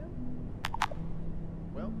shoot him?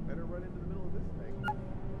 Well, better run into the middle of this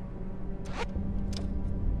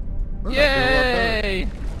thing. Yay!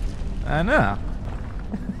 I know.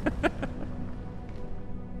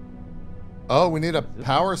 Oh, we need a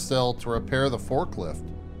power cell to repair the forklift.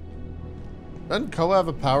 Doesn't Co have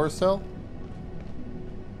a power cell?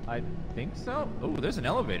 I think so. Oh, there's an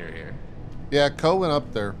elevator here. Yeah, Co went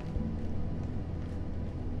up there.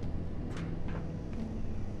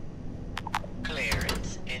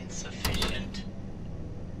 Clearance insufficient.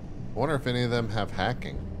 I wonder if any of them have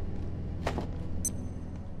hacking.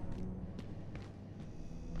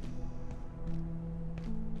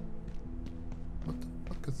 What the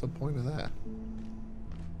fuck is the point of that?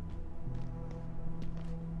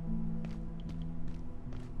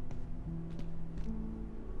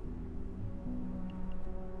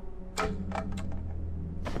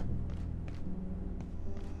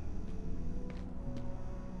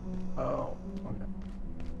 Oh, okay.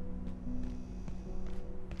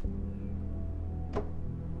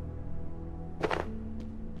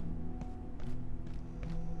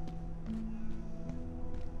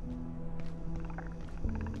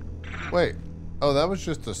 Wait. Oh, that was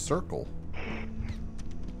just a circle.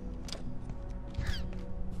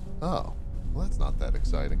 Oh. Well, that's not that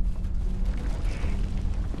exciting.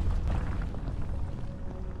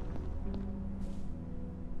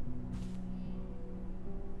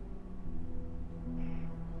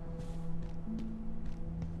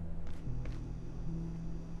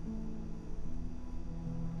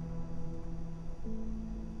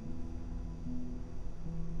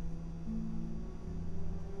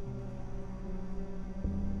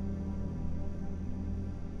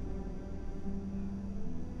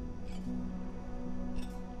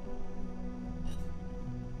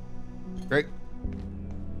 Great.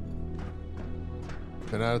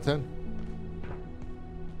 10 out of 10.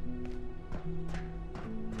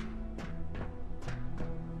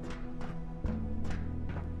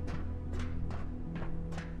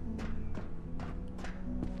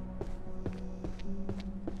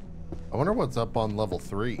 I wonder what's up on level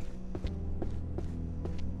 3.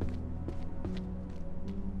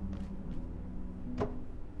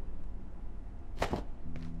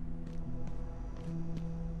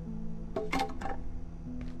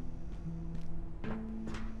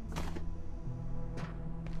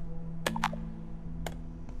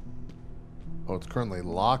 Oh, it's currently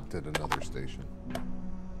locked at another station.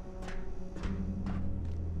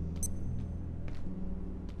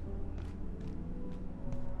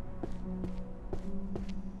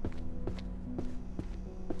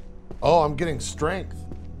 Oh, I'm getting strength.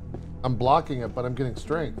 I'm blocking it, but I'm getting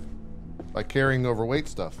strength by carrying overweight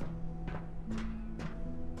stuff.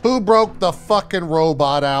 Who broke the fucking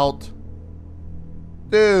robot out?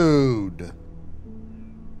 Dude.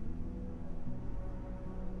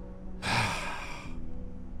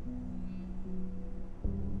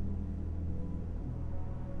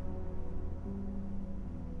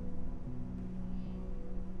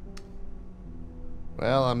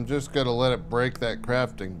 Well, I'm just gonna let it break that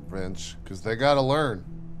crafting bench, because they gotta learn.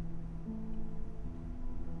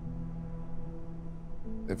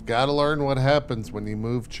 They've gotta learn what happens when you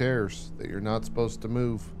move chairs that you're not supposed to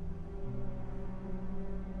move.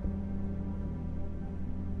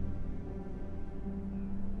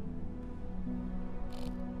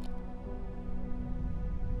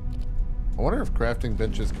 I wonder if crafting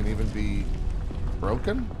benches can even be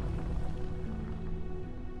broken?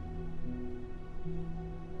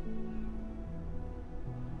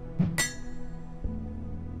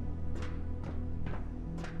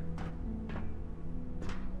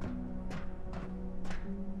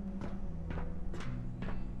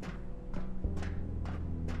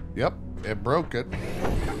 Yep, it broke it.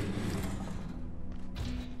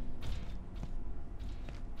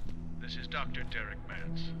 This is Dr. Derek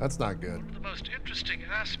Mance. That's not good. One of the most interesting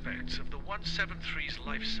aspects of the 173's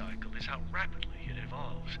life cycle is how rapidly it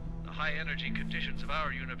evolves. The high energy conditions of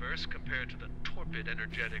our universe compared to the torpid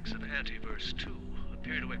energetics of Antiverse 2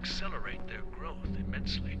 appear to accelerate their growth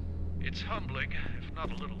immensely. It's humbling, if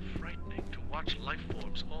not a little frightening, to watch life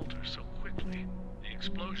forms alter so quickly. The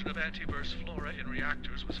explosion of Antiverse flora in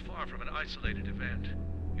reactors was far from an isolated event.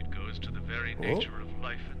 It goes to the very nature of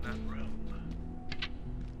life in that realm.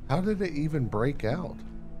 How did it even break out?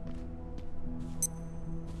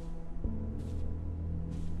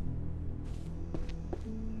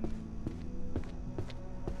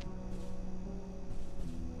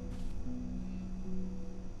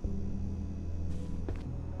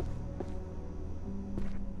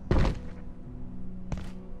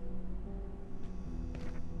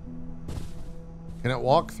 Can it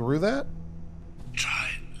walk through that?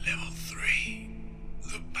 Try level 3.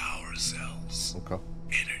 The power cells. Okay.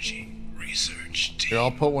 Energy research team. Here,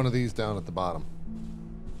 I'll put one of these down at the bottom.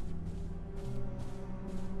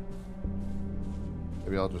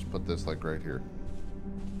 Maybe I'll just put this like right here.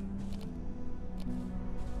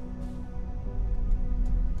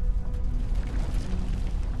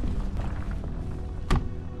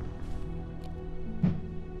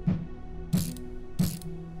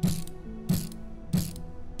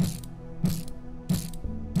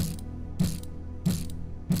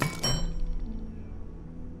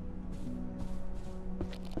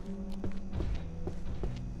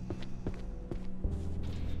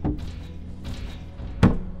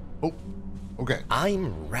 Oh, okay.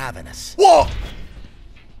 I'm ravenous. Whoa!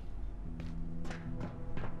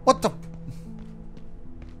 What the?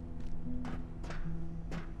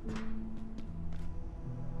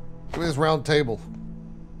 Give me this round table.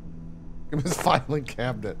 Give me this filing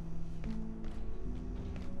cabinet.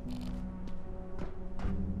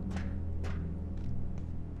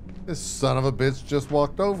 This son of a bitch just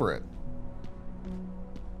walked over it.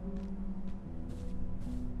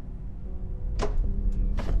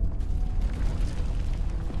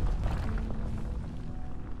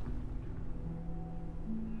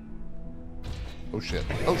 Oh shit.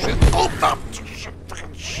 Oh shit. Oh, no. Shit.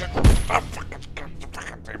 Fucking shit. Oh, fucking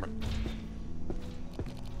damn it.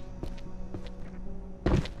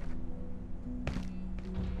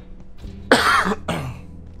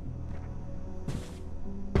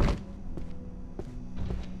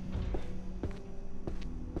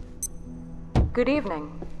 Good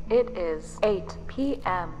evening. It is 8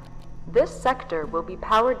 p.m. This sector will be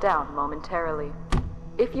powered down momentarily.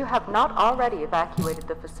 If you have not already evacuated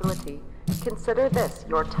the facility, consider this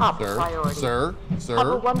your top priority. Sir. Have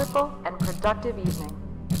a wonderful and productive evening.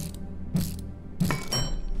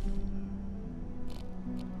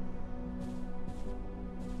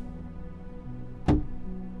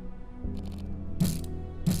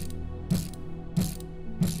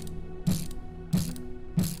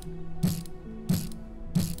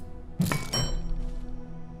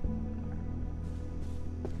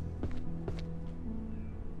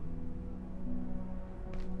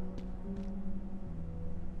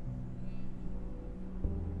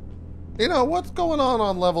 You know, what's going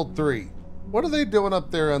on level 3? What are they doing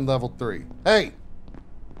up there on level 3? Hey!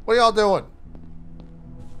 What are y'all doing?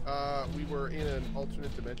 We were in an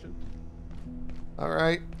alternate dimension.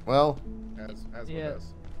 Alright, well. As yeah. with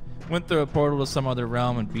us. Went through a portal to some other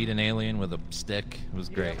realm and beat an alien with a stick. It was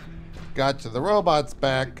great. Gotcha. The robot's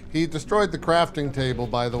back. He destroyed the crafting table,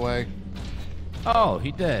 by the way. Oh,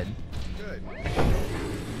 he did. Good.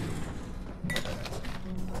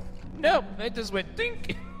 Nope, it just went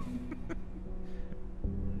dink.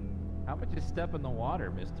 How about you step in the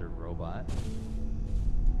water, Mr. Robot?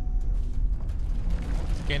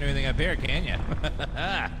 Can't do anything up here, can you?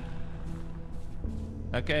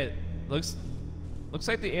 Okay, looks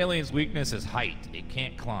like the alien's weakness is height. It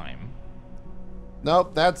can't climb.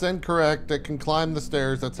 Nope, that's incorrect. It can climb the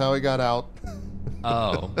stairs. That's how he got out.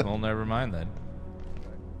 Oh, well, never mind then.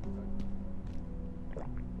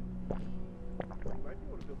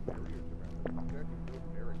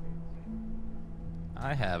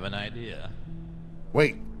 I have an idea.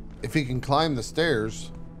 Wait, if he can climb the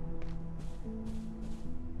stairs,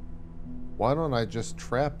 why don't I just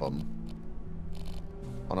trap him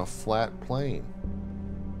on a flat plane?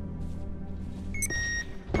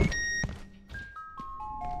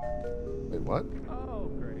 Wait, what? Oh,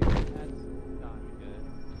 great. That's not good.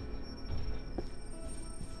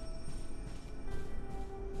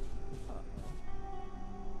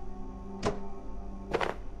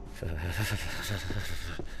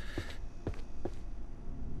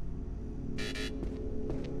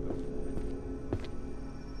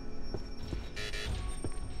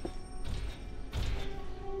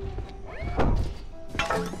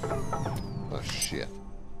 Oh, shit.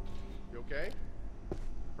 You okay?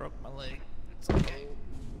 Broke my leg. It's okay.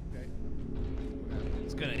 Okay.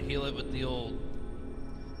 It's gonna heal it with the old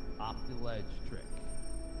off the ledge trick.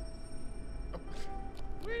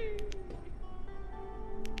 Whee!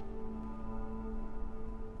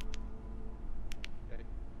 Okay.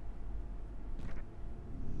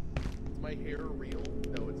 Is my hair real?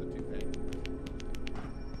 No, it's a toupee.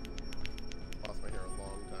 Lost my hair a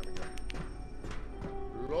long time ago.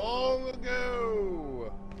 Long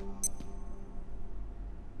ago!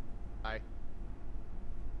 Hi.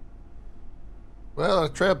 Well, I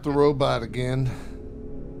trapped the robot again.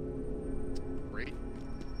 Great.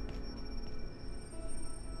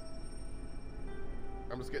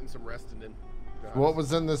 I'm just getting some resting in. What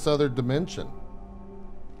was in this other dimension?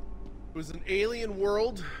 It was an alien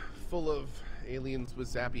world full of aliens with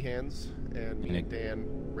zappy hands, and me and Dan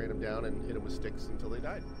ran them down and hit them with sticks until they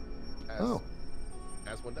died.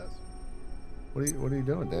 As one does. What are you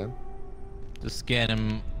doing, Dan? Just scan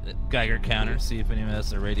him, Geiger counter, see if any of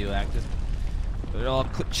us are radioactive. They're all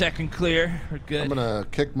check and clear. We're good. I'm gonna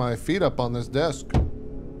kick my feet up on this desk.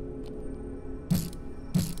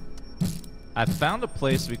 I found a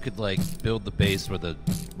place we could like build the base where the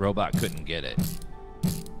robot couldn't get it.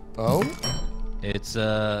 Oh? It's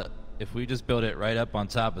if we just build it right up on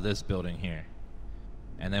top of this building here,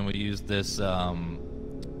 and then we use this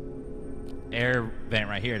air vent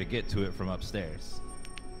right here to get to it from upstairs.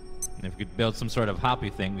 And if we could build some sort of hoppy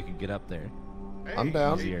thing, we could get up there. Hey, I'm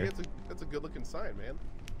down. Hey, that's a good-looking sign, man.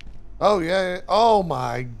 Oh yeah. Oh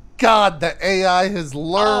my God, the AI has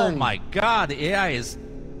learned. Oh my God, the AI is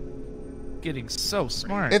getting so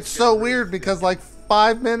smart. It's so weird because like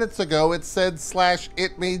 5 minutes ago it said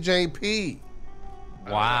 /itmeJP.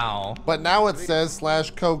 Wow. But now it says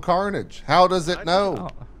 /CoCarnage. How does it know?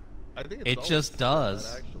 I think It just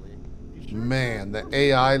does. Man, the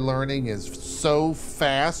AI learning is so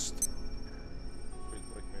fast.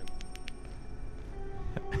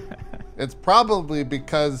 It's probably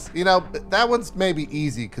because, you know, that one's maybe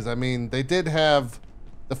easy because, I mean, they did have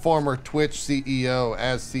the former Twitch CEO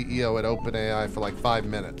as CEO at OpenAI for like 5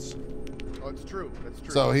 minutes. Oh, it's true. That's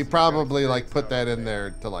true. So he probably like put that in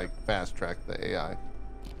there to like fast track the AI.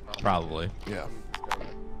 Probably. Yeah. That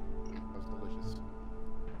was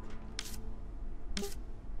delicious.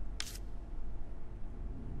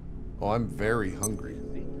 Oh, I'm very hungry.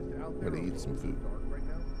 I'm gonna eat some food.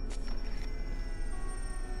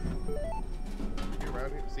 You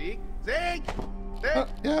around here? Zeke? Zeke! Yeah,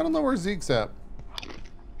 I don't know where Zeke's at.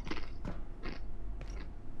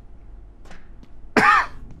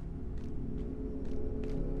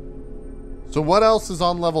 So what else is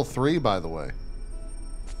on level 3, by the way?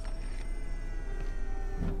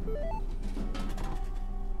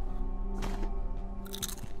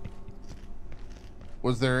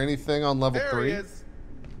 Was there anything on level 3? There he is.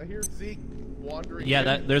 I hear Zeke wandering.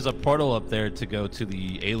 Yeah, in. there's a portal up there to go to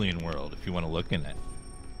the alien world if you want to look in it.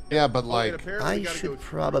 Yeah, but like... I should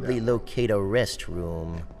probably locate a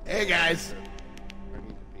restroom. Hey guys,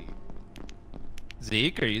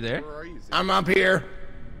 Zeke, are you there? Where are you, Zeke? I'm up here.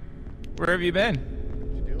 Where have you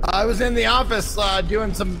been? I was in the office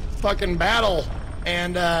doing some fucking battle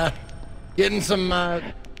and getting some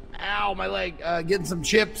ow, my leg, getting some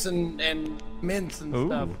chips and mints and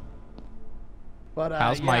stuff. But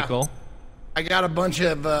how's yeah, Michael? I got a bunch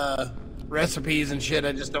of recipes and shit.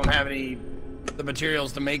 I just don't have the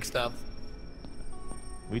materials to make stuff.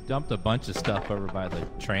 We dumped a bunch of stuff over by the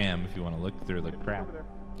tram if you want to look through the crap.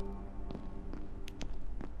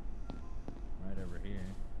 Right over here.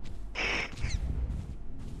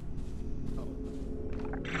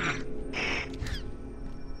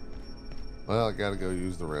 Well, I gotta go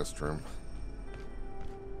use the restroom.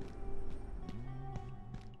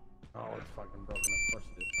 Oh, it's fucking broken. Of course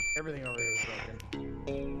it is. Everything over here is broken.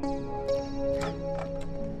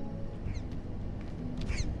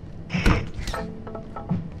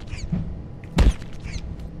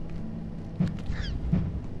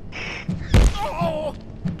 Oh!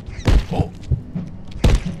 Oh!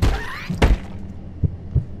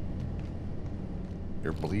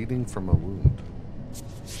 You're bleeding from a wound.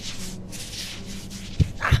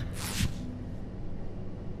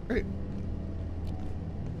 Great.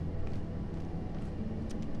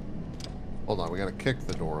 Hold on, we gotta kick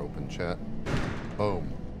the door open, chat.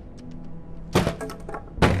 Boom.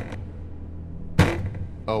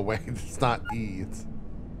 Oh wait, it's not E, it's...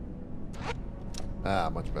 Ah,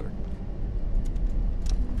 much better.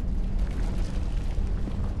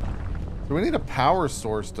 So we need a power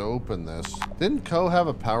source to open this. Didn't Co have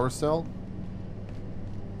a power cell?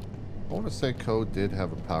 I want to say Co did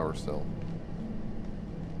have a power cell.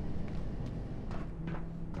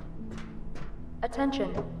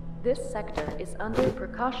 Attention. This sector is under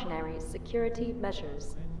precautionary security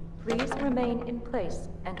measures. Please remain in place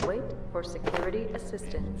and wait for security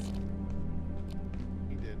assistance.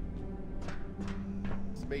 He did.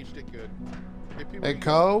 Smaged it good. Hey,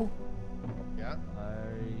 Co? Yeah?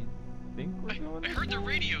 I think we're going I heard the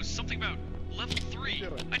radio, something about level 3.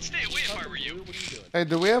 I'd stay away if I were you. What are you doing? Hey,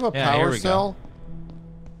 do we have a Yeah, here power we go. cell?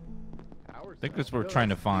 Power I think cell? that's what we're No, trying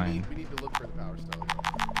to find. We need to look for the power cell.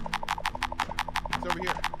 It's over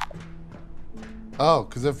here. Oh,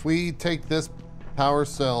 because if we take this power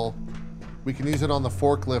cell, we can use it on the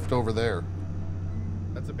forklift over there.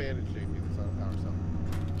 That's a bandage, JP. That's not a power cell.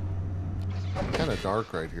 Kind of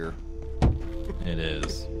dark right here. It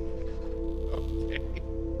is. Okay.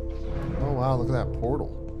 Oh wow, look at that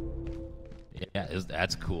portal. Yeah,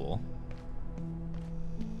 that's cool.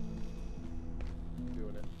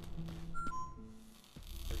 Doing it.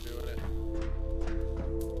 We're doing it.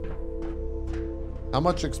 How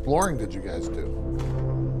much exploring did you guys do?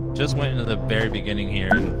 Just went into the very beginning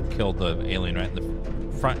here and killed the alien right in the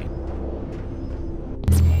front.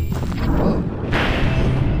 Whoa.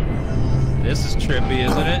 This is trippy,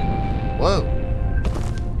 isn't it? Whoa.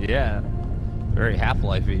 Yeah. Very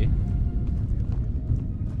Half-Life-y.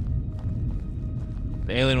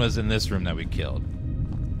 The alien was in this room that we killed.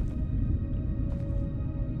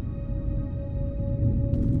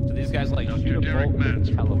 So these guys like shoot a Derek bolt Mans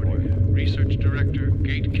and teleport. reporting. Research Director,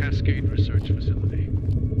 Gate Cascade Research Facility.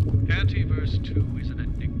 Antiverse 2 is an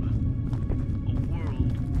enigma. A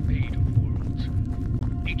world made of worlds.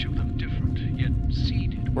 Each of them different, yet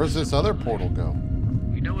seeded. Where's this other portal go?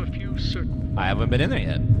 We know a few certain. I haven't been in there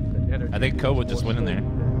yet. I think Koba just went in there.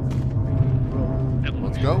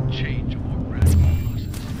 Let's go. Change or radical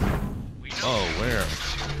process. Oh, where?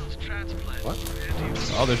 What?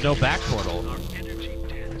 Oh, there's no back portal.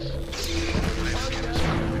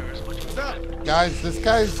 Guys, this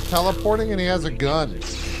guy's teleporting and he has a gun.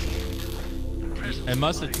 It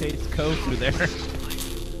must have chased Ko through there.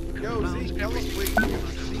 Yo, Zeke, tell us, wait,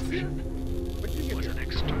 Zeke's here? What'd you get here? An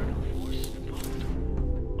external force involved.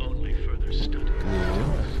 Only further study.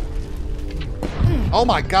 Oh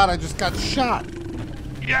my god, I just got shot.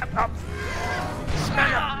 Yep,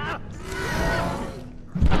 smack him!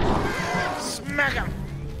 Smack him!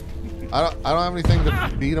 I don't have anything to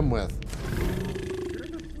beat him with. You're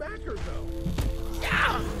the smacker, though.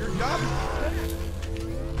 Yeah! Your job is to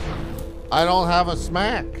smack. I don't have a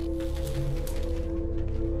smack.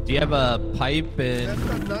 Do you have a pipe and... That's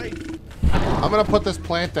not nice. I'm gonna put this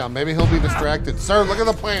plant down. Maybe he'll be distracted. Sir, look at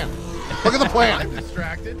the plant. Look at the plant. I'm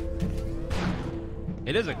distracted.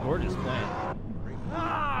 It is a gorgeous plant.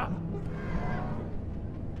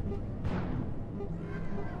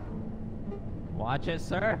 Watch it,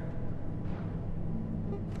 sir.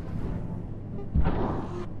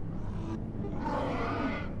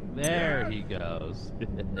 There he goes.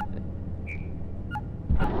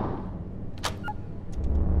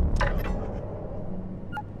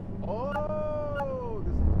 Oh,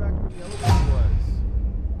 this is back where the elevator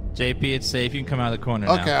was. JP, it's safe. You can come out of the corner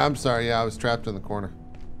now. Okay, I'm sorry. Yeah, I was trapped in the corner.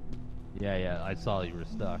 Yeah, I saw you were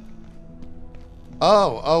stuck.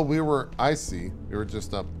 Oh, we were, I see. We were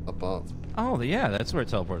just up above. Oh, yeah, that's where it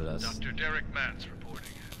teleported us. Dr. Derek Matz reporting.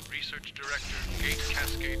 Research Director, Gate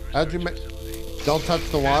Cascade Research How'd you make, don't touch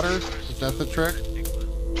the water? Is that the trick?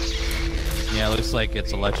 Yeah, it looks like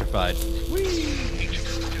it's electrified.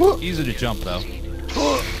 Easy to jump, though. We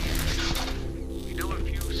know a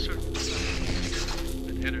few certain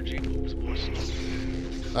that energy moves more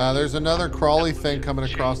slowly. There's another crawly thing coming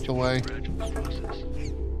across the way.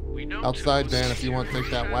 Outside, Dan, if you want to take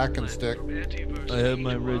that whacking stick. I have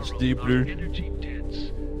my red stapler. Get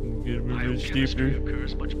my red stapler.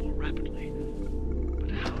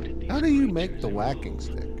 How do you make the whacking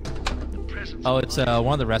stick? Oh, it's one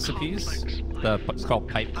of the recipes. It's called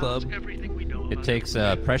Pipe Club. It takes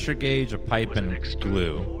a pressure gauge, a pipe, and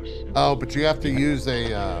glue. Oh, but you have to use a...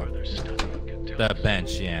 the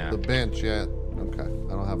bench, yeah. The bench, yeah. Okay,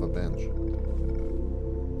 I don't have a bench.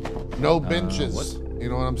 No benches. You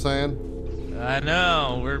know what I'm saying? I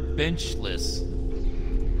know, we're benchless.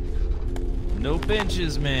 No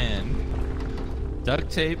benches, man. Duct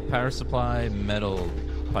tape, power supply, metal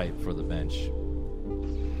pipe for the bench.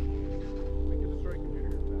 We can destroy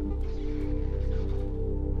computers.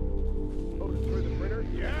 Oh, destroy the printer?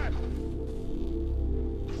 Yes!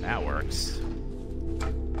 That works.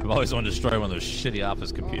 I've always wanted to destroy one of those shitty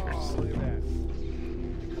office computers. Oh, look at that.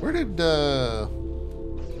 Where did,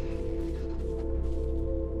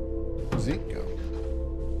 Zeke go?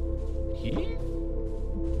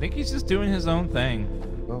 I think he's just doing his own thing.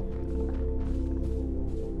 Oh.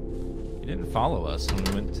 He didn't follow us when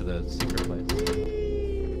we went to the secret place.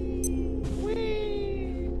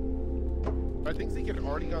 I think Zeke had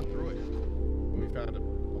already gone through it when we found him.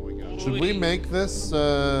 Oh my god. Should we make this,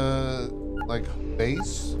 like,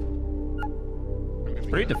 base? It's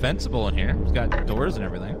pretty defensible in here. It's got doors and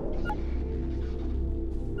everything.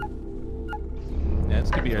 Yeah,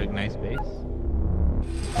 this could be a nice base.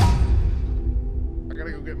 I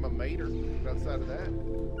gotta go get my mater. Outside of that,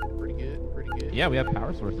 pretty good, pretty good. Yeah, we have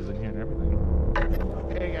power sources in here and everything.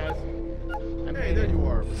 Hey guys. Hey, there you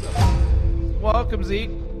are. What's up? Welcome,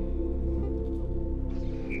 Zeke.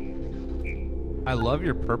 I love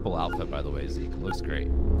your purple outfit, by the way, Zeke. Looks great.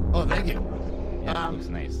 Oh, thank you. Yeah, it looks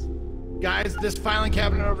nice. Guys, this filing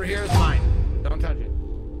cabinet over here is mine. Don't touch it.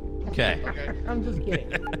 Okay. Okay. I'm just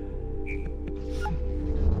kidding.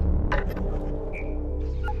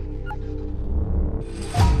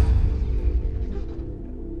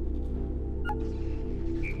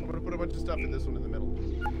 I'm gonna put a bunch of stuff in this one in the middle.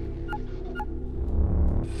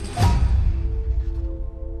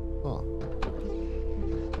 Huh.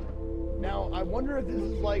 Now, I wonder if this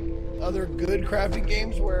is like other good crafting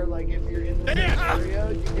games where, like, if you're in the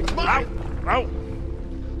area, you can.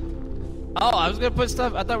 Oh, I was gonna put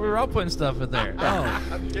stuff. I thought we were all putting stuff in there. Oh.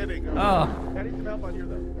 I'm kidding. Oh. I need some help on here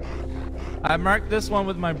though. I marked this one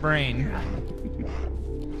with my brain.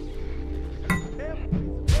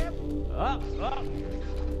 Up.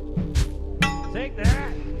 Take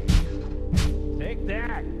that. Take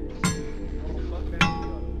that. Oh, fuck, man.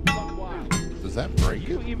 Fuck Does that break?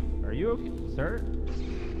 Are you okay, sir?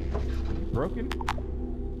 You broken?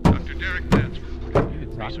 Dr. Derek Dance. You need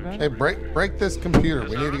to talk about Hey, it? break this computer.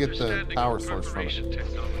 We need to get the power source from it.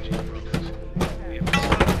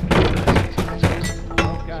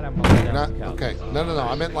 Oh God, I'm gonna You're not, okay. No.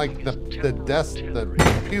 I meant like the desk, the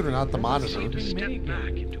computer, not the monitor.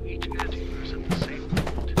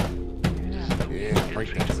 Yeah,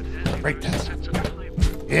 break this. Break this.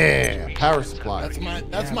 Yeah, power supply.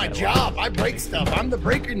 That's my job. I break stuff. I'm the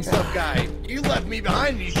breaking stuff guy. You left me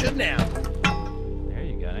behind. You shouldn't have. There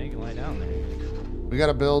you go. Now you can lie down there. We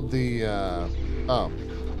gotta build the. Oh,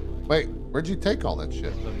 wait. Where'd you take all that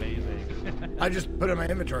shit? Amazing. I just put it in my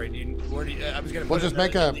inventory. I was gonna. We'll put just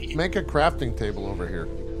it make a crafting table over here.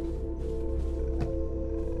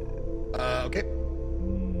 Okay.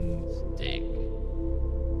 Steak.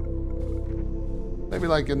 Maybe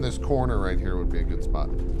like in this corner right here would be a good spot.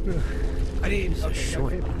 I need a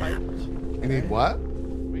short. You need what?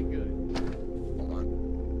 We good. Hold on.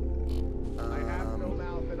 I have no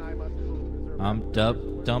mouth and I must move. I'm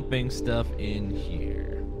dumping stuff in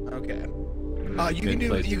here. Okay. You can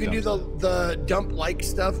do the dump like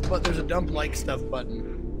stuff, but there's a dump like stuff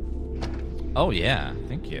button. Oh yeah,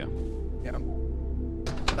 thank you. Yeah.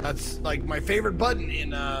 That's like my favorite button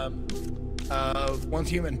in Once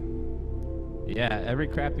Human. Yeah, every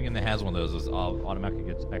crafting in that has one of those automatically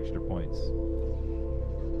gets extra points.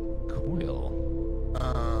 Coil.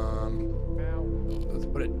 Let's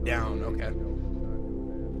put it down. Okay.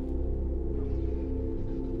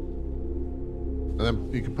 And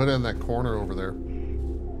then you can put it in that corner over there.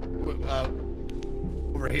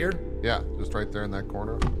 Over here? Yeah, just right there in that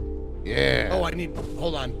corner. Yeah. Oh, I need.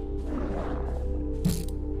 Hold on.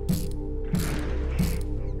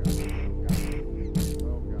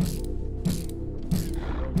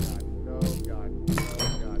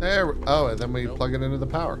 There. Oh, and then we plug it into the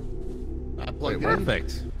power. Wait,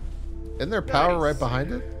 perfect. Isn't there power right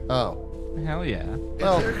behind it? Oh. Hell yeah.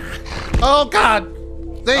 Well. Oh God.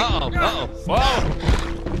 See? Uh-oh. Whoa.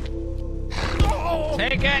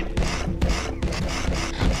 Take it.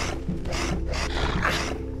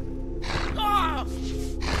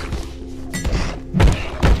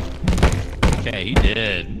 Okay, he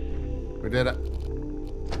did. We did it.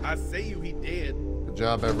 I say you, he did. Good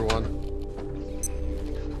job, everyone.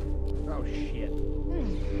 Oh shit.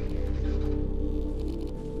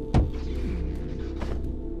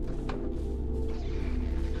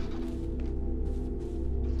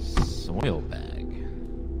 Soil bag.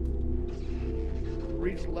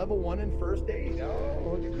 Reach level 1 in first aid.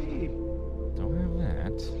 Oh, look at me. Don't have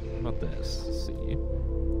that. How about this? Let's see.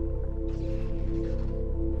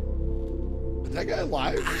 Is that guy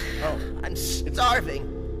alive? Oh, I'm starving.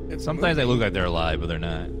 Sometimes they look like they're alive, but they're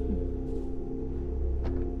not.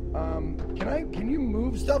 Can you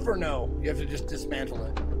move stuff or no? You have to just dismantle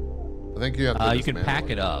it. I think you have to You can pack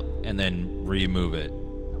it up and then remove it.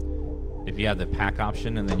 If you have the pack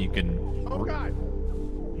option, and then you can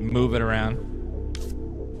move it around.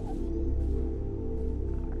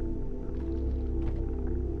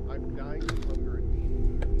 I'm dying of hunger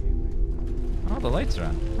and need. Oh, the lights are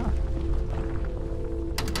on. Huh.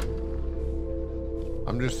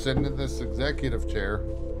 I'm just sitting in this executive chair.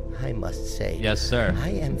 I must say. Yes, sir. I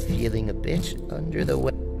am feeling a bit under the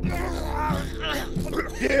weather.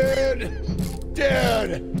 Dude!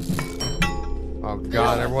 Oh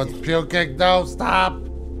God, everyone's puking. No, stop.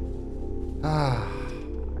 I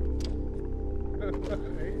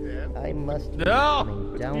must be No!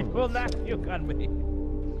 coming down. You will not puke on me.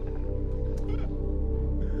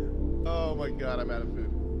 Oh my God, I'm out of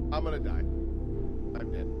food. I'm gonna die.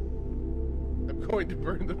 I'm dead. I'm going to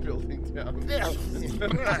burn the building down.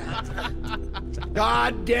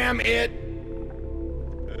 God damn it!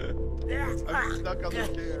 I'm stuck on the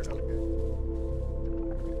chair.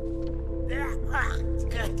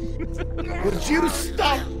 Okay. Would you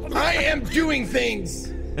stop? I am doing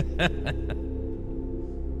things!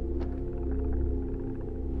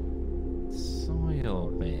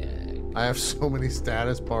 Soil bag. I have so many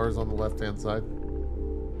status bars on the left-hand side.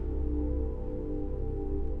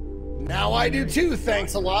 Now I do too,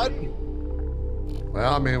 thanks a lot.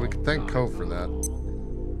 Well, I mean, we can thank Co for that.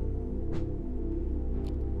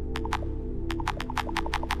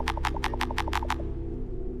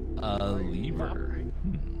 A lever.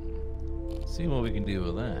 See what we can do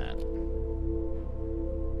with that.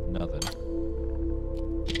 Nothing.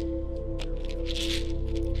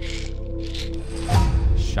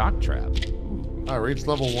 Shock trap. Ooh. I reached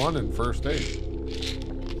level 1 in first aid.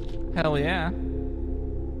 Hell yeah.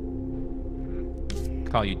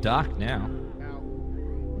 Call you Doc now.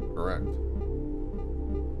 Correct.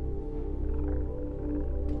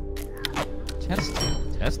 Test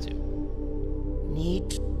tube. Test tube. Need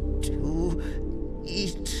to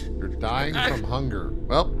eat. You're dying from hunger.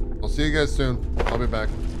 Well, I'll see you guys soon. I'll be back.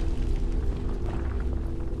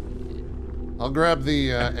 I'll grab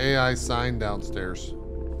the AI sign downstairs.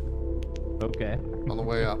 Okay. On the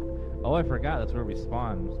way up. Oh, I forgot. That's where we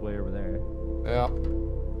spawned. It's way over there. Yeah.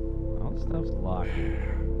 All this stuff's locked. I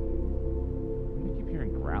keep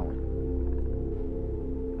hearing growling.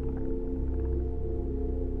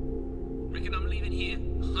 Reckon I'm leaving here?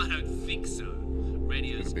 I don't think so.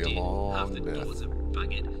 Radio's dead, half the doors are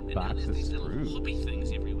buggered, and now there's these little hobby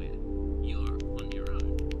things everywhere. You're on your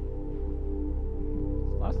own.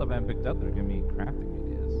 A lot of stuff I haven't picked up. They're giving me crafting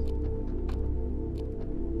ideas.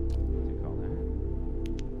 What do you call that?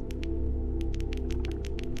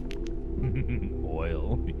 Oil.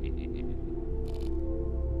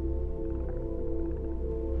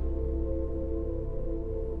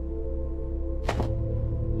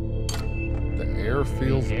 The air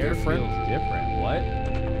feels different. What?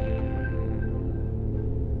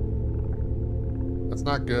 That's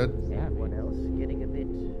not good. Is everyone else getting a bit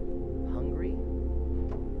hungry?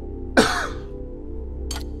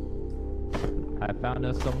 I found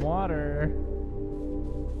us some water.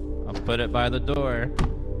 I'll put it by the door.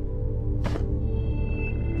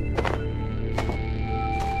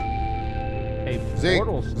 Hey,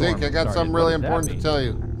 Zeke, I got something really important to tell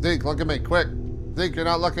you. Zeke, look at me, quick. Zeke, you're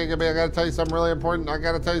not looking at me. I gotta tell you something really important. I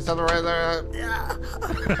gotta tell you something right there.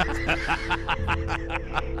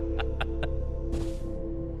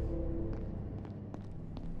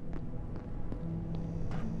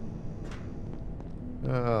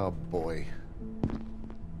 Oh, boy.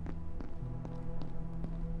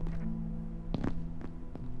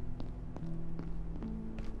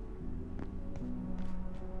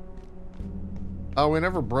 Oh, we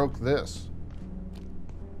never broke this.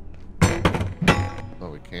 Oh,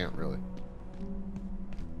 we can't really.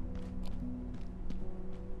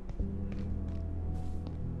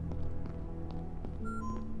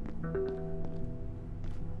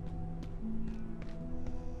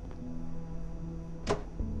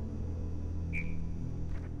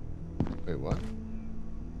 Wait, what?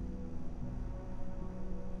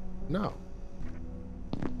 No.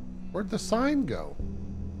 Where'd the sign go?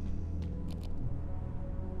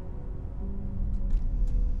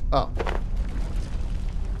 Oh.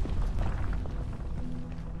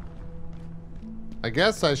 I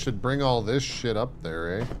guess I should bring all this shit up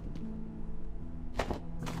there, eh?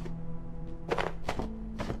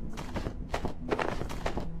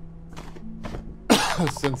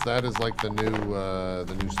 Since that is like the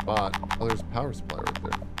new spot. Oh, there's a power supply right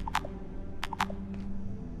there.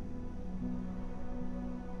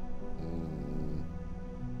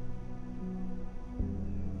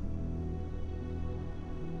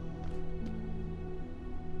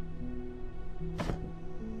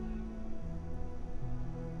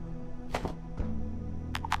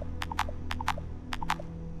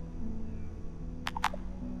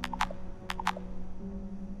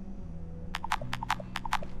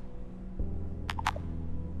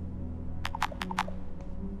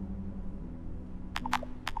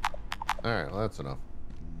 Alright, well that's enough.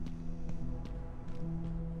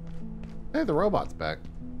 Hey, the robot's back.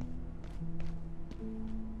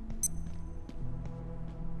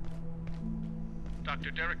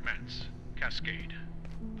 Dr. Derek Mance, Cascade.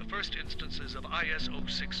 The first instances of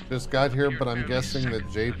IS-064 Just got here, but I'm guessing that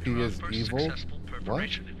JP is evil. What?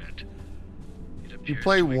 You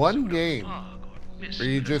play one game where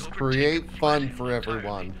you just create fun for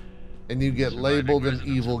everyone, and you get labeled an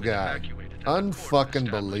evil guy. Unfucking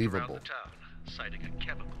believable. Citing a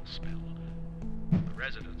chemical spill. The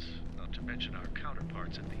residents, not to mention our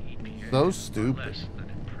counterparts at the EPA, So stupid. are less than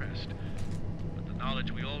impressed. But the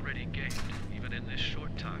knowledge we already gained, even in this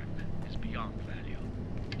short time, is beyond value.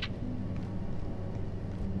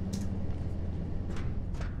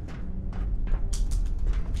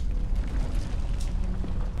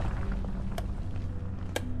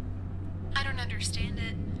 I don't understand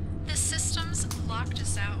it. The system's locked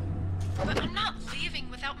us out. But I'm not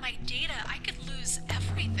leaving without my data. I could lose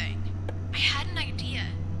everything. I had an idea.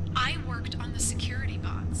 I worked on the security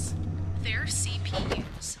bots. Their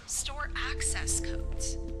CPUs store access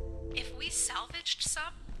codes. If we salvaged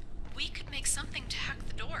some, we could make something to hack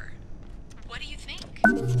the door. What do you think?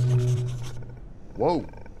 Whoa.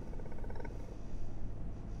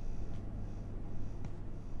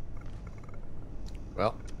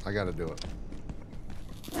 Well, I gotta do it.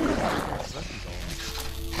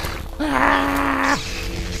 Ah!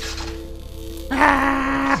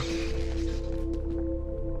 Ah!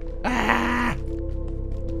 Ah!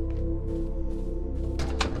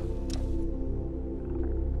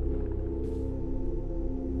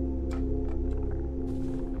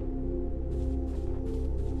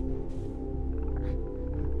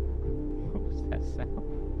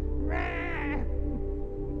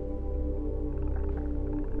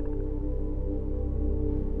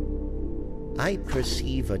 I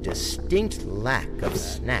perceive a distinct lack of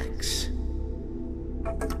snacks.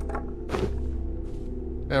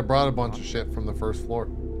 Yeah, I brought a bunch of shit from the first floor.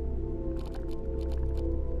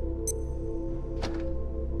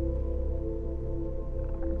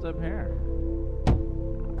 What's up here?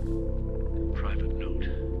 Private note.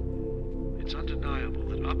 It's undeniable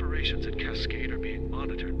that operations at Cascade are being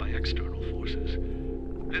monitored by external forces.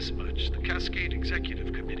 This much, the Cascade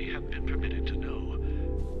Executive Committee have been permitted to know.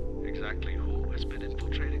 Exactly who has been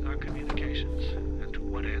infiltrating our communications and to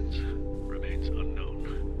what ends remains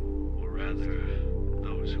unknown. Or rather,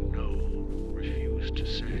 those who know refuse to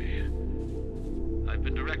say. I've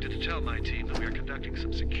been directed to tell my team that we are conducting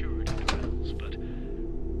some security drills, but...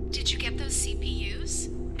 Did you get those CPUs?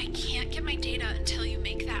 I can't get my data until you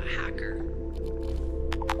make that hacker.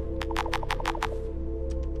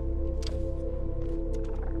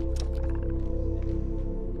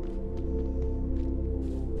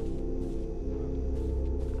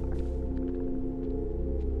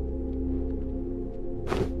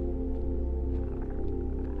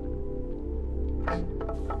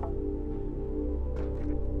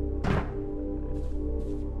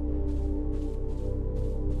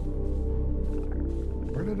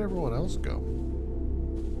 Where did everyone else go?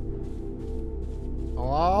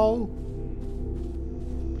 Hello?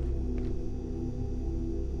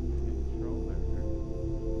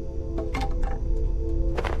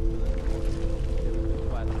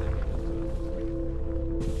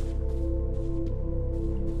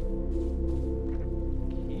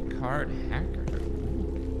 Keycard hacker.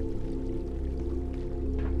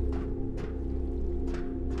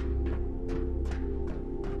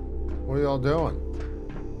 What are y'all doing?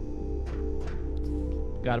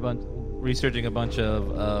 Got a bunch, researching a bunch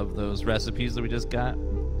of those recipes that we just got.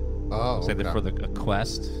 Oh, say they're okay. for a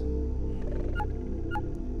quest.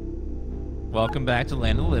 Welcome back to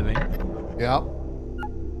Land of the Living. Yep.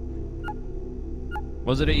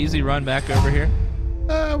 Was it an easy run back over here?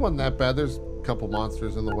 It wasn't that bad. There's a couple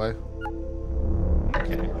monsters in the way.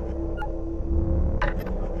 Okay.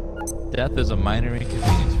 Death is a minor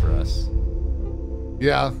inconvenience for us.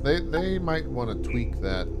 Yeah, they might want to tweak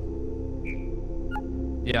that.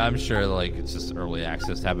 Yeah, I'm sure like it's just early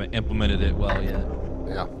access, haven't implemented it well yet.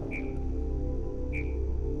 Yeah.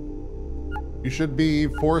 You should be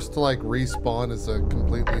forced to like respawn as a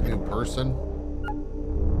completely new person.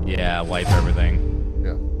 Yeah, wipe everything.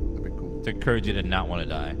 Yeah, that'd be cool. To encourage you to not want to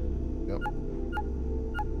die. Yep.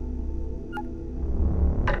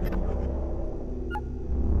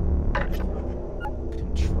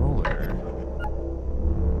 Controller.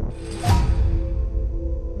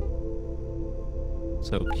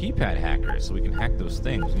 So keypad hacker, so we can hack those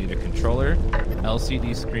things. We need a controller,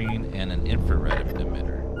 LCD screen, and an infrared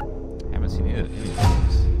emitter. Haven't seen any of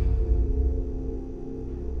those.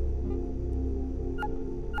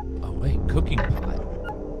 Oh wait, cooking pot.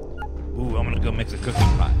 Ooh, I'm gonna go mix a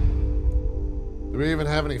cooking pot. Do we even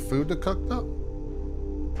have any food to cook though?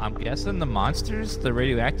 I'm guessing the monsters, the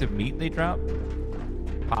radioactive meat they drop?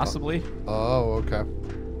 Possibly. Oh, okay.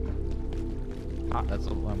 That's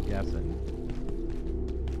what I'm guessing.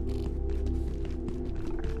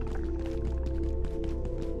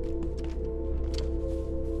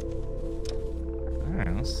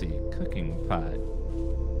 Alright, let's see. Cooking pot.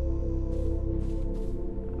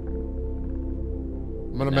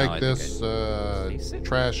 I'm gonna make this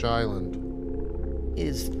trash island.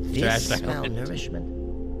 Is Trash this island. malnourishment?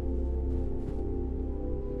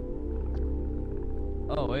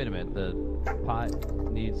 Oh, wait a minute. The pot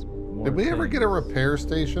needs more. Did we ever things. get a repair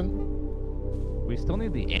station? We still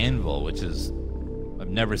need the anvil, which is... I've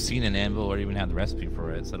never seen an anvil or even had the recipe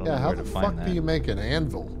for it, so I don't know Yeah, how where the to fuck find that. do you make an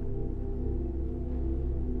anvil?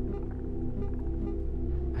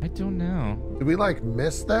 I don't know. Did we like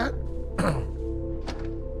miss that?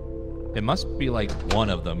 It must be like one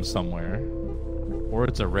of them somewhere. Or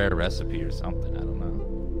it's a rare recipe or something, I don't know.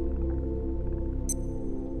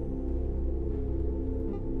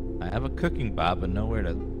 I have a cooking pot, but nowhere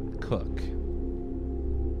to cook.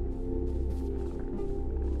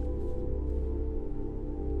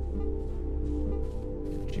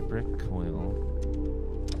 Energy brick coil.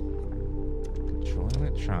 Control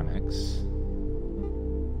electronics.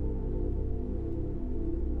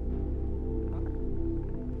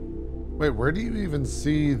 Wait, where do you even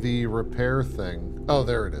see the repair thing? Oh,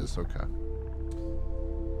 there it is. Okay.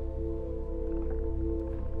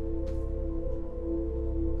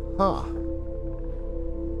 Huh.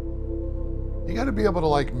 You gotta be able to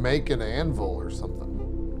like make an anvil or something.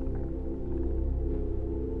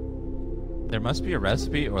 There must be a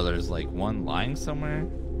recipe, or there's like one lying somewhere.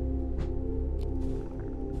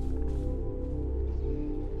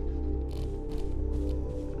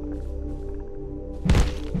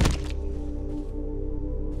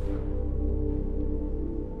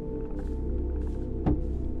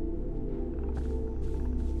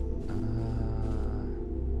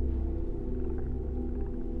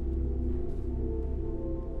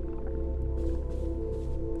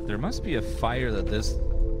 There must be a fire that this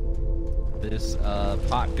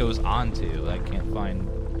pot goes onto. I can't find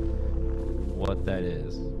what that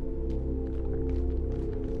is.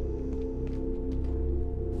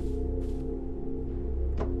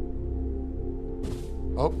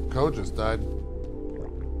 Oh, Ko just died.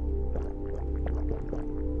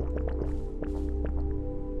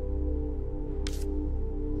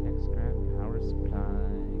 Scrap, power supply,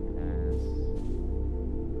 gas.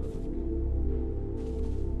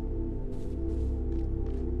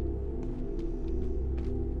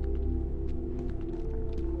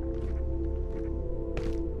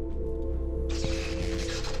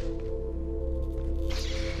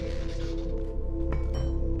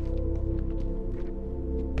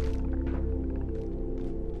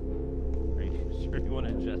 Are you sure you want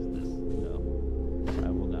to adjust this? No, I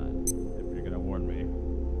will not. If you're gonna warn me.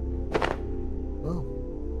 Oh,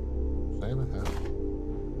 Santa hat.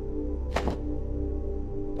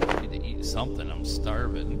 I need to eat something. I'm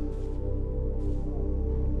starving.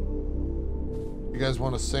 You guys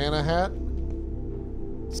want a Santa hat?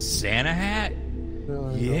 Santa hat?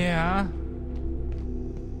 Yeah.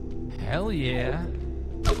 Hell yeah.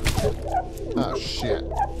 Oh shit.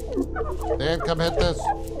 Dan, come hit this.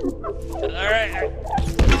 Alright.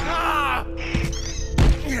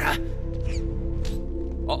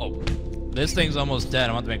 Uh-oh. This thing's almost dead.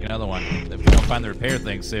 I'm about to make another one. If we don't find the repair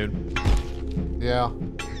thing soon. Yeah.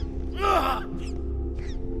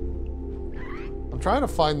 I'm trying to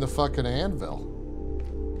find the fucking anvil.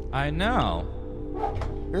 I know.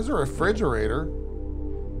 Here's a refrigerator.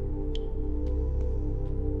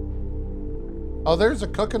 Oh, there's a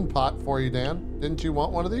cooking pot for you, Dan. Didn't you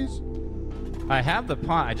want one of these? I have the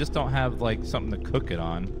pot. I just don't have, like, something to cook it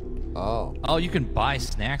on. Oh. Oh, you can buy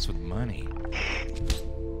snacks with money. I'm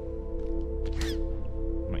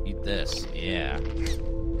gonna eat this. Yeah.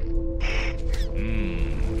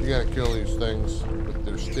 Mmm. You gotta kill these things with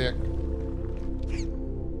their stick.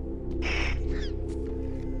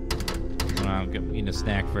 I'm eating a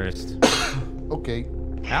snack first. Okay.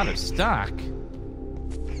 Out of stock.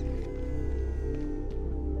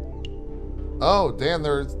 Oh, Dan,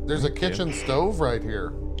 there's a kitchen stove right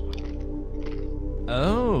here.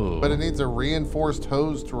 Oh. But it needs a reinforced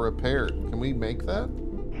hose to repair it. Can we make that?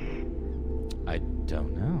 I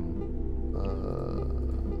don't know.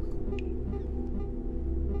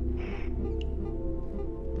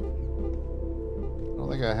 I don't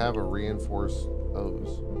think I have a reinforced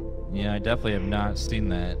hose. Yeah, I definitely have not seen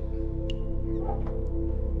that.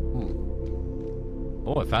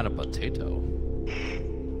 Oh, I found a potato.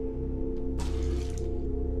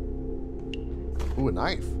 Ooh, a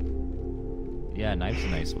knife. Yeah, a knife's a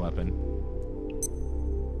nice weapon.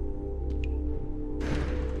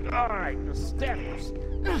 Alright, step.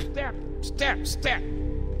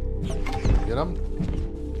 Get him.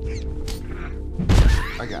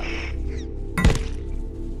 I got him.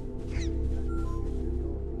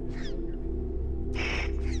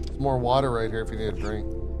 There's more water right here if you need a drink.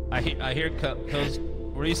 I hear Co's.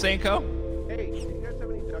 What are you saying, Co? Hey, do you guys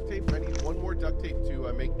have any duct tape? I need one more duct tape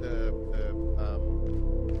to make the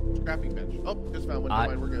scrapping bench. Oh, just found one. Never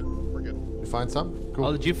mind, we're good. We're good. You find some? Cool.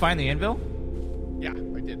 Oh, did you find the anvil? Yeah,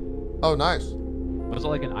 I did. Oh, nice. Was it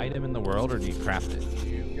like an item in the world, or do you craft it?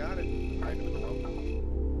 You got it. Item in the world.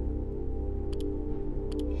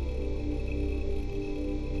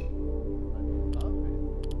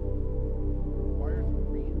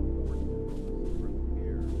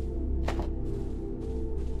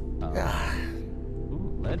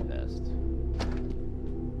 Ooh, lead vest.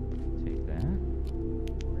 Take that.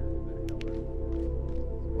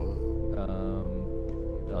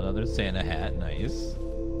 Another Santa hat, nice.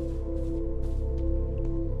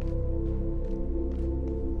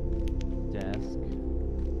 Desk.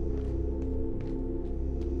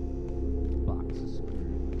 Box of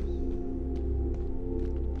screws.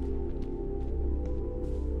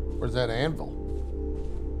 Where's that anvil?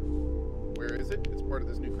 Where is it? It's part of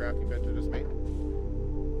this new crafting bench I just made.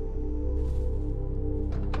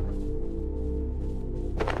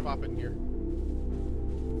 Pop in here.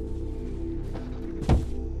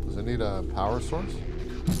 Does it need a power source?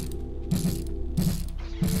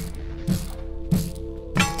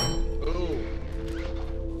 Ooh.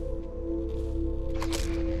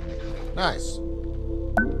 Nice.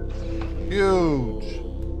 Huge.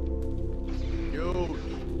 Huge.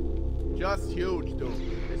 Just huge, dude.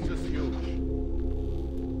 It's just huge.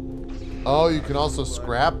 Oh, you can also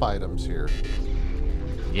scrap items here.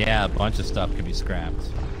 Yeah, a bunch of stuff can be scrapped.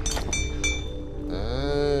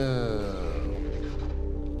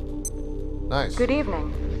 Nice. Good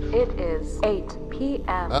evening. It is 8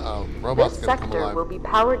 p.m. Uh-oh. Robot's This gonna come sector alive. will be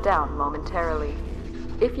powered down momentarily.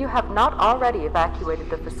 If you have not already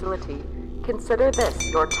evacuated the facility, consider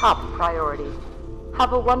this your top priority.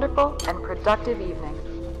 Have a wonderful and productive evening.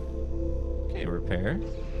 Okay, repair.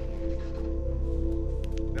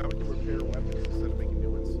 Now we can repair weapons instead of making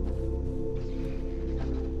new ones.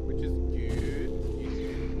 Which is good.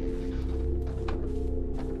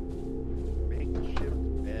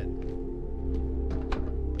 Makeshift bed.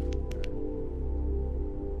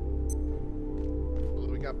 Well,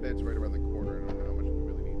 we got beds right around the corner. I don't know how much we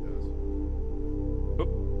really need those.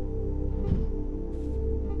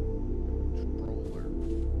 Controller.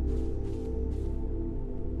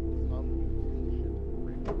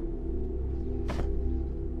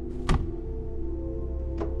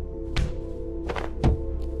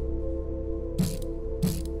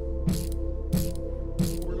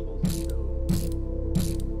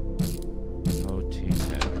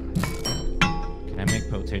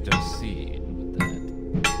 Potato seed with that.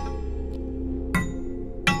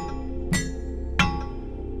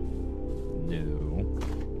 No.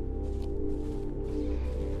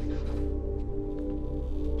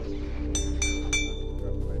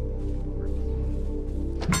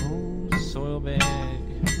 Oh, soil bag.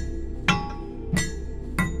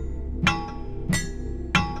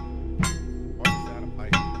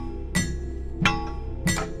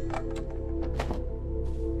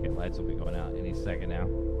 Okay, lights will be going out any second now.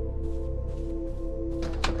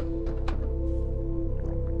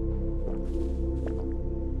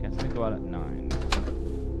 Go out at 9.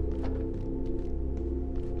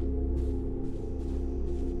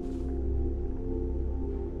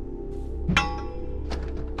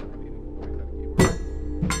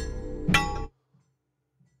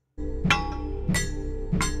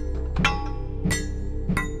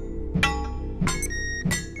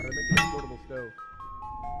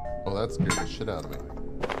 Oh, that scared the shit out of me.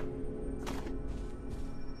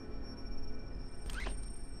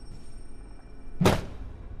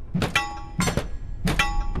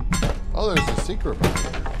 Oh, there's a secret room.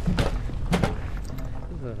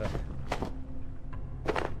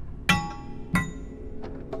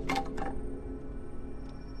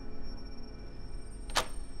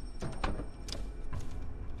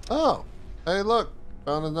 Oh, hey, look,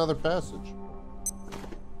 found another passage.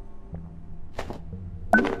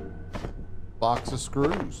 Box of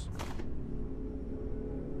screws.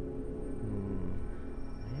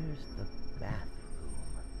 Where's the bathroom?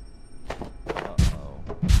 Uh-oh.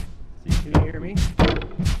 Can you hear me?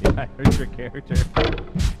 Yeah, I heard your character. I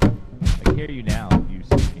can hear you now, you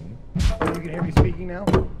speaking. Oh, you can hear me speaking now?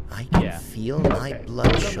 I can feel my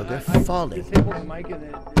blood sugar falling. I disabled the mic and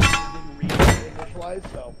it didn't read initialize,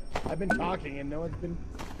 so I've been talking and no one's been...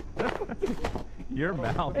 Your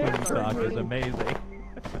mouth when you talk is amazing.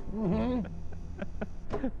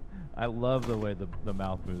 I love the way the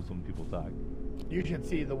mouth moves when people talk. You should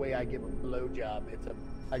see the way I give a blowjob.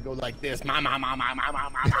 I go like this. And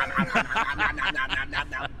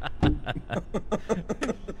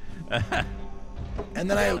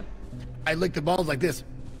then I lick the balls like this.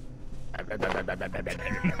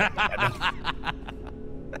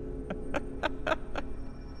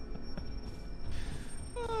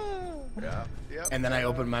 Yeah. And then I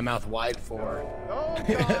open my mouth wide for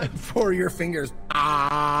God. for your fingers.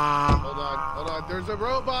 Hold on. There's a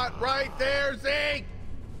robot right there, Zeke.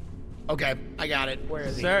 Okay, I got it. Where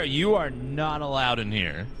is he? Sir, you are not allowed in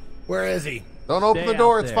here. Where is he? Don't open the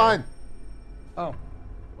door. It's fine. Oh.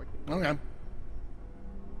 Okay.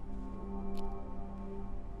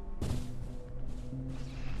 Does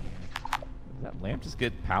that lamp just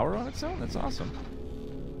get power on its own? That's awesome.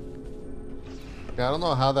 Yeah, I don't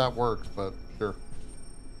know how that works, but sure.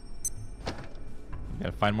 You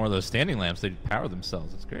gotta find more of those standing lamps. They power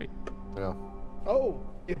themselves. It's great. Yeah. Oh,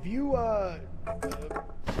 if you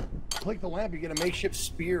click the lamp, you get a makeshift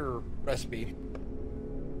spear recipe.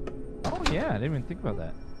 Oh yeah, I didn't even think about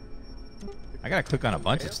that. I gotta click on a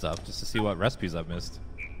bunch of stuff just to see what recipes I've missed.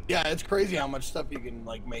 Yeah, it's crazy how much stuff you can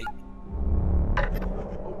like make.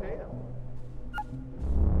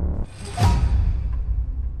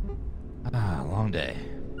 Ah, long day.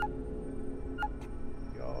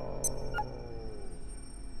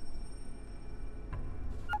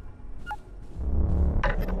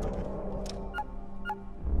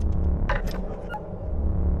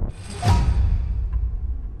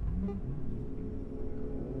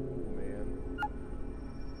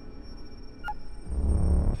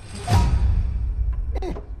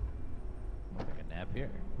 Here.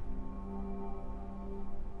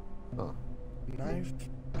 Huh. Knife,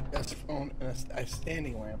 desk phone, and a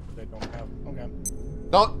standing lamp that I don't have. Okay.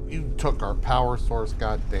 No, you took our power source,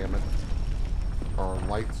 god damn it. Our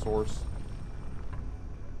light source.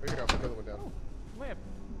 Here you go, put the other one down. lamp.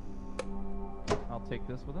 I'll take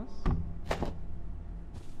this with us.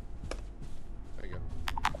 There you go.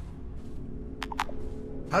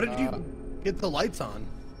 How did you get the lights on?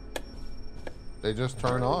 They just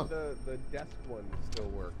turn on. The desk one still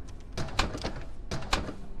work.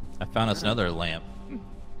 I found us another lamp.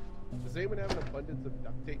 Does anyone have an abundance of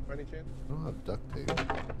duct tape by any chance? I don't have duct tape.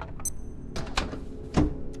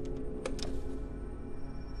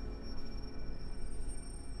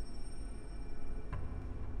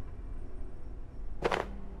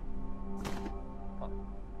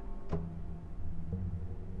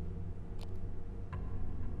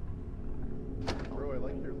 Bro, I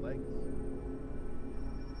like your legs.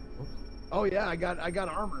 Oh yeah, I got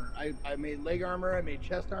armor. I made leg armor. I made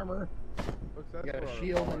chest armor. Looks I got where a our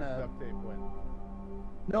shield and a. duct tape went.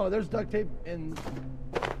 No, there's duct tape in.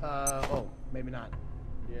 Oh, maybe not.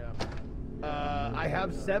 Yeah. I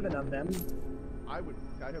have 7 of them. I have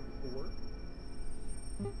 4.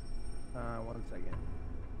 1 second.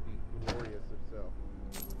 Be glorious if so.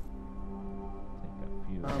 Take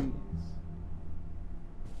a few.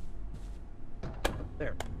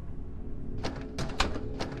 There.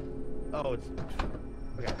 Oh, it's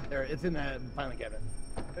okay. There, it's in the filing cabinet.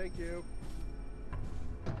 Thank you.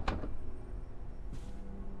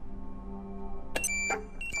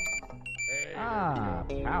 Hey, Ah,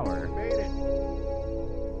 power. made it.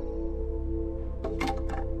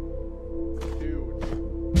 Dude.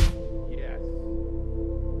 Yes.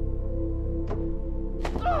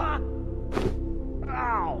 Ah!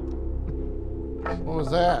 Ow! What was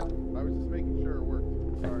that? I was just making sure it worked.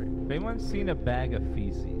 Sorry. If anyone's seen a bag of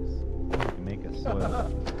feces, you can make a soil.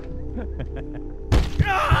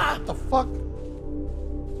 What the fuck?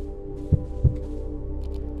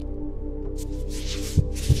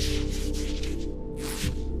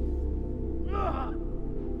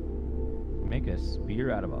 Make a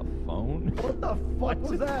spear out of a phone? What the fuck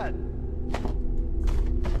was that?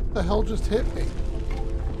 What the hell just hit me?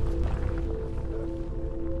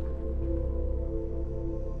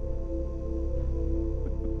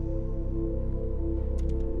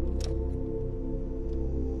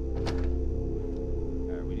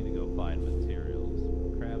 Alright, we need to go find materials.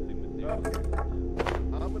 Crafting materials.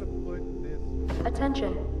 I'm gonna put this.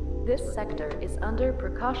 Attention. This sector is under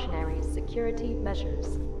precautionary security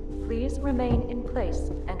measures. Please remain in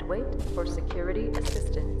place and wait for security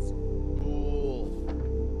assistance. Cool.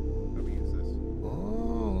 Let me use this.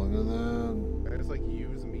 Oh, look at that. Can I just like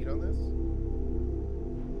use meat on this?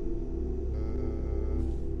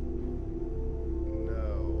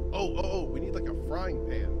 No. Oh, we need like a frying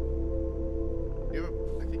pan. You have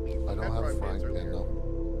I think we I don't had have a frying pans pan earlier.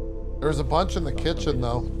 though. There's a bunch in the kitchen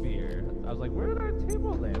though. Spear. I was like, where did our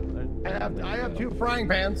table lamp? I have 2 frying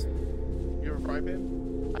pans. You have a frying pan?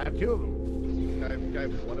 I have 2 of them. Can I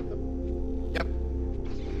have one of them? Yep.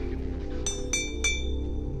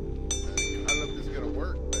 I don't know if this is gonna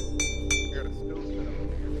work, but I got a stove set up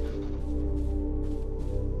over here.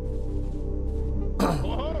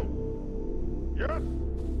 Whoa! Yes!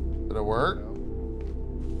 Did it work?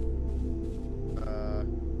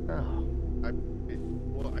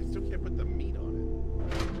 Well, I still can't put the meat on it.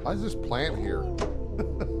 Why is this plant here?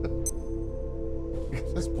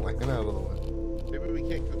 Get this plant out of the way. Maybe we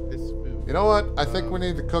can't cook this food. You know what? I think we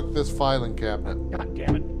need to cook this filing cabinet. God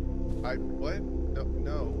damn it. What?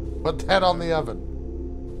 No. Put that on the oven.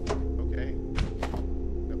 Okay.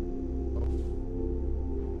 No. Oh.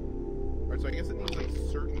 Alright, so I guess it needs like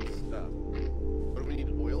certain stuff. But do we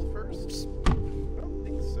need oil first? I don't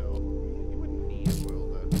think so. You wouldn't need oil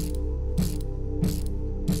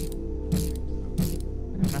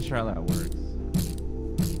I'm not sure how that works.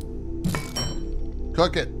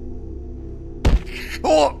 Cook it.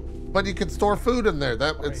 Oh! But you can store food in there.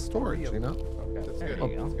 It's storage, you know? Okay. That's good. There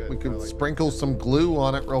you go. That's good. We I can like sprinkle some glue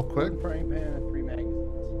on it real quick. 1 frying pan and 3 magazines.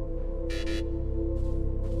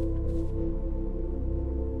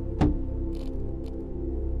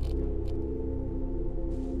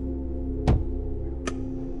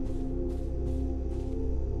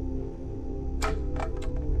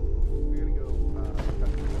 We gotta go.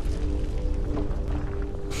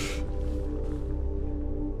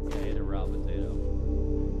 Yeah, hit a raw potato.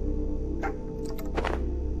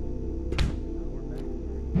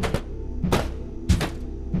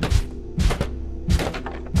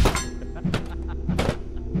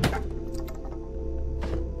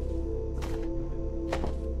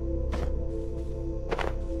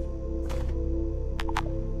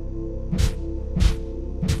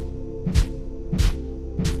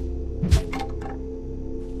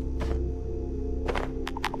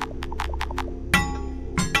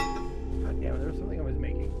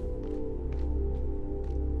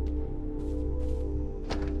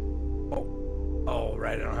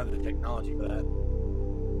 Right, I don't have the technology for that.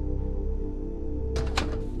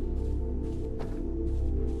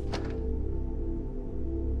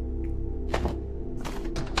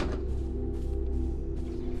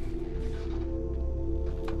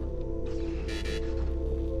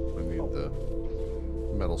 I need the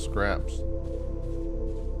metal scraps.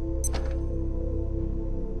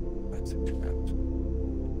 That's a trap.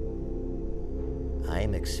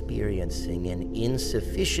 I'm experiencing an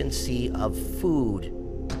insufficiency of food.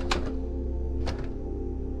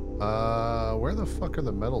 Where the fuck are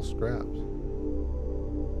the metal scraps?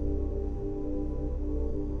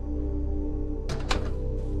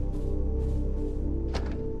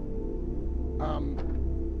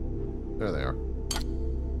 There they are.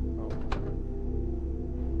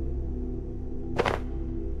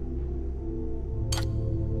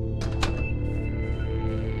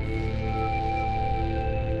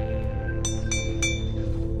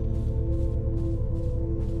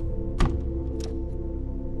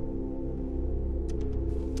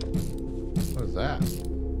 What is that?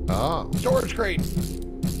 Oh. Storage crate.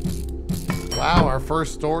 Wow, our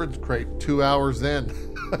first storage crate 2 hours in.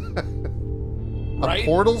 Right? A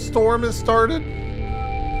portal storm has started?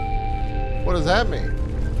 What does that mean?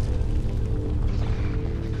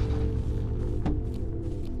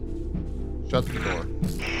 Shut the door.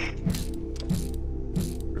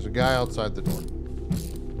 There's a guy outside the door.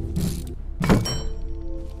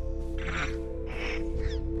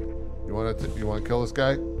 You want to kill this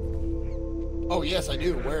guy? Oh yes, I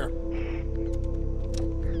do. Where?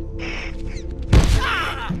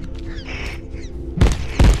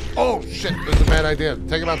 Oh shit, this is a bad idea.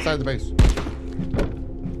 Take him outside the base.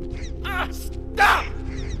 Stop!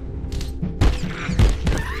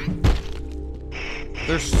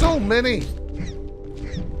 There's so many.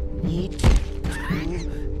 Eat.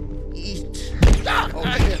 Stop! Oh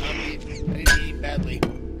shit, I need to eat badly.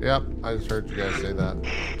 Yep, I just heard you guys say that.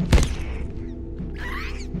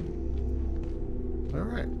 All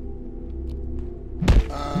right.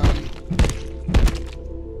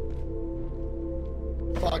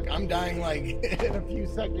 Fuck, I'm dying like in a few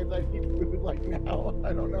seconds. I need food like now.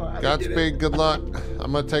 I don't know how to get Godspeed, it. good luck.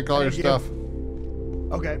 I'm gonna take all your Thank you. stuff.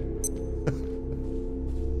 Okay.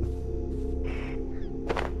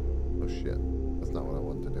 Oh shit, that's not what I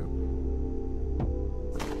wanted to do.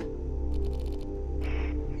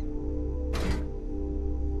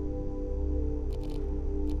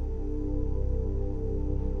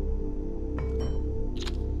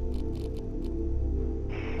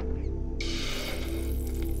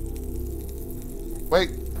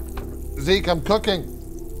 Wait, Zeke, I'm cooking.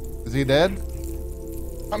 Is he dead?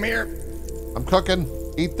 I'm here. I'm cooking.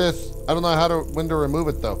 Eat this. I don't know when to remove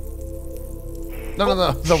it though.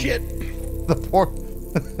 No. Shit. The poor.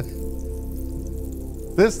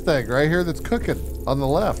 This thing right here that's cooking on the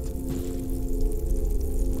left.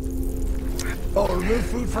 Oh, remove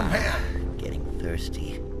food from pan. Getting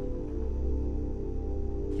thirsty.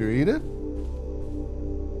 Did you eat it?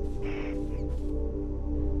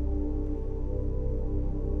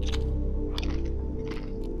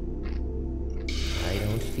 I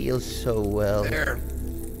don't feel so well. There.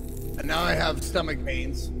 And now I have stomach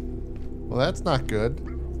pains. Well, that's not good.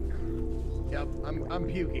 Yep, I'm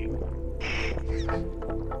puking.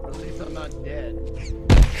 At least I'm not dead.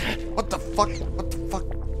 What the fuck? What the fuck?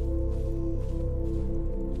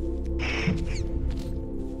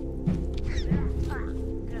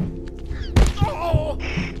 Oh!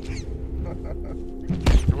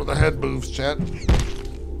 Well, the head moves, chat.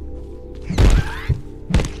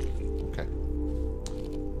 Okay.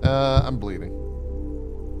 I'm bleeding.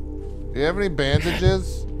 Do you have any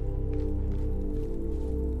bandages?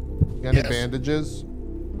 You got any bandages?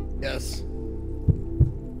 Yes.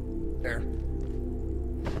 There.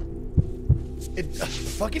 It the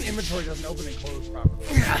fucking inventory doesn't open and close properly.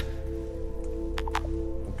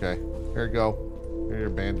 Okay. Here you go. Here are your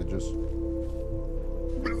bandages.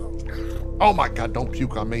 Oh my god, don't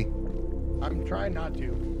puke on me. I'm trying not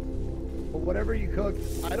to. But whatever you cook,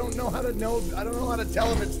 I don't know how to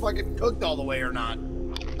tell if it's fucking cooked all the way or not.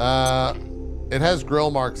 It has grill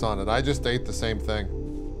marks on it. I just ate the same thing.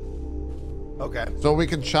 Okay. So we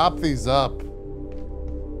can chop these up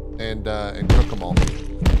and cook them all.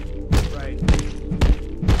 Right.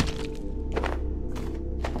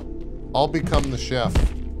 I'll become the chef.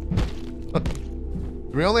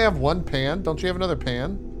 Do we only have one pan? Don't you have another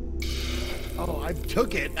pan? Oh, I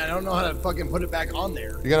took it. I don't know how to fucking put it back on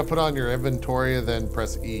there. You gotta put on your inventory and then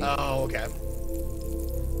press E. Oh, okay.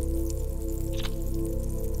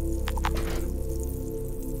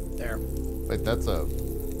 There. Wait, that's a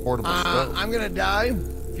portable stove. I'm gonna die.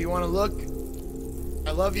 If you want to look,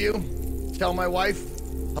 I love you. Tell my wife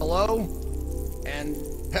hello, and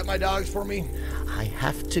pet my dogs for me? I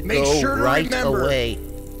have to Make go sure to right remember away.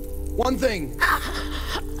 one thing.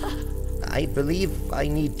 I believe I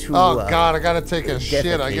need to. Oh God, I gotta take a shit.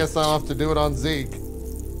 I defecate. guess I'll have to do it on Zeke.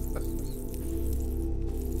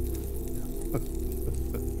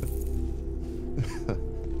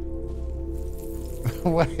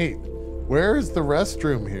 Wait, where is the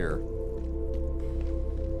restroom here?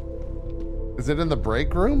 Is it in the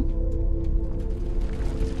break room?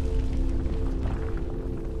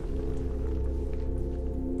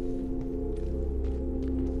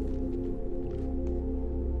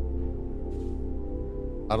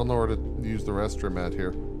 I don't know where to use the restroom at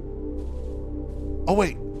here. Oh,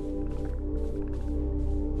 wait.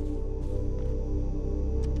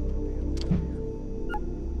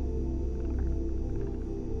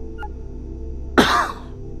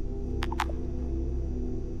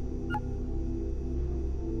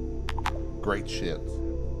 Great shits.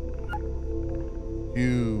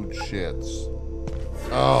 Huge shits.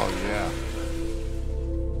 Oh, yeah.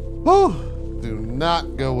 Whew. Do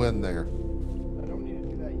not go in there. I don't need to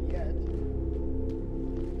do that yet.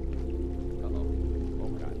 Uh-oh. Oh,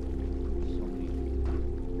 God. So many.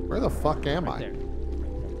 Where the fuck am I? There.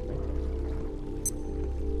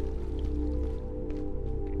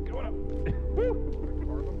 Going up.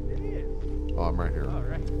 Oh, I'm right here. All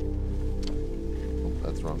right. Oh,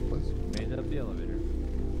 that's the wrong place. Made it up the elevator.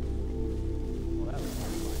 Well, that was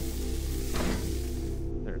fun.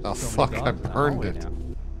 There's Oh, so many fuck, I dogs in the burned hallway it. now.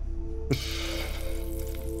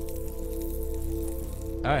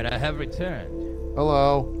 All right, I have returned.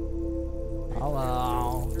 Hello.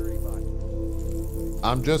 Hello.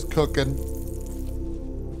 I'm just cooking.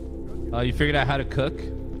 Oh, you figured out how to cook?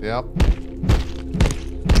 Yep.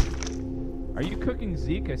 Are you cooking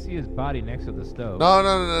Zeke? I see his body next to the stove.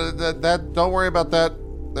 No, that don't worry about that.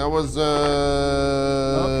 That was a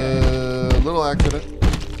little accident.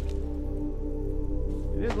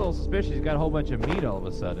 It is a little suspicious. He's got a whole bunch of meat all of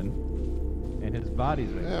a sudden, and his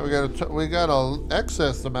body's right. Yeah, we got a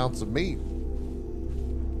excess amounts of meat.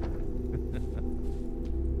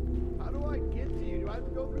 How do I get to you? Do I have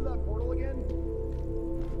to go through that portal again?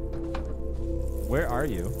 Where are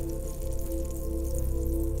you?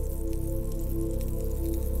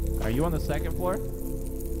 Are you on the second floor?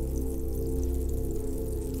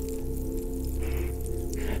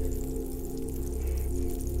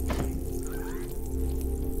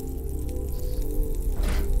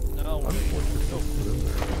 No.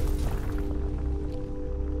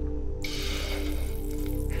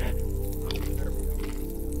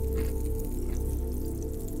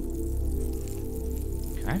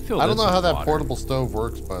 I don't know how that portable stove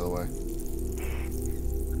works, by the way.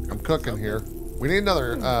 I'm cooking here. We need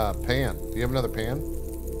another pan. Do you have another pan?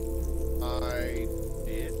 I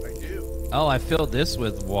do. Oh, I filled this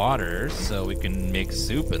with water so we can make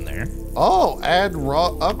soup in there. Oh, add raw.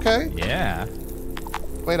 Okay. Yeah.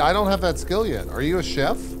 Wait, I don't have that skill yet. Are you a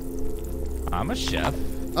chef? I'm a chef.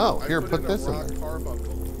 Oh, here, put this in there.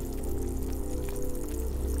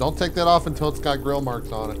 Don't take that off until it's got grill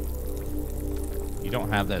marks on it. You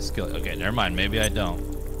don't have that skill. Okay, never mind. Maybe I don't.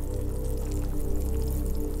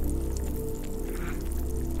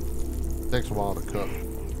 Takes a while to cook.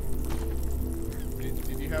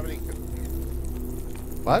 Did you have any?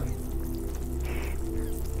 What?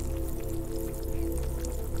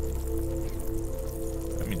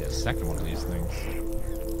 I mean, the second one of these things.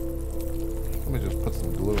 Let me just put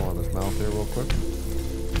some glue on his mouth here real quick.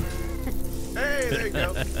 Hey, there you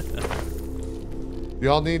go.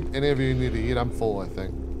 Y'all need, any of you need to eat? I'm full, I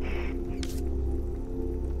think.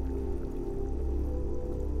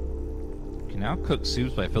 You can now cook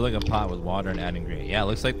soups by filling a pot with water and adding ingredient. Yeah, it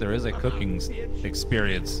looks like there is a cooking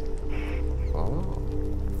experience. Oh.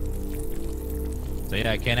 So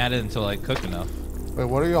yeah, I can't add it until I cook enough. Wait,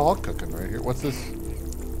 what are y'all cooking right here? What's this?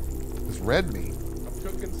 This red meat. I'm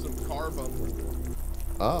cooking some carbuncle.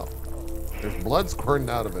 Oh. There's blood squirting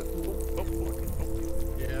out of it.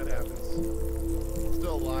 Yeah, it happens.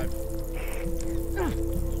 Still alive.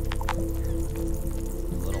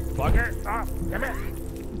 Little bugger. Ah, come here.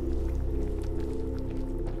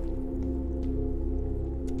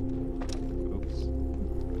 Oops.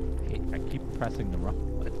 I keep pressing the wrong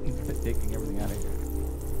button, taking everything out of here.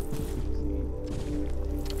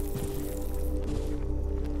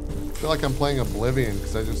 I feel like I'm playing Oblivion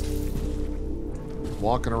because I just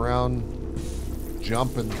walking around,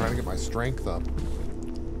 jumping, trying to get my strength up.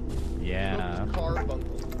 Yeah. Carbuncle.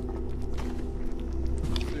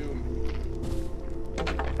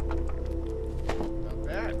 Not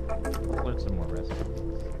bad. Learn some more recipes.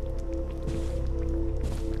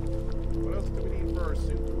 What else do we need for our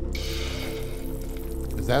soup?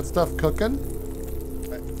 Is that stuff cooking?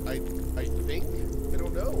 I think. I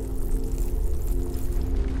don't know.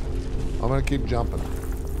 I'm gonna keep jumping.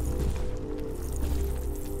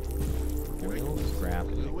 Oil scrap.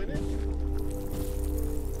 Glue in it?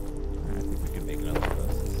 I think we can make another of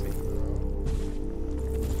those. Let's see.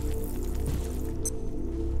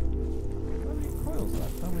 How many coils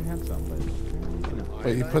left? I thought we had some, but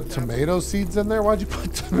Wait, you put tomato seeds in there? Why'd you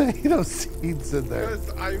put tomato seeds in there?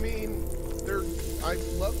 Because, I mean, I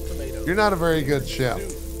love tomatoes. You're not a very good chef.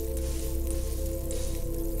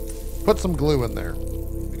 Put some glue in there.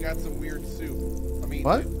 We got some weird soup. I'm eating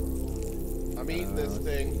What? it. I'm eating this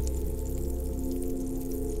thing.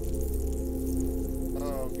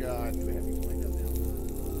 Oh, God.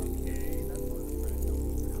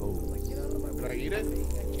 Did I eat it?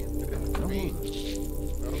 It's me.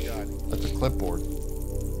 Oh, God. That's a clipboard.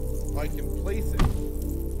 I can place it.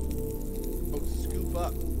 Oh, scoop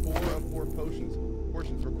up. 4 of 4 portions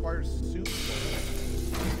requires soup.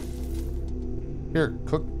 Here,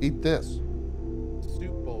 cook, eat this.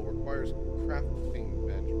 Soup bowl requires crafting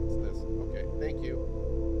bench. What's this? Okay, thank you.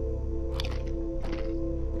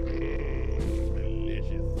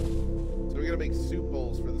 Delicious. So we're gonna make soup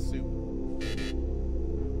bowls for the soup.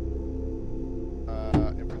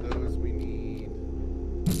 And for those we need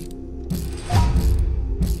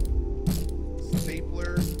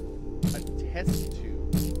stapler, a test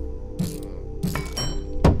tube,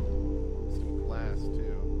 some glass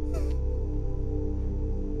too.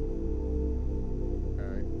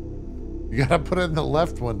 You gotta put it in the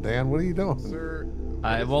left one, Dan. What are you doing? Sir,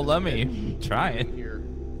 I won't let me try it.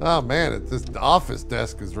 Oh man, this office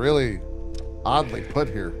desk is really oddly put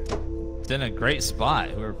here. It's in a great spot.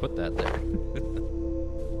 Whoever put that there.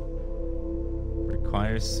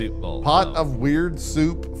 Requires soup bowl. Pot of weird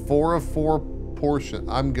soup, 4 of 4 portion.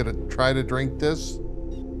 I'm gonna try to drink this.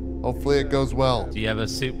 Hopefully it goes well. Do you have a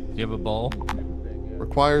soup? Do you have a bowl?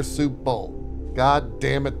 Requires soup bowl. God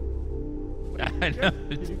damn it. I know.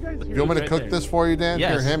 You want me to cook this for you, Dan?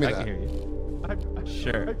 Yes, Here, hand me I that. can hear you.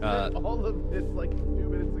 Sure. I said all of this like 2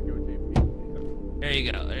 minutes ago, JP. There you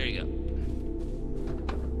go. There you go.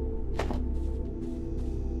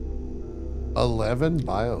 11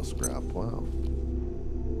 bio scrap. Wow.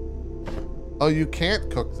 Oh, you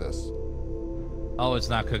can't cook this. Oh, it's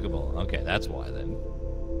not cookable. Okay, that's why then.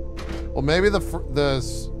 Well, maybe the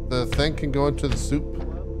thing can go into the soup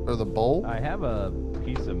or the bowl. I have a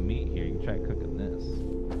piece of meat here. You can try cooking this.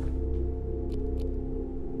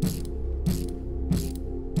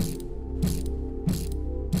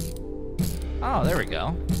 Oh, there we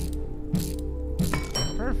go.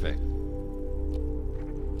 Perfect.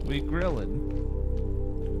 We grilling.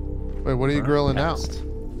 Wait, what are you grilling now?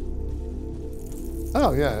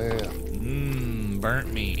 Oh, yeah. Mmm,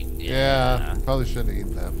 burnt meat. Yeah, probably shouldn't have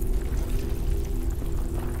eaten that.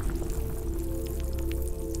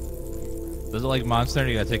 Does it like Monster?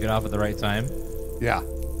 You gotta take it off at the right time? Yeah.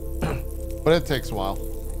 But it takes a while.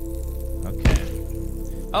 Okay.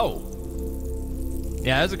 Oh!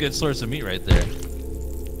 Yeah, that's a good source of meat right there.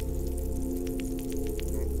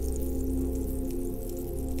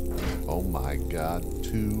 Oh my god,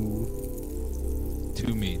 2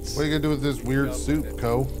 meats. What are you gonna do with this weird soup,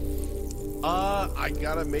 Co? I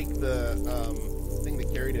gotta make the thing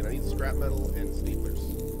that carried it. I need scrap metal and staplers.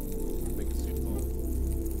 Make a soup bowl.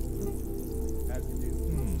 As you do.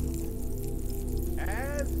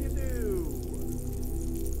 As you do.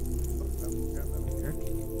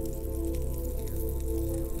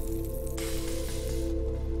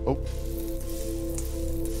 Oh.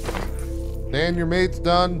 Dan, your mate's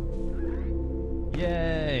done.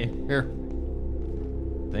 Yay! Here.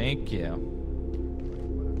 Thank you.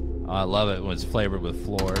 Oh, I love it when it's flavored with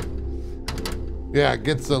flour. Yeah, it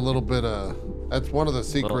gets a little bit of... That's one of the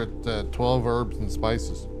secret 12 herbs and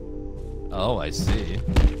spices. Oh, I see.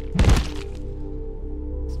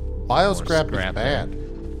 Bio scrap is scrap bad.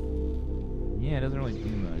 Yeah, it doesn't really do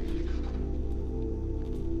much.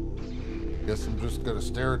 Guess I'm just gonna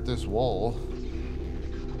stare at this wall.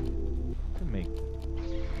 To make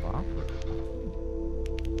copper.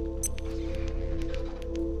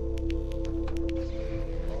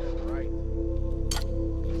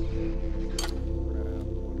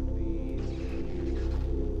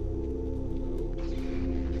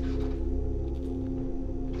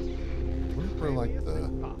 Where like the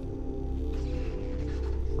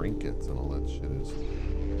trinkets and all that shit is.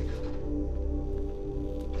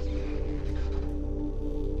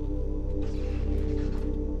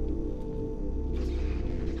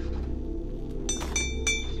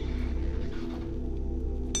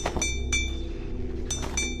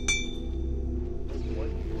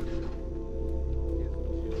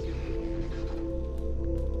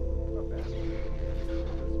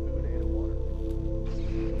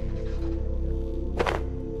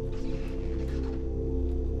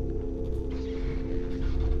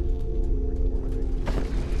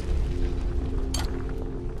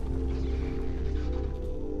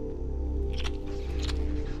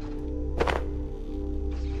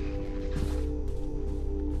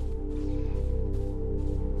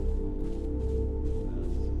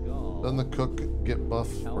 Doesn't the cook get buff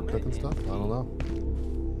for cooking stuff? I don't know.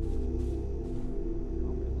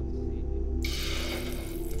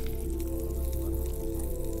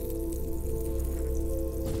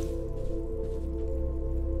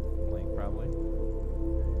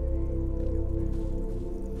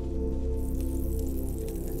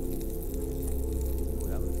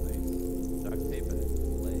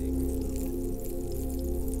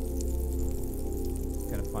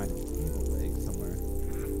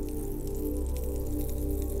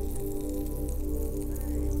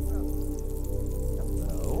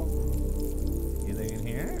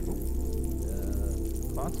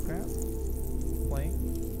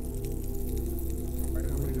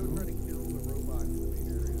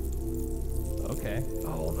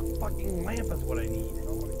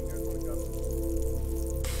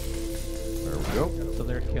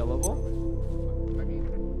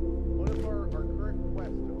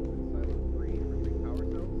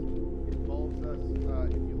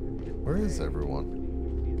 Everyone.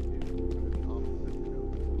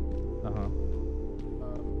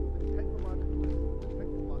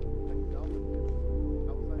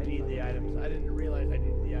 I need the items. I didn't realize I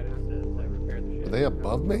needed the items to repair the ship. Are they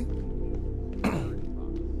above me?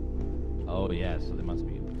 Oh yeah, so they must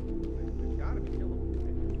be. They've got to be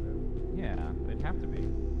killable. Yeah, they'd have to be.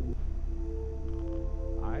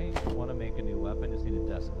 I want to make a new weapon. Just need a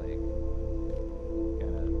desk leg.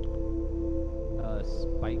 Got a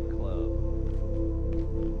spike club.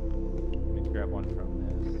 Let me grab one from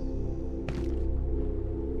this.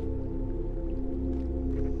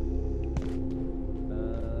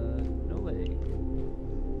 No leg.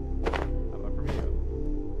 How about from you?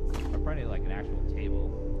 I probably need like an actual table.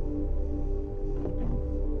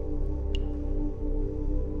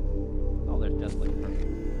 Oh, there's desk leg. Perfect.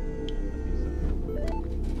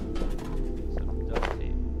 Some duct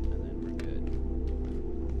tape, and then we're good.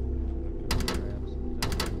 Grab some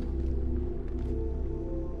duct tape.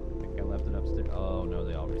 I think I left it upstairs. Oh no,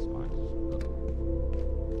 they all respawn.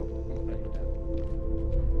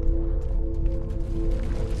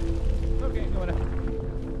 Okay, going ahead.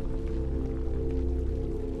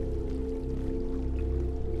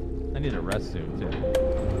 I need a rest suit too.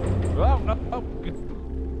 Oh no! Oh.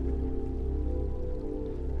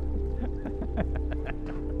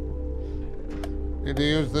 Need to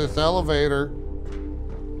use this elevator.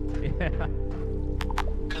 Yeah.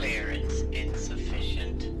 Clearance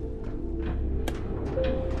insufficient.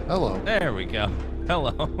 Hello. There we go.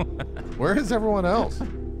 Hello. Where is everyone else?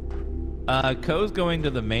 Ko's going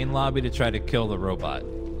to the main lobby to try to kill the robot.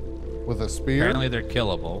 With a spear? Apparently they're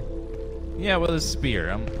killable. Yeah, with a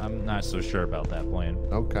spear. I'm not so sure about that plan.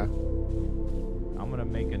 Okay. I'm gonna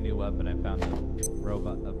make a new weapon. I found a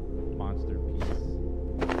robot, a monster piece.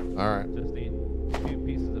 All right. Just need 2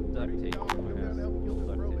 pieces of duct tape.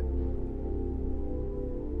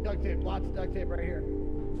 Duct tape, lots of duct tape right here.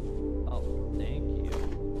 Oh, thank you.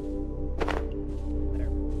 There.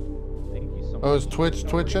 Thank you so much. Oh, is Twitch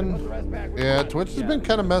twitching? Yeah, Twitch has been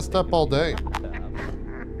kind of messed up all day.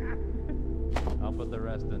 I'll put the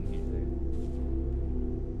rest in here.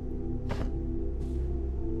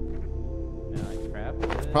 Now I craft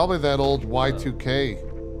It's probably that old Y2K,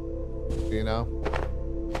 you know?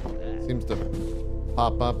 Seems to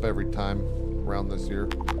pop up every time around this year,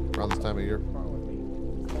 around this time of year.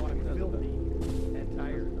 I'm filthy and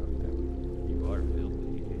tired. You are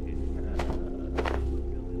filthy.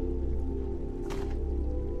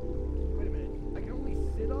 Wait a minute. I can only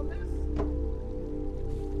sit on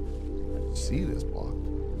this? Seat is blocked.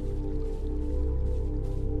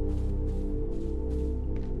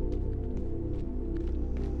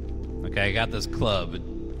 Okay, I got this club.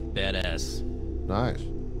 Badass. Nice.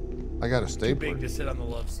 I got a Too stapler. big to sit on the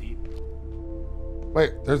love seat.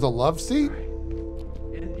 Wait, there's a love seat?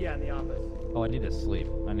 Yeah, in the office. Oh, I need to sleep.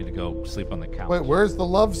 I need to go sleep on the couch. Wait, where's the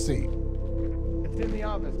love seat? It's in the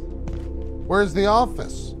office. Where's the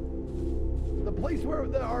office? The place where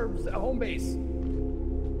our home base.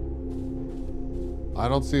 I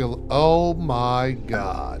don't see a... Oh my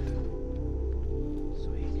god.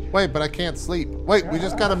 Wait, but I can't sleep. Wait, we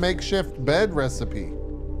just got a makeshift bed recipe.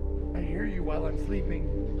 I hear you while I'm sleeping.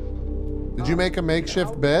 Did you make a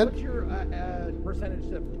makeshift bed? What's your percentage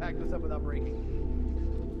to pack this up without breaking?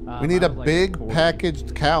 We need a big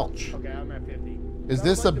packaged couch. Okay, I'm at 50. Is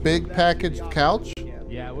this a big packaged couch?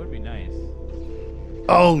 Yeah, it would be nice.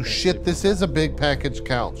 Oh shit, this is a big packaged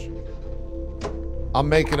couch. I'm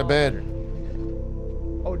making a bed.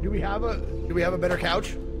 Oh, do we have a better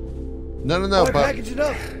couch? No, But but package it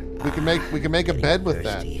up. we can make a bed with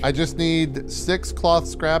that. I just need 6 cloth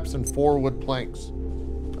scraps and 4 wood planks.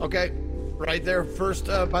 Okay, right there, first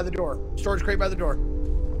by the door. Storage crate by the door.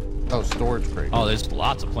 Oh, storage crate. Oh, there's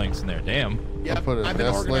lots of planks in there. Damn. Yep, I'll put a I've been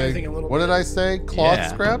nest organizing egg. a little What bit. did I say? Cloth Yeah.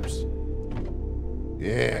 scraps?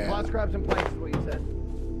 Yeah. Cloth scraps and planks is what you said.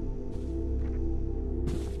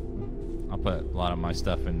 I'll put a lot of my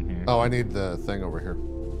stuff in here. Oh, I need the thing over here.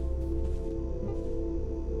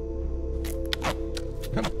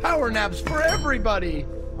 Power naps for everybody.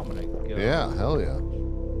 I'm gonna go. Yeah, hell yeah.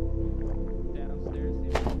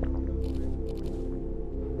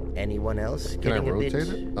 Anyone else Can I getting a rotate bit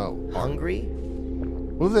it? Oh, hungry?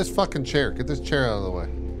 Move this fucking chair. Get this chair out of the way.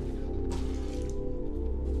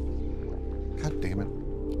 God damn it.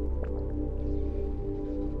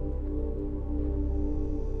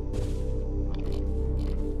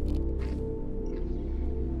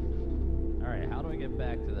 All right, how do I get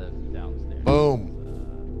back to the downstairs? Boom.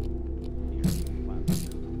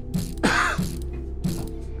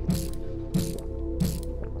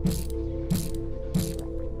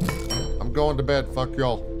 I'm going to bed. Fuck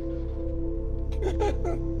y'all.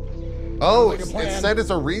 Oh, Like a it plan. said it's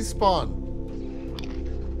a respawn.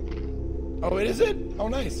 Oh, it is it? Oh,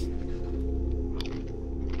 nice.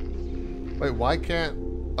 Wait, why can't...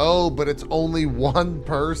 Oh, but it's only one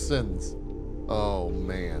person's. Oh,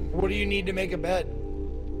 man. What do you need to make a bet?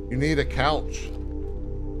 You need a couch.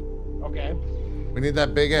 Okay. We need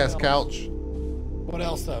that big-ass couch. What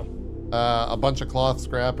else, though? A bunch of cloth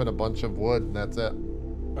scrap and a bunch of wood, and that's it.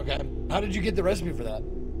 Okay. How did you get the recipe for that?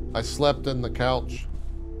 I slept in the couch.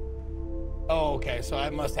 Oh, okay. So I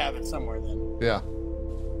must have it somewhere then. Yeah.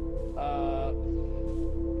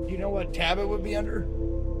 Do you know what tab it would be under?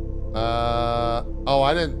 Oh,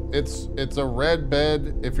 I didn't. It's a red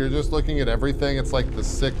bed. If you're just looking at everything, it's like the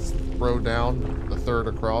 6th row down, the 3rd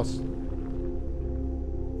across.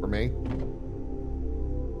 For me.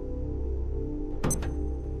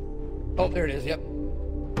 Oh, there it is. Yep.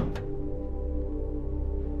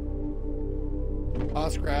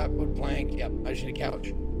 Scrap, wood plank. Yep. I just need a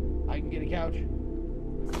couch. I can get a couch.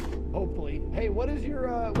 Hopefully. Hey, what's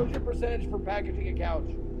your percentage for packaging a couch?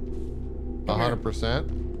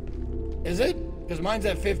 100%. Is it? Because mine's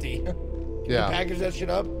at 50. Can Yeah. you package that shit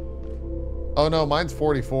up? Oh no, mine's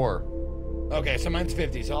 44. Okay, so mine's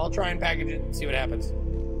 50. So I'll try and package it and see what happens.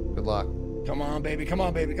 Good luck. Come on, baby. Come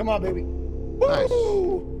on, baby. Come on, baby. Nice.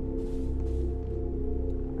 Woo!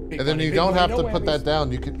 Big And then money, you big don't money, have no to put whammies. that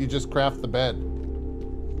down. You just craft the bed.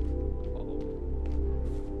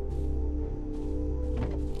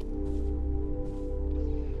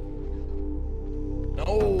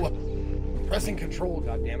 No. Pressing control,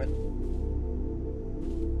 goddammit.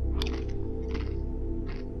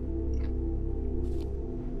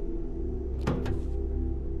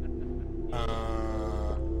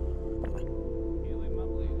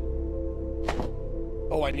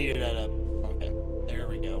 Oh, I needed that up. Okay, there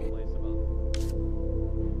we go.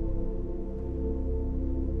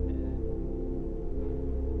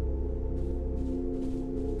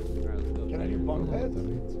 Can I do bunk beds?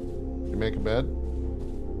 You make a bed?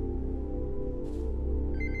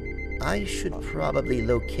 I should probably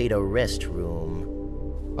locate a restroom.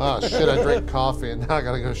 Oh shit, I drank coffee and now I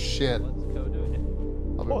gotta go shit.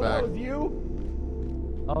 I'll be back. That was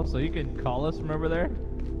you? Oh, so you can call us from over there?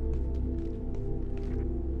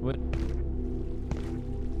 What?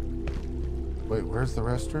 Wait, where's the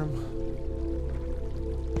restroom?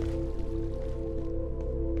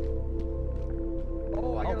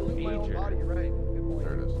 Oh, I gotta lose my own body, you're right. Good point.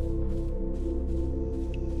 There it is.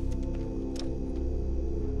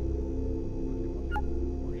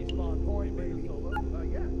 Respawn point, baby.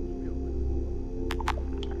 Yeah.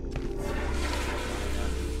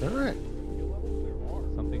 Alright.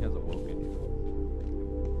 Something has awoken.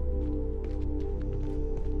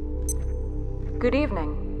 Good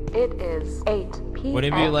evening. It is 8 p.m. What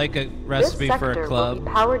if you like a recipe this for a sector club? Will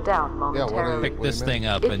be powered down momentarily. Pick this thing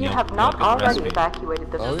up If and you you'll have not get the already recipe.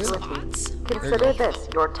 evacuated the Oh, yeah? facility, consider this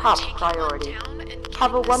your top priority.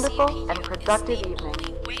 Have a wonderful and productive evening.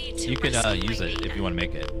 You can use it if you want to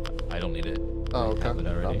make it. I don't need it. Oh, okay. I have it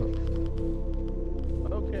already.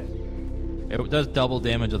 Okay. It does double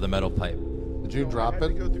damage of the metal pipe. Did you drop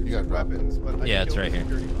it? You gotta drop it. Yeah, it's right here.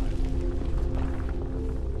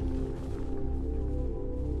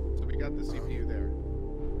 So we got the CPU there.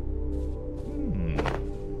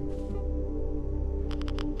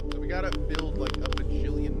 So we gotta build like a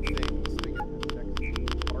bajillion things to get this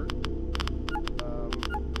next part.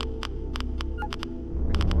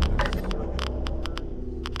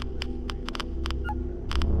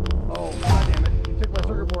 Oh, goddammit. You took my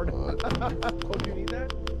circuit board. Oh, do you need that?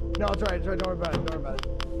 No, it's alright. Don't worry about it. Don't worry about it.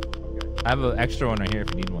 I have an extra one right here if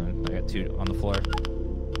you need one. I got 2 on the floor.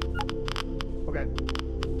 Okay. I'm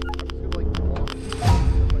just gonna like walk. I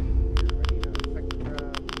need an extra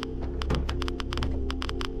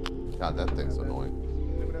God, that thing's annoying.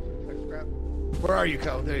 Where are you,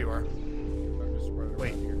 Kyle? There you are. I'm just running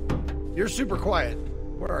Wait. around here. You're super quiet.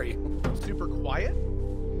 Where are you? Super quiet?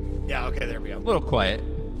 Yeah, okay, there we go. A little quiet.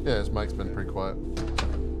 Yeah, his mic's been pretty quiet.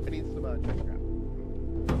 I need some text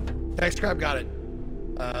crap. Text crab got it.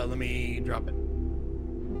 Let me drop it.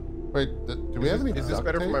 Wait, do we have any Is this duct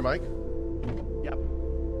better tape? for my mic? Yep.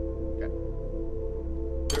 Okay.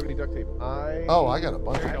 Do you have any duct tape? Oh, I got a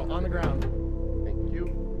bunch. There you go, on the ground. Thank you.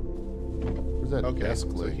 Where's that desk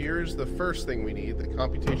so link? here's the first thing we need, the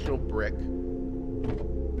computational brick.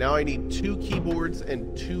 Now I need 2 keyboards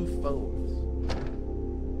and 2 phones.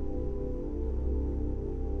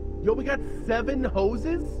 Yo, we got 7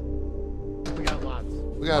 hoses? We got lots.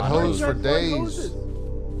 We got hose for days.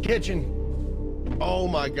 Kitchen. Oh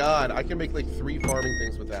my god, I can make like 3 farming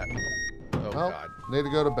things with that. Oh god. Need to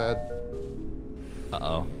go to bed.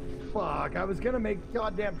 Uh-oh. Fuck, I was gonna make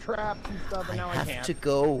goddamn traps and stuff, and now I Have can't. to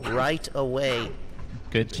go right away.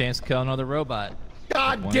 Good chance to kill another robot.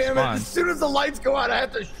 God One damn it! spawn. As soon as the lights go out, I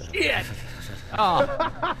have to shit. Oh.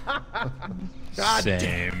 God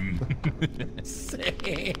Same.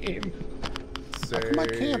 Same. How come I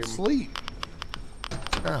can't sleep?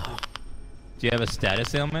 Oh. Do you have a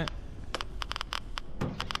status ailment?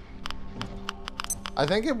 I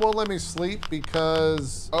think it won't let me sleep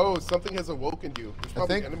because Oh, something has awoken you. There's I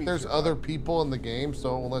probably think enemies there's nearby. other people in the game,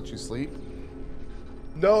 so it won't let you sleep.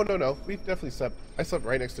 No. We definitely slept. I slept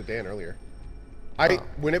right next to Dan earlier.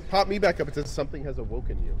 When it popped me back up, it says something has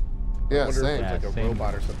awoken you. Yeah, I wonder same. if it's like a same.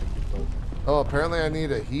 robot or something. Oh, apparently I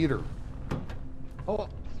need a heater. Oh,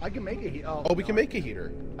 I can make a heater. Oh, we can make a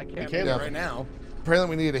heater. I can't We make can. it right now.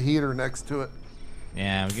 Apparently we need a heater next to it.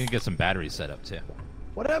 Yeah, we're gonna get some batteries set up too.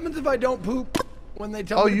 What happens if I don't poop when they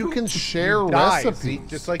tell Oh, me to you poop? can share Die, recipes. see?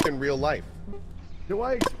 Just like in real life. Do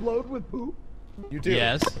I explode with poop? You do.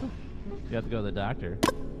 Yes. You have to go to the doctor.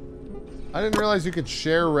 I didn't realize you could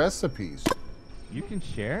share recipes. You can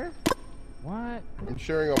share? What? I'm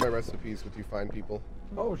sharing all my recipes with you fine people.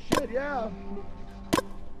 Oh shit, yeah.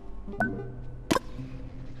 There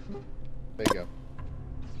you go.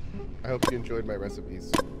 I hope you enjoyed my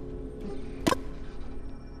recipes.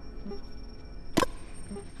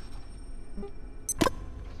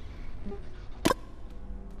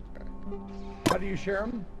 How do you share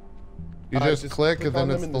them? You just click and on then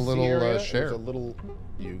them it's in the C little area, share. There's a little.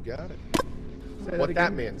 You got it. Say What that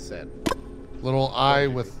again? man said. Little eye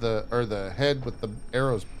with the head with the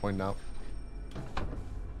arrows pointing out.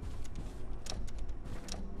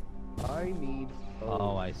 I need.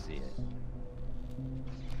 Oh, I see it.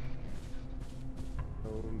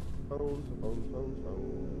 Phones.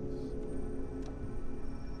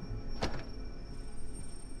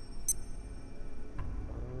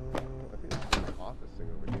 I think there's an office thing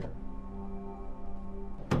over here.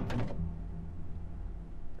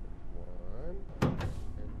 One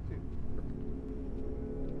and 2.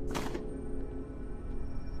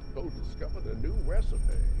 Go discover the new recipe.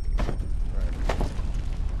 Alright.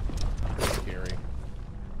 Scary.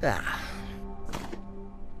 Ah.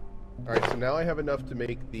 Alright, so now I have enough to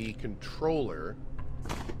make the controller.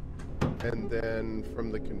 And then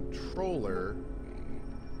from the controller,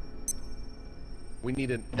 we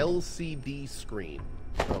need an LCD screen.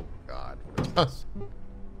 Oh god. What is this?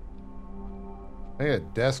 I need a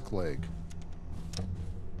desk leg.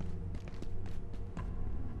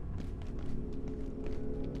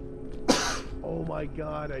 Oh my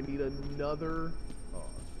god, I need another. Oh,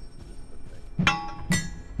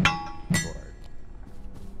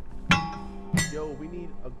 yo, we need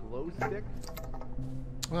a glow stick.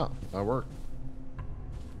 Oh, that worked.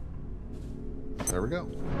 There we go.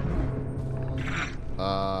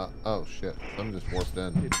 Oh shit. I'm just warped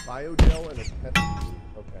in. It's biogel and a test tube.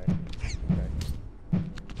 Okay.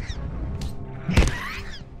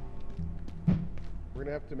 We're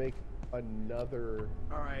gonna have to make another.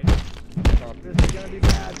 Alright. This is gonna be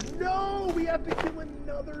bad. No, we have to kill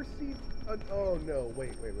another sea. Oh no!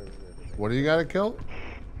 Wait. What do you gotta kill?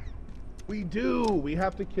 We do. We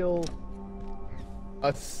have to kill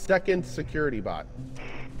a second security bot.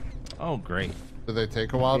 Oh, great. Do they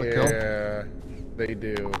take a while to kill? Yeah, they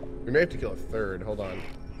do. We may have to kill a third. Hold on.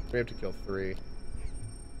 We have to kill 3.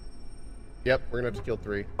 Yep, we're gonna have to kill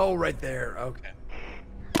 3. Oh, right there. Okay.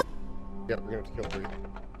 Yep, we're gonna have to kill 3.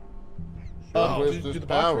 Do the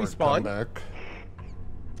bots respawn? Back.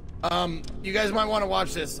 You guys might want to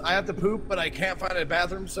watch this. I have to poop, but I can't find a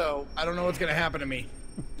bathroom, so I don't know what's gonna happen to me.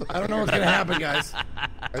 I don't know what's gonna happen, guys.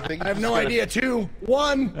 I have no idea. 2,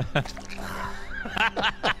 1.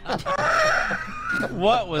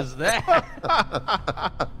 What was that?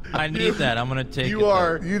 I need that. I'm gonna take it.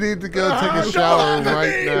 You need to go take a shower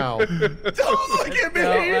right now. Don't look at me.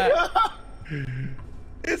 No,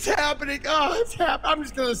 It's happening. Oh, it's happening. I'm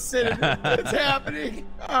just gonna sit in it. It's happening.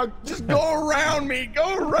 Oh, just go around me.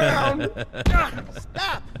 Go around.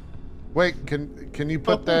 Stop. Wait, can you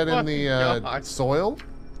put that in the soil?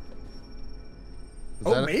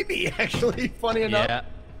 Maybe actually. Funny enough. Yeah.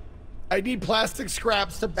 I need plastic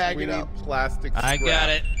scraps to bag it up. Plastic. I got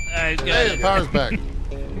it. I got Hey, it. the power's back.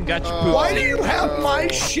 Got your poop. Why do you have my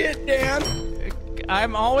shit, Dan?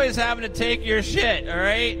 I'm always having to take your shit. All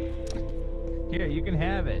right. Here, you can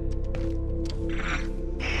have it.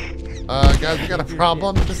 Guys, we got a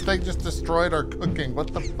problem. This thing just destroyed our cooking.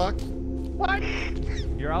 What the fuck? What?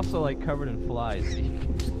 You're also like covered in flies.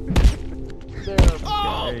 There.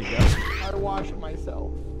 Oh, there you go. I washed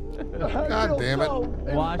myself. God damn it.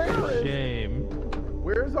 Wash your shame.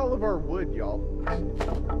 Where's all of our wood, y'all?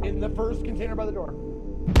 In the first container by the door.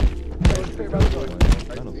 Straight by the door.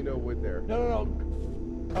 I see no wood there. No.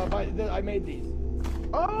 I made these.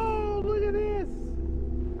 Oh, look at this.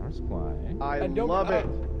 Power supply. I love it.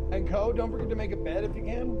 And Co, don't forget to make a bed if you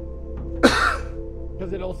can.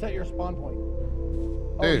 Because it'll set your spawn point.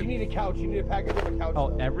 Oh, Dude. you need a couch. You need a package of a couch. Oh,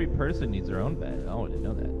 though. every person needs their own bed. Oh, I didn't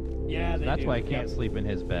know that. Yeah, So that's do. why I can't sleep in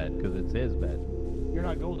his bed, because it's his bed. You're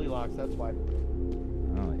not Goldilocks, that's why.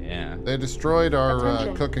 Oh, yeah. They destroyed our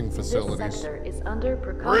Attention. cooking This facilities. sector is under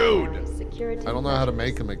precautionary security. I don't know how to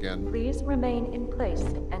measures. make them again. Please remain in place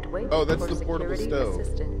and wait Oh, that's for the portable security stove.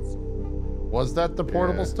 assistance. Was that the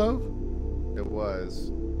portable stove? It was.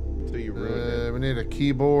 Until you ruined it. We need a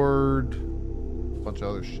keyboard. A bunch of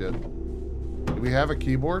other shit. Do we have a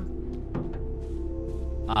keyboard?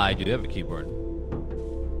 I do have a keyboard.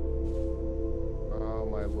 Oh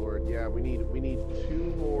my lord! Yeah, we need 2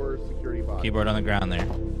 more security boxes. Keyboard on the ground there.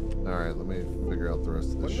 All right, let me figure out the rest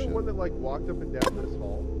of this Wasn't shit. there one that like walked up and down this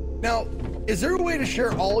hall? Now, is there a way to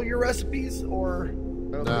share all your recipes, or?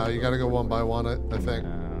 No, you gotta go one by one, I think.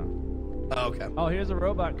 Oh, okay. Oh, here's a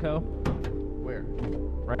robot, Co. Where?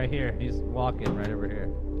 Right here. He's walking right over here.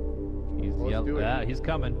 He's Let's do it. he's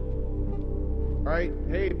coming. All right,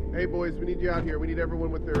 hey boys, we need you out here. We need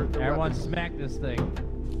everyone with their Everyone weapons. smack this thing.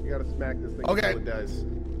 You gotta smack this thing. Okay. Until it does.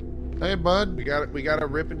 Hey, bud. We gotta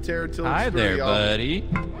rip and tear until Hi it's through, there, y'all. buddy.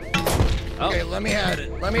 Okay, let me at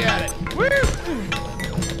it. Let me at it. Woo!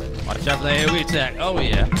 Watch out for the AoE attack. Oh,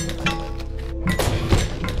 yeah.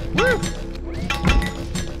 Woo!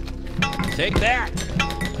 Take that.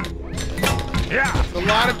 Yeah. It's a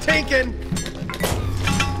lot of tinking.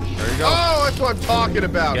 There you go. Oh, that's what I'm talking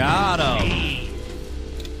about. Got him.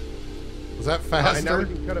 Was that Now faster? we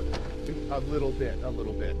can cut up a little bit.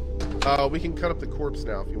 We can cut up the corpse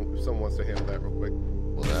now if someone wants to handle that real quick.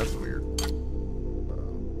 Well, that's weird. Do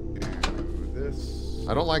this.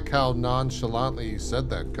 I don't like how nonchalantly you said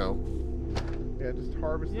that, Co. Yeah, just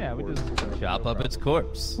harvest. Yeah, the we corpse. just chop up its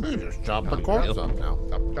corpse. Just chop the corpse up now.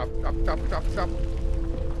 Chop.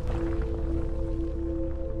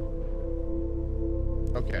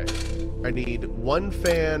 Okay. I need 1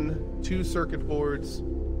 fan, 2 circuit boards,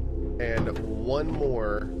 and one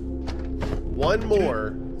more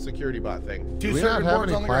security bot thing. Do 2 we not circuit have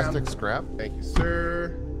boards any on the plastic ground. scrap? Thank you,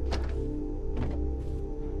 sir.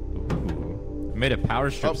 Ooh. I made a power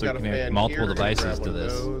strip so we got a can connect fan multiple here. devices Grab to one of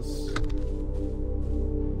this. those.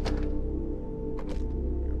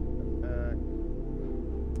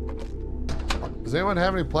 Does anyone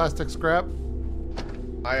have any plastic scrap?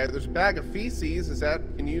 There's a bag of feces.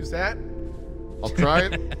 Can you use that? I'll try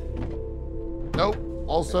it. Nope.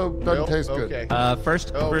 Also, doesn't Nope, taste good. okay.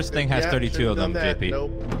 First thing has 32 of them, should've done that. JP.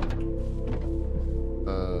 Nope.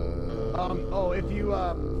 If you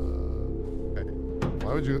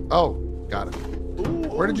Why would you? Oh, got it.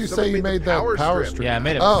 Where did you say you made that power strip? Yeah, I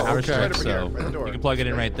made a Oh, power okay. strip, Right over so here, by the door. you can plug it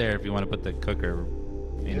in right there if you want to put the cooker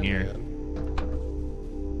in here.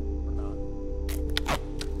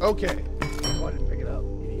 Okay. Oh, I didn't pick it up,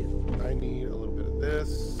 idiot. I need a little bit of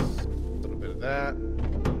this, a little bit of that.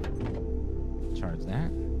 Charge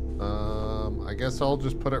that. I guess I'll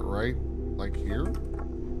just put it right, like here.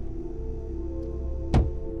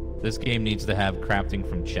 This game needs to have crafting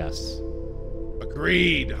from chests.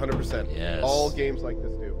 Agreed, 100%. Yes. All games like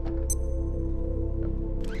this do.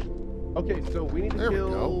 Okay, so we need to There we go.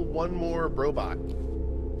 kill one more robot.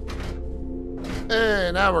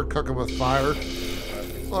 Hey, now we're cooking with fire.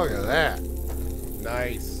 Look at that.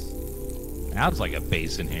 Nice. Sounds like a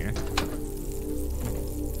base in here.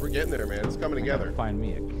 We're getting there, man. It's coming together. Find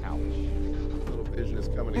me a couch. Little vision is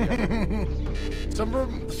coming together.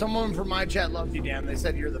 Someone from my chat loved you, Dan. They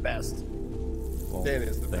said you're the best. Well, Dan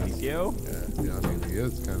is the best. Thank you. Yeah, I mean, he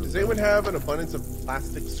is kind of. Does anyone have an abundance of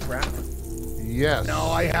plastic scrap? Yes. No,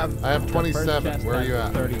 I have. I have 27. Where are you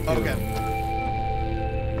at? 32. Okay.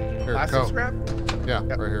 Here, Plastic Co. scrap? Yeah,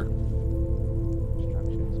 Yep. right here.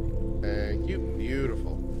 Thank you.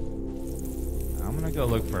 Beautiful. I'm gonna go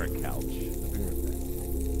look for a couch. Need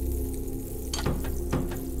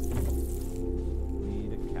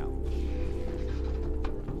a couch.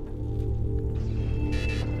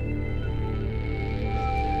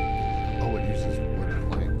 Oh, it uses wooden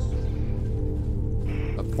planks.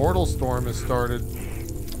 A portal storm has started. I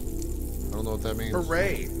don't know what that means.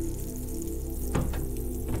 Hooray.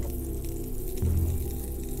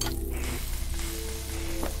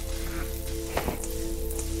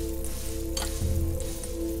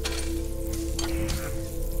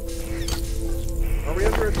 Are we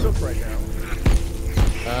under a silk right now?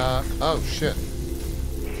 Oh shit.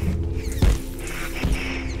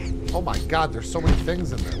 Oh my god, there's so many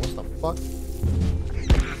things in there. What the fuck?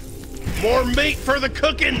 More meat for the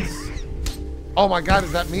cookins! Oh my god,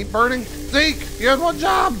 is that meat burning? Zeke, you had one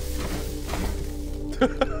job!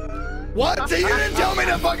 What? So you didn't tell me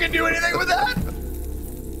to fucking do anything with that?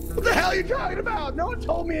 What the hell are you talking about? No one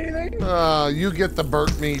told me anything. You get the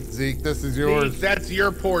burnt meat, Zeke. This is yours. Zeke, that's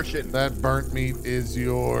your portion. That burnt meat is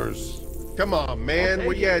yours. Come on, man.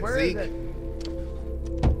 What you at, Zeke?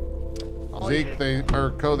 Zeke, they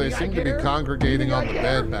seem to be congregating on the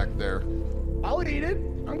bed back there. I'll eat it.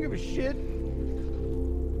 I don't give a shit.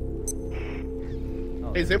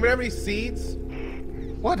 Hey, does anybody have any seeds?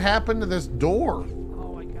 What happened to this door?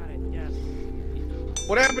 Oh, I got it. Yes.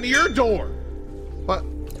 What happened to your door? But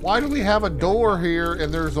why do we have a door here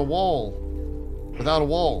and there's a wall without a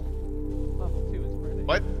wall? Level 2 is ready.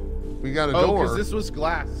 What? We got a Oh, door. because this was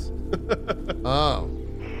glass. Oh.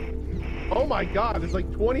 Oh my god, there's like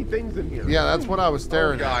 20 things in here. Yeah, that's what I was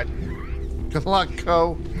staring at. Good luck,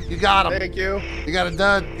 Co. You got him. Thank you. You got a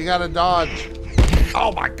dud. You got a dodge.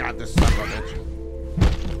 Oh my god, this son of a bitch.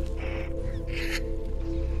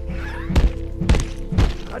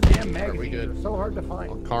 Goddamn magazines are so hard to find.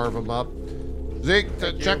 I'll carve them up. Zeke,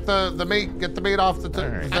 check the meat. Get the meat off the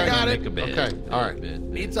thing. I got it. Okay, all right.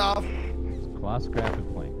 Meat's off. Cloth crafted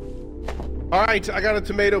plank. All right, I got a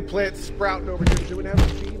tomato plant sprouting over here. Does anyone have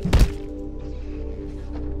any seeds?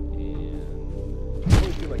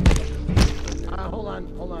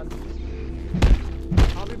 Hold on.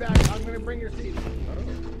 I'll be back. I'm gonna bring your seeds.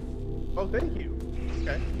 Oh, thank you.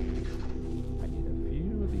 Okay. I need a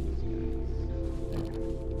few of these guys.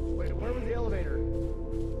 Wait, where was the elevator?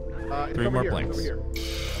 It's 3 over more here. planks. It's over here.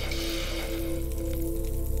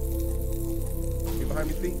 You behind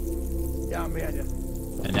me, Steve? Yeah, I'm behind you.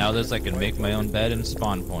 And now this I can make my own bed and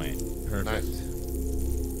spawn point. Perfect. Nice.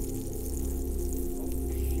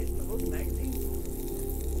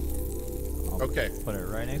 Okay. Put it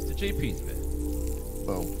right next to JP's bed.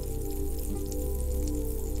 Boom.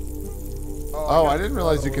 Oh, I didn't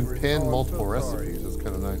realize you can pin multiple recipes. That's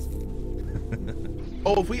kind of nice.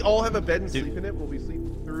 Oh, if we all have a bed and sleep in it, will we sleep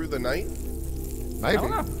through the night? Maybe. I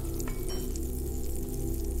don't know.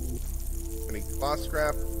 I need cloth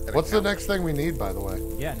scrap. And What's the next thing we need, by the way?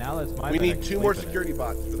 Yeah, now that's my We bed. I need can 2 sleep more in it. security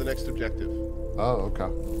bots for the next objective. Oh,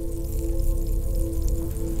 okay.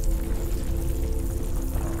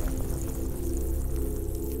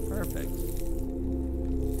 Perfect.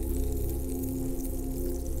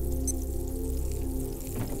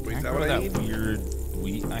 Wait, is Can that I what grow I that need? weird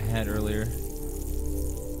wheat I had earlier?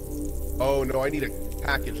 Oh, no, I need a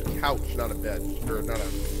package, a couch, not a bed. Or not a...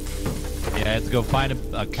 Yeah, I have to go find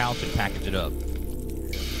a couch and package it up.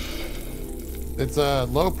 It's a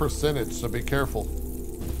low percentage, so be careful.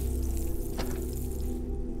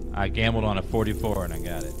 I gambled on a 44 and I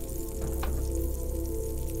got it.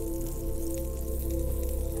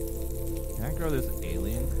 Can I grow this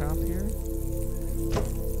alien crop here?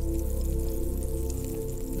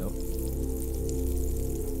 Nope.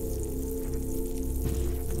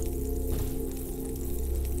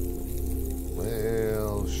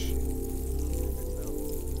 Well,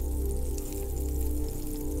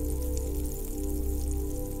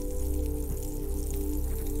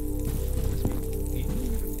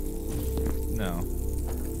 No.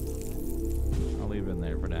 I'll leave it in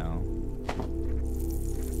there for now.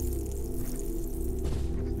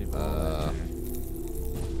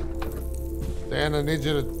 Dan, I need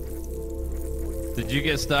you to... Did you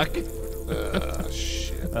get stuck?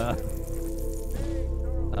 Shit.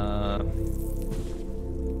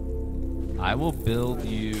 I will build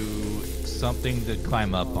you something to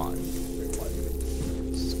climb up on.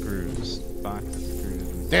 Screws. Box of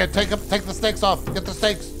screws. Dan, take the stakes off. Get the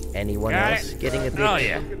stakes. Anyone else getting a bit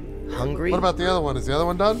hungry? What about the other one? Is the other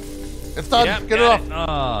one done? It's done. Yep, Get it off.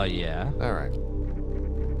 Oh, yeah. All right.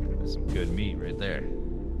 That's some good meat right there.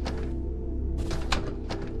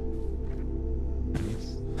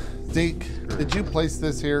 Zeke, did you place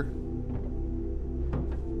this here?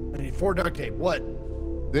 I need 4 duct tape. What?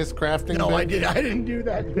 This crafting No, bench? I didn't do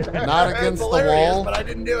that. Not against the wall? But I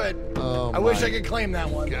didn't do it. Oh, I wish my I could claim that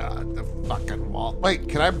one. God, the fucking wall. Wait,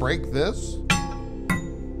 can I break this?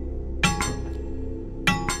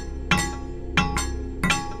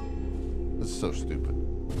 This is so stupid.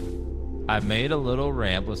 I made a little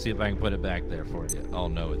ramp. Let's see if I can put it back there for you. Oh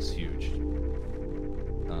no, it's huge.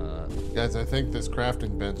 Guys, I think this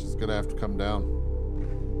crafting bench is gonna have to come down.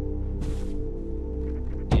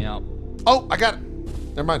 Yeah. Oh, I got it.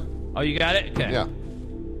 Never mind. Oh, you got it? Okay. Yeah.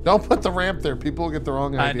 Don't put the ramp there. People will get the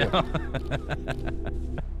wrong idea. I know.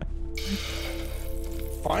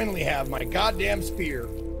 Finally have my goddamn spear.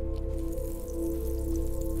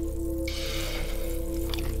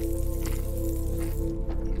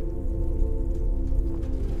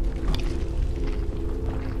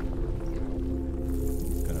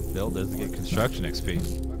 Gonna build this to get construction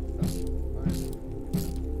XP.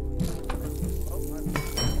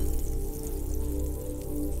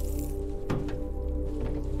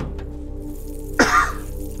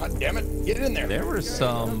 God damn it. Get in there. There were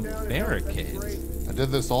some barricades. I did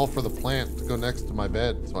this all for the plant to go next to my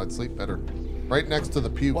bed so I'd sleep better. Right next to the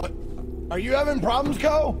puke. What? Are you having problems,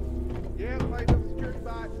 Co? Yeah, my security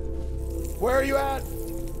bot. Where are you at? I'm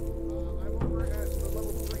over at the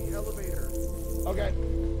level 3 elevator. Okay.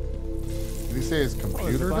 Did he say his There's a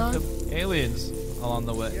computer bunch died? of aliens along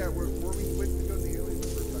the way. Yeah, where we went to go to the aliens the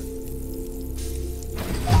first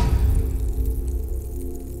time.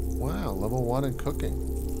 Wow, level 1 in cooking.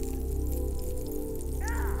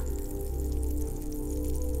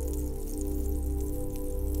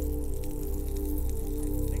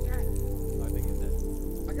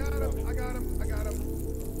 I got him.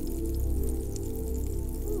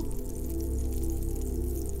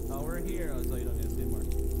 Oh, we're here. Oh, so you don't need to see more.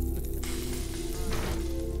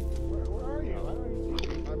 Where are you? I don't even see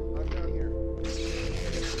you. I'm down here.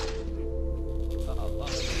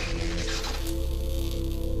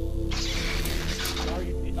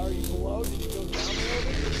 Are you below? Did you go down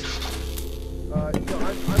there? No, I'm the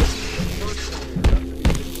first elevator.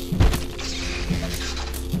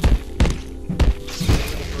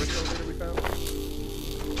 The first elevator we found?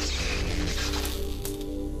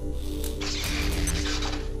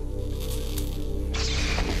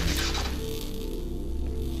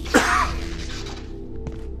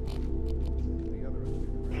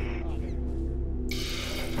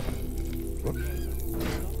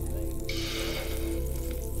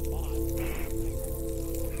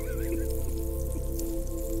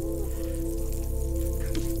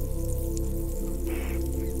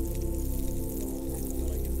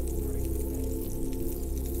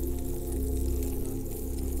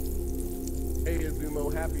 Hey,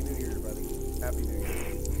 Azumo, Happy New Year, buddy. Happy New Year.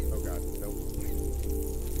 Oh, God. Nope.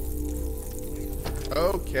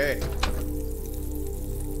 Okay.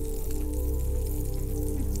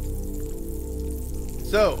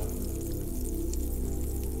 So,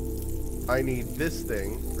 I need this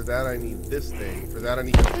thing. For that, I need this thing. For that, I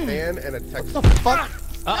need a fan and a text. What the fuck?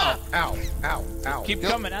 Uh-oh. Ow, ow, ow. Keep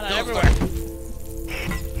coming out of everywhere.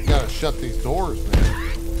 You gotta shut these doors,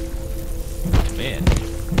 man. Man.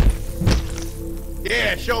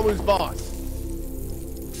 Yeah, show him who's boss.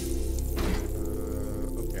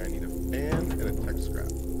 Okay, I need a fan and a tech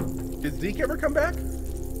scrap. Did Zeke ever come back?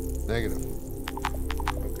 Negative.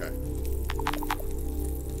 Okay.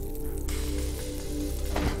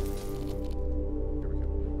 Here we go.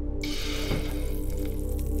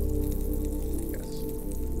 Yes.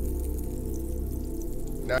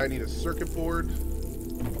 Now I need a circuit board.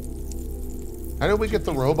 How did we get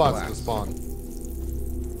the robots to spawn?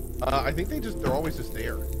 I think they're always just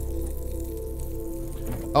there.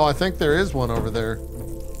 Oh, I think there is one over there.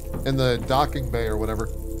 In the docking bay or whatever.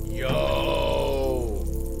 Yo!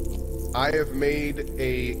 I have made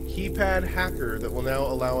a keypad hacker that will now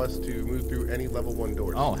allow us to move through any level 1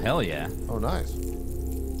 doors. Oh, hell yeah. Oh, nice.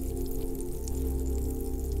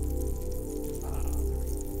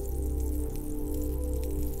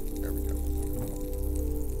 There we go.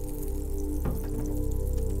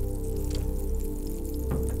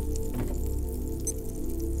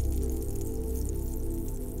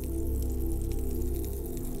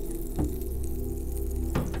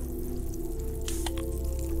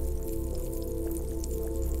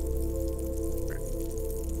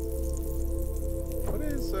 What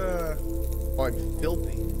is, oh, I'm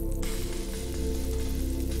filthy.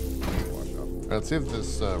 Wash off. Let's see if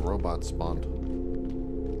this robot spawned.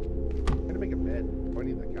 I'm gonna make a bed. Oh, I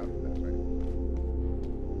need the couch for that, right?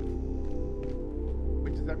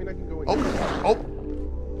 Wait, does that mean I can go in? Oh!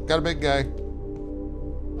 Got a big guy.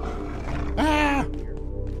 Ah!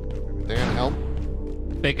 Dan, help.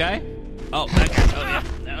 Big guy? Oh, that guy. Oh, yeah.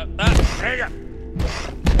 There you go.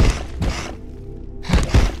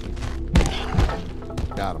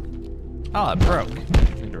 got him. Oh, it broke.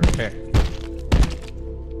 Need to repair.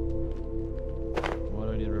 What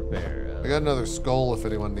do I need to repair? I got another skull if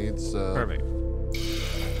anyone needs. Perfect.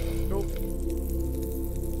 Nope.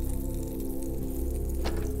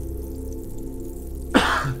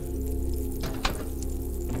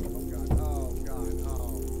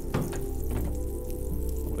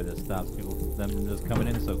 Hopefully that stops people them just coming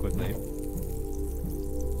in so quickly.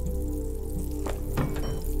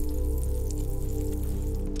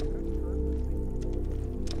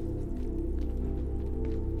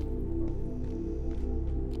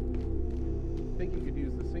 I think you could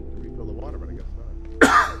use the sink to refill the water, but I guess not.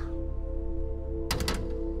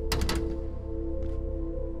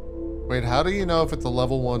 Wait, how do you know if it's a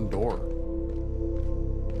level 1 door?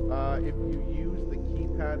 If you use the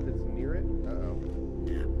keypad that's near it.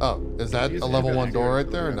 Oh, is that a level 1 door right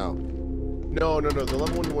there or no? No. The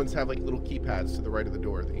level 1 ones have like little keypads to the right of the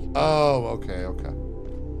door. That you can Oh, okay.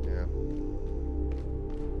 Yeah.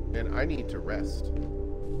 And I need to rest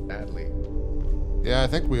badly. Yeah, I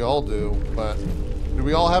think we all do, but do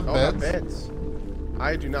we all have I all beds? have beds.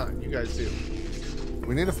 I do not. You guys do.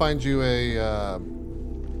 We need to find you a. Yeah,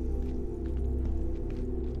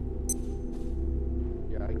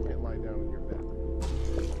 I can't lie down in your bed.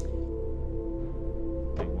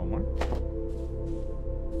 Take one more.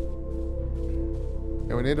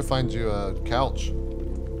 Yeah, we need to find you a couch.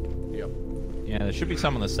 Yep. Yeah, there should be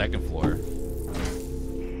some on the second floor.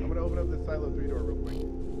 I'm gonna open up this silo 3 door real quick.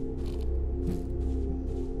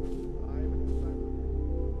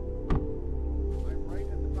 I'm right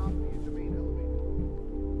at the top of the main elevator.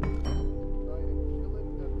 I am chilling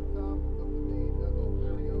at the top of the main. Oh,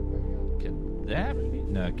 there we go. Can that be?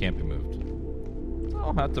 No, it can't be moved.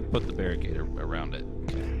 I'll have to put the barricade around it.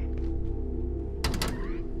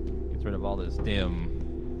 Gets rid of all these damn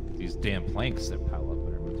planks that pile up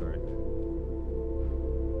in our inventory.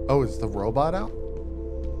 Oh, is the robot out?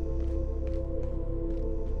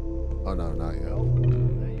 Oh no, not yet. Oh, is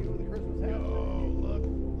that you with the Christmas hat? Oh, look.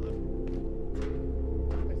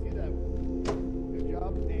 I see that. Good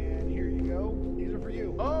job. And here you go. These are for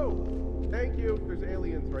you. Oh, thank you. There's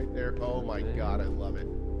aliens right there. Oh my god, I love it.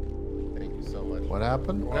 Thank you so much. What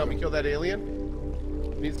happened? Help me kill that alien?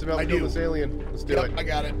 Needs some help I kill do. this alien. Let's do it. I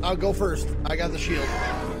got it. I'll go first. I got the shield.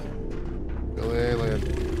 Kill the alien.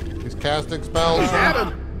 He's casting spells. Stab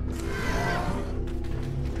him.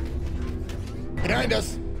 Behind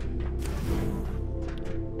us.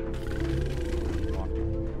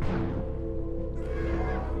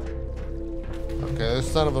 Okay,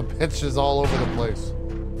 this son of a bitch is all over the place.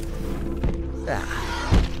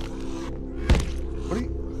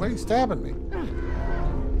 Why are you stabbing me?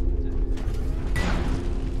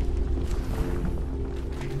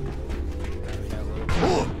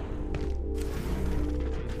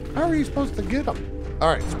 How are you supposed to get him? All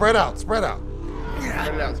right, spread out, spread out.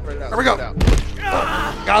 Spread it out, spread it out. There we go.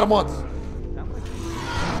 Got him once.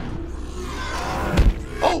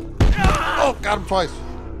 Oh, got him twice.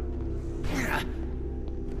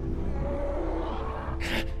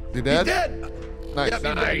 You dead? He's dead. Nice. Yep,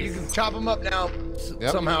 he's dead. You can chop him up now.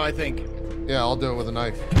 Somehow, I think. Yeah, I'll do it with a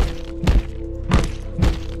knife.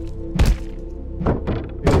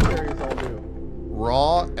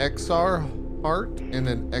 Raw XR heart and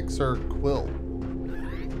an XR quill.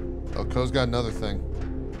 Oh, Ko's got another thing.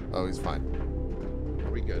 Oh, he's fine.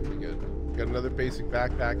 Are we good? We good. Got another basic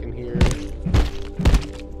backpack in here.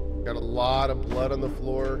 Got a lot of blood on the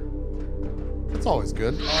floor. That's always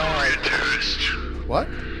good. What?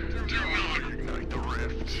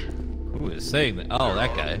 Who is saying that? Oh,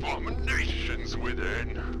 that guy. Abominations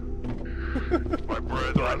within. My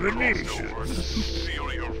brethren crossed over to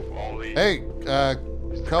seal your folly. Hey,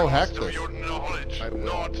 Ko, hack this. Your knowledge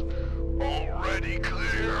not already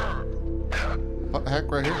clear. Hack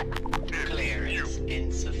right here. Clearance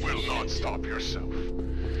insufficient. Will not stop yourself.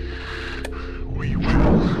 We will.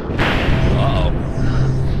 Uh-oh.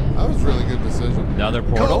 That was a really good decision. Another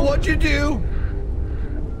portal? Ko, what'd you do?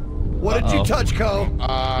 What did you touch, Ko?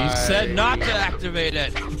 He said not to activate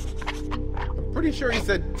it. I'm pretty sure he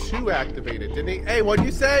said to activate it, didn't he? Hey, what'd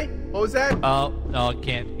you say? What was that? Oh, no, you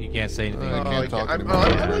can't say anything. I can't talk I'm anymore.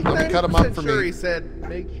 like Let me cut him up 90% for sure me. he said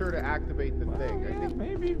make sure to activate the thing. I think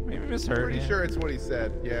maybe misheard. Pretty sure it's what he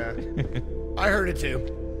said. Yeah. I heard it too.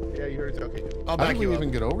 Yeah, you heard it. Okay. I'll How back did you we up.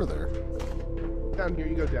 even get over there? Down here,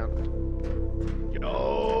 you go down.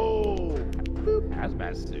 Yo. Boop.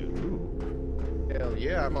 Hazmat suit. Ooh. Hell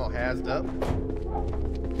yeah, I'm all hazed up.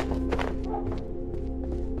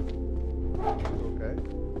 Okay.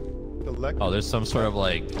 Select. Oh, there's some sort of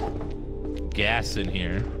like gas in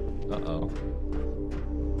here. Uh-oh.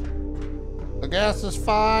 The gas is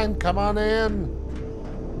fine. Come on in.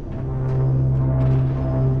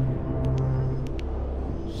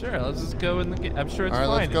 Sure, let's just go in the. I'm sure it's all right,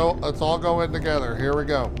 fine. let's go. Let's all go in together. Here we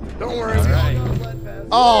go. Don't worry. All right.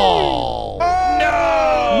 Oh!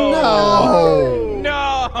 No!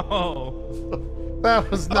 No!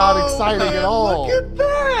 That was not exciting at all. Look at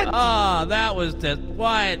that! Ah, that was the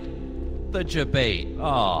what? The debate.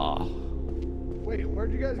 Oh. Wait,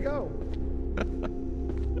 where'd you guys go?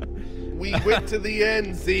 We went to the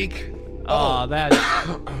end, Zeke. Oh, that.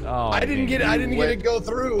 Oh, I didn't get to go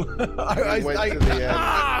through.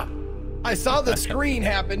 I saw the screen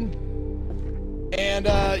happen, and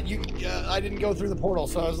I didn't go through the portal.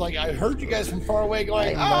 So I was like, I heard you guys from far away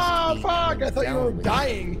going, "Ah, fuck!" I thought you were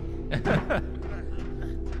dying.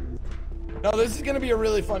 No, this is gonna be a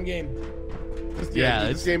really fun game.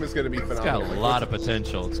 This game is gonna be phenomenal. It's got a lot of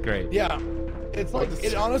potential. It's great. Yeah, it's like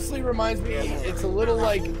it honestly reminds me. It's a little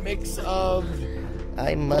like mix of.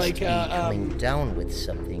 I must like, be coming down with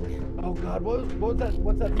something. Oh God, what was that?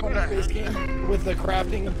 What's that funny space game with the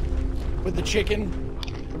crafting, with the chicken,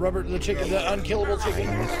 the chicken, the unkillable chicken?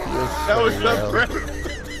 That was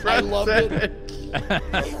the I loved it.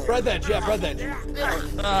 Bread Edge, yeah, Bread Edge. It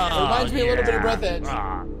reminds me a little bit of Bread Edge.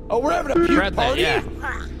 Oh, we're having a puke party? Yeah.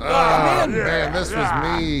 Oh, man, this was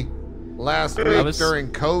me last week during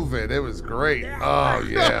COVID. It was great. Oh,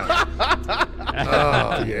 yeah.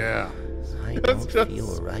 Oh, yeah. That's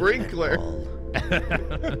just sprinkler.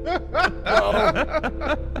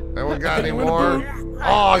 Anyone got any more?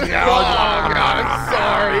 Oh, yeah. Oh, God. I'm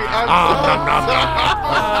sorry.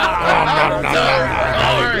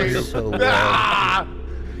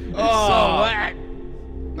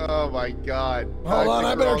 Oh my God. Hold on,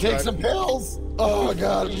 I better take some pills. Oh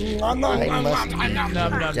God. I must be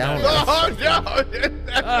down. Oh no. Eat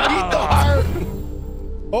the heart.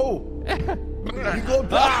 Oh. You go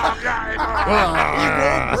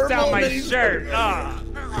down my shirt.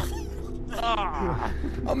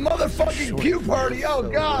 A motherfucking puke party. Oh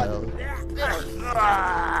God.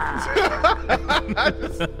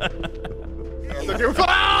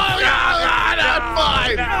 Not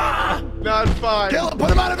fine. Not fine. Kill him.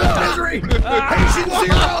 Put him out of his misery. Patient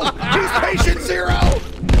zero. He's patient zero.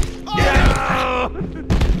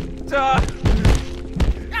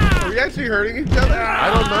 Are we actually hurting each other? I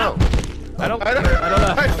don't know. I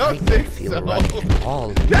don't think so.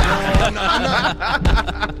 All.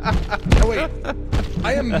 Oh wait.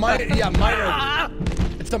 I am minor.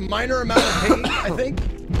 It's a minor amount of pain, I think.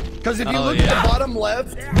 Because if you look at the bottom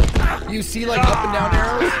left, you see like up and down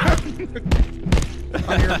arrows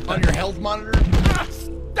on your health monitor.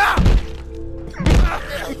 Stop!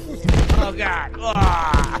 Oh God!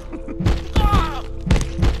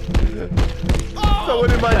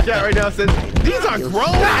 Someone in my chat right now says these are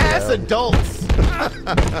grown-ass adults.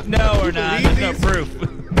 No, we're not. There's no proof.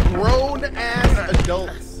 Grown-ass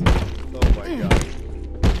adults. Oh my God.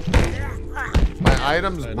 My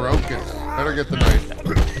item's broken. Better get the knife.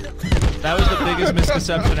 That was the biggest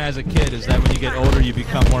misconception as a kid, is that when you get older, you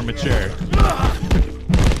become more mature. I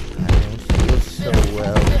don't feel so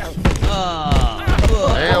well.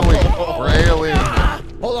 We're AOE.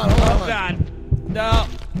 Hold on. Oh God! No.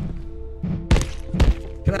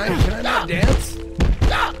 Can I not dance?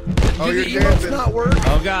 Oh, Do you're the emotes dancing. not work?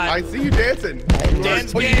 Oh God! I see you dancing.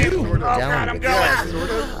 Dance What do you game. do? Oh God! I'm going. Yeah,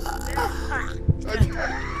 sort of.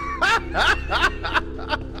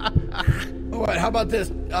 What? How about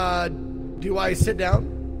this? Do I sit down?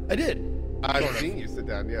 I did. I've seen you sit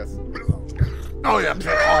down. Yes. Oh yeah.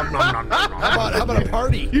 How about a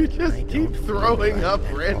party? You just keep throwing up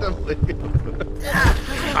randomly.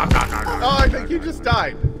 Oh, I think you just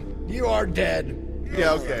died. You are dead.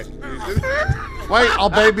 Yeah. Okay. Wait, I'll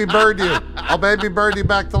baby bird you. I'll baby bird you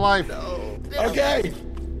back to life. Okay.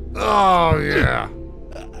 Oh yeah.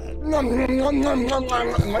 Am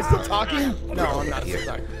I still talking? No, I'm not still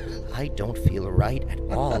talking. I don't feel right at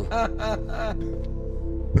all.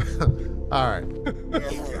 All right.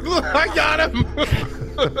 Look, I got him.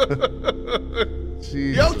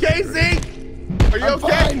 Jeez. You okay, Zeke? Are you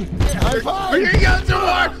okay? I'm fine. Here you go,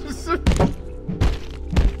 George.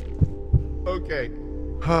 Okay.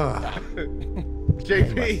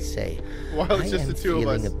 JP, I must say, while it's just the two of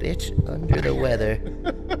us, feeling a bit under the weather.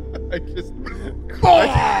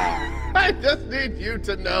 I just need you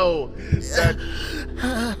to know that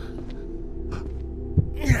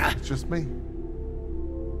It's just me.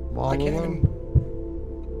 I'm all alone.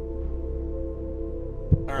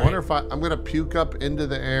 I wonder if I'm gonna puke up into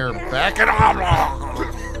the air. Back it up.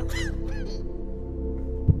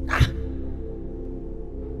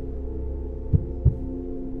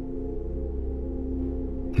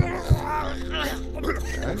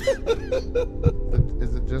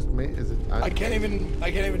 Is it just me? Is it? I can't even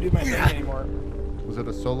do my thing anymore. Was it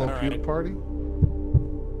a solo puke party?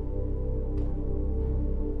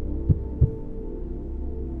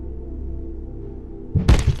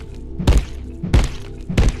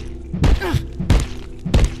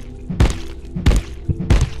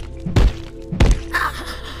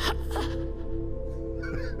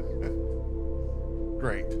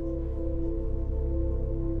 Great.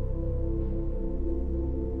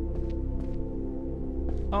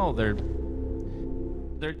 Oh, they're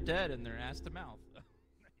dead and they're ass to mouth.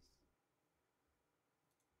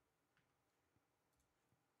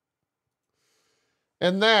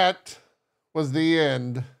 And that was the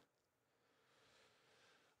end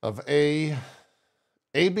of Abiotic.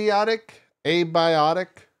 I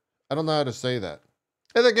don't know how to say that.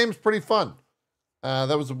 Hey, that game's pretty fun.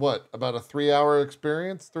 That was what, about a 3-hour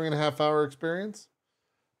experience, 3.5-hour experience?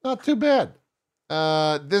 Not too bad.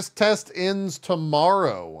 This test ends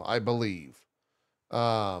tomorrow, I believe,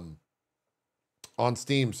 on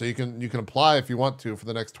Steam. So you can apply if you want to for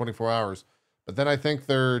the next 24 hours. But then I think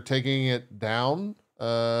they're taking it down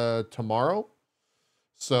tomorrow.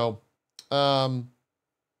 So, yeah,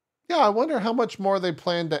 I wonder how much more they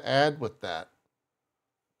plan to add with that,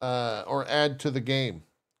 or add to the game,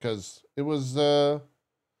 because it was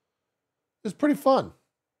pretty fun.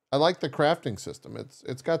 I like the crafting system.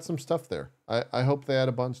 It's got some stuff there. I hope they add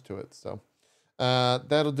a bunch to it. So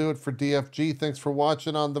that'll do it for DFG. Thanks for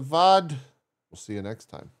watching on the VOD. We'll see you next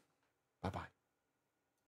time. Bye-bye.